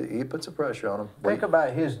 and he puts some pressure on him. Think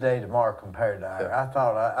about his day tomorrow compared to ours. Yeah. I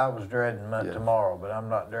thought I was dreading Yeah. tomorrow, but I'm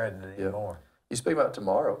not dreading it Yeah. anymore. You speak about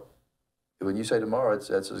tomorrow. When you say tomorrow,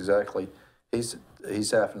 that's exactly he's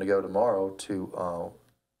having to go tomorrow to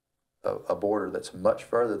a border that's much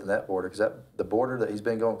further than that border because the border that he's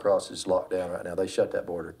been going across is locked down right now. They shut that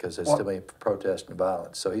border because there's too many protests and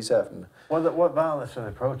violence. So he's having. What violence are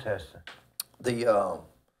they protesting?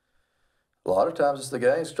 A lot of times it's the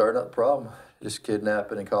gangs starting up the problem, just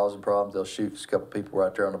kidnapping and causing problems. They'll shoot a couple people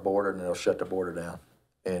right there on the border, and then they'll shut the border down.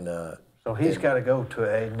 And So he's got to go to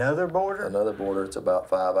another border? another border. It's about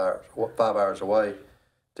 5 hours away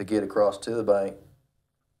to get across to the bank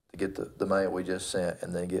to get the money we just sent,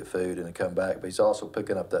 and then get food and then come back. But he's also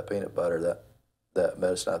picking up that peanut butter, that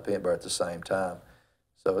medicine peanut butter at the same time.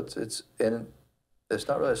 So it's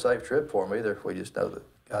not really a safe trip for him either. We just know that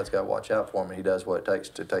God's got to watch out for him, and he does what it takes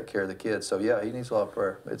to take care of the kids. So yeah, he needs a lot of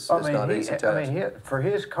prayer. It's not an easy task. For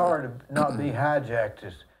his car to not be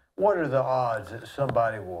hijacked, what are the odds that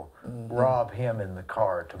somebody will rob him in the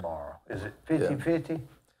car tomorrow? Is it 50-50?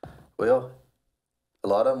 Well, a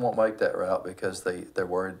lot of them won't make that route because they're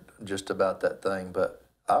worried just about that thing. But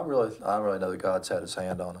I really know that God's had His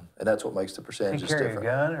hand on them, and that's what makes the Did percentages he carry different. a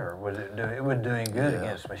gun, or it wouldn't do any good Yeah.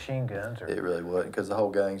 against machine guns? Or? It really wouldn't because the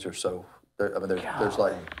whole gangs are so.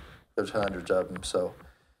 There's hundreds of them. So,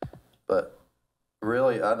 but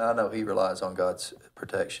really, I know he relies on God's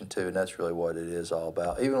protection too, and that's really what it is all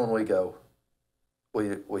about. Even when we go,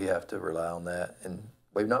 we have to rely on that, and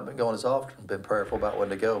we've not been going as often, been prayerful about when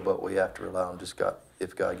to go, but we have to rely on just God.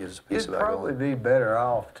 If God gives us a peace It'd about probably going. be better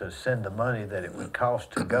off to send the money that it would cost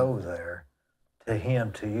to go there to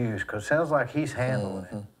him to use, because it sounds like he's handling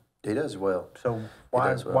it. He does well. So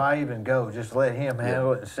does well. why even go? Just let him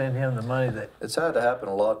handle it and send him the money that. It's had to happen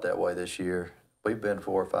a lot that way this year. We've been a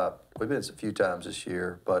few times this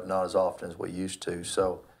year, but not as often as we used to.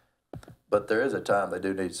 So, but there is a time they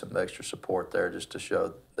do need some extra support there just to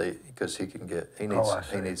show because he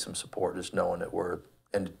needs some support just knowing that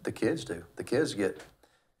and the kids do. The kids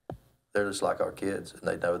they're just like our kids, and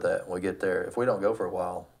they know that. When we get there, if we don't go for a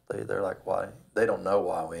while, they're like, why? They don't know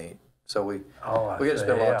why we ain't. So we get to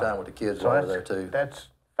spend a lot of time with the kids while we're there too. That's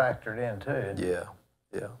factored in too. Yeah.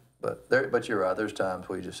 But you're right. There's times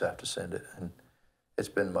we just have to send it, and it's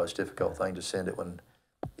been the most difficult thing to send it when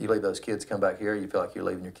you leave those kids, come back here, you feel like you're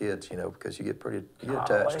leaving your kids, because you get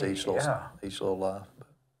attached to each little life.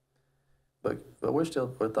 But we're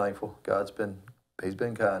thankful. He's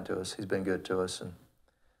been kind to us. He's been good to us, and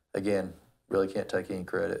again, really can't take any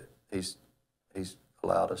credit. He's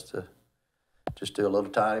allowed us to just do a little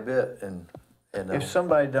tiny bit, and if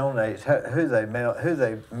somebody donates, who they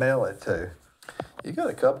mail it to? You got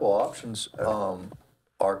a couple options.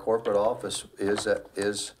 Our corporate office is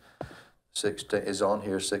on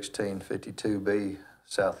here, 1652B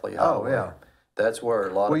South Lee Highway. Oh yeah, that's where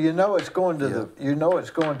a lot. Well, it's going to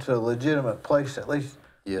it's going to a legitimate place. At least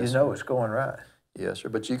Yes, it's going right. Yes, sir.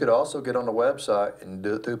 But you could also get on the website and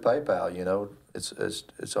do it through PayPal. It's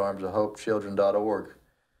armsofhopechildren.org,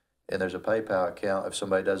 and there's a PayPal account. If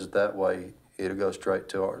somebody does it that way, it'll go straight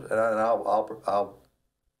to ours, and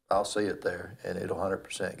I'll see it there, and it'll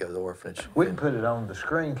 100% go to the orphanage. We can put it on the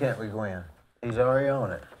screen, can't we, Gwen? He's already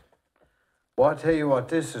on it. Well, I tell you what,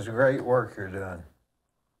 this is great work you're doing.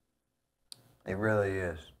 It really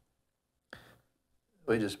is.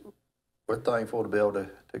 We're thankful to be able to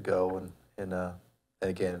go, and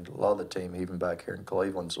again, a lot of the team, even back here in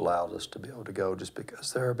Cleveland's allowed us to be able to go just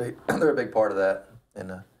because they're a big part of that,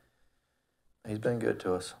 and he's been good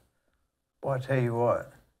to us. Well, I tell you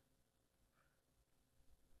what,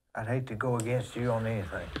 I'd hate to go against you on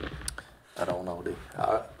anything. I don't know, Dee.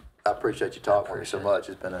 I appreciate you talking with me so much.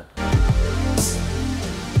 It's been a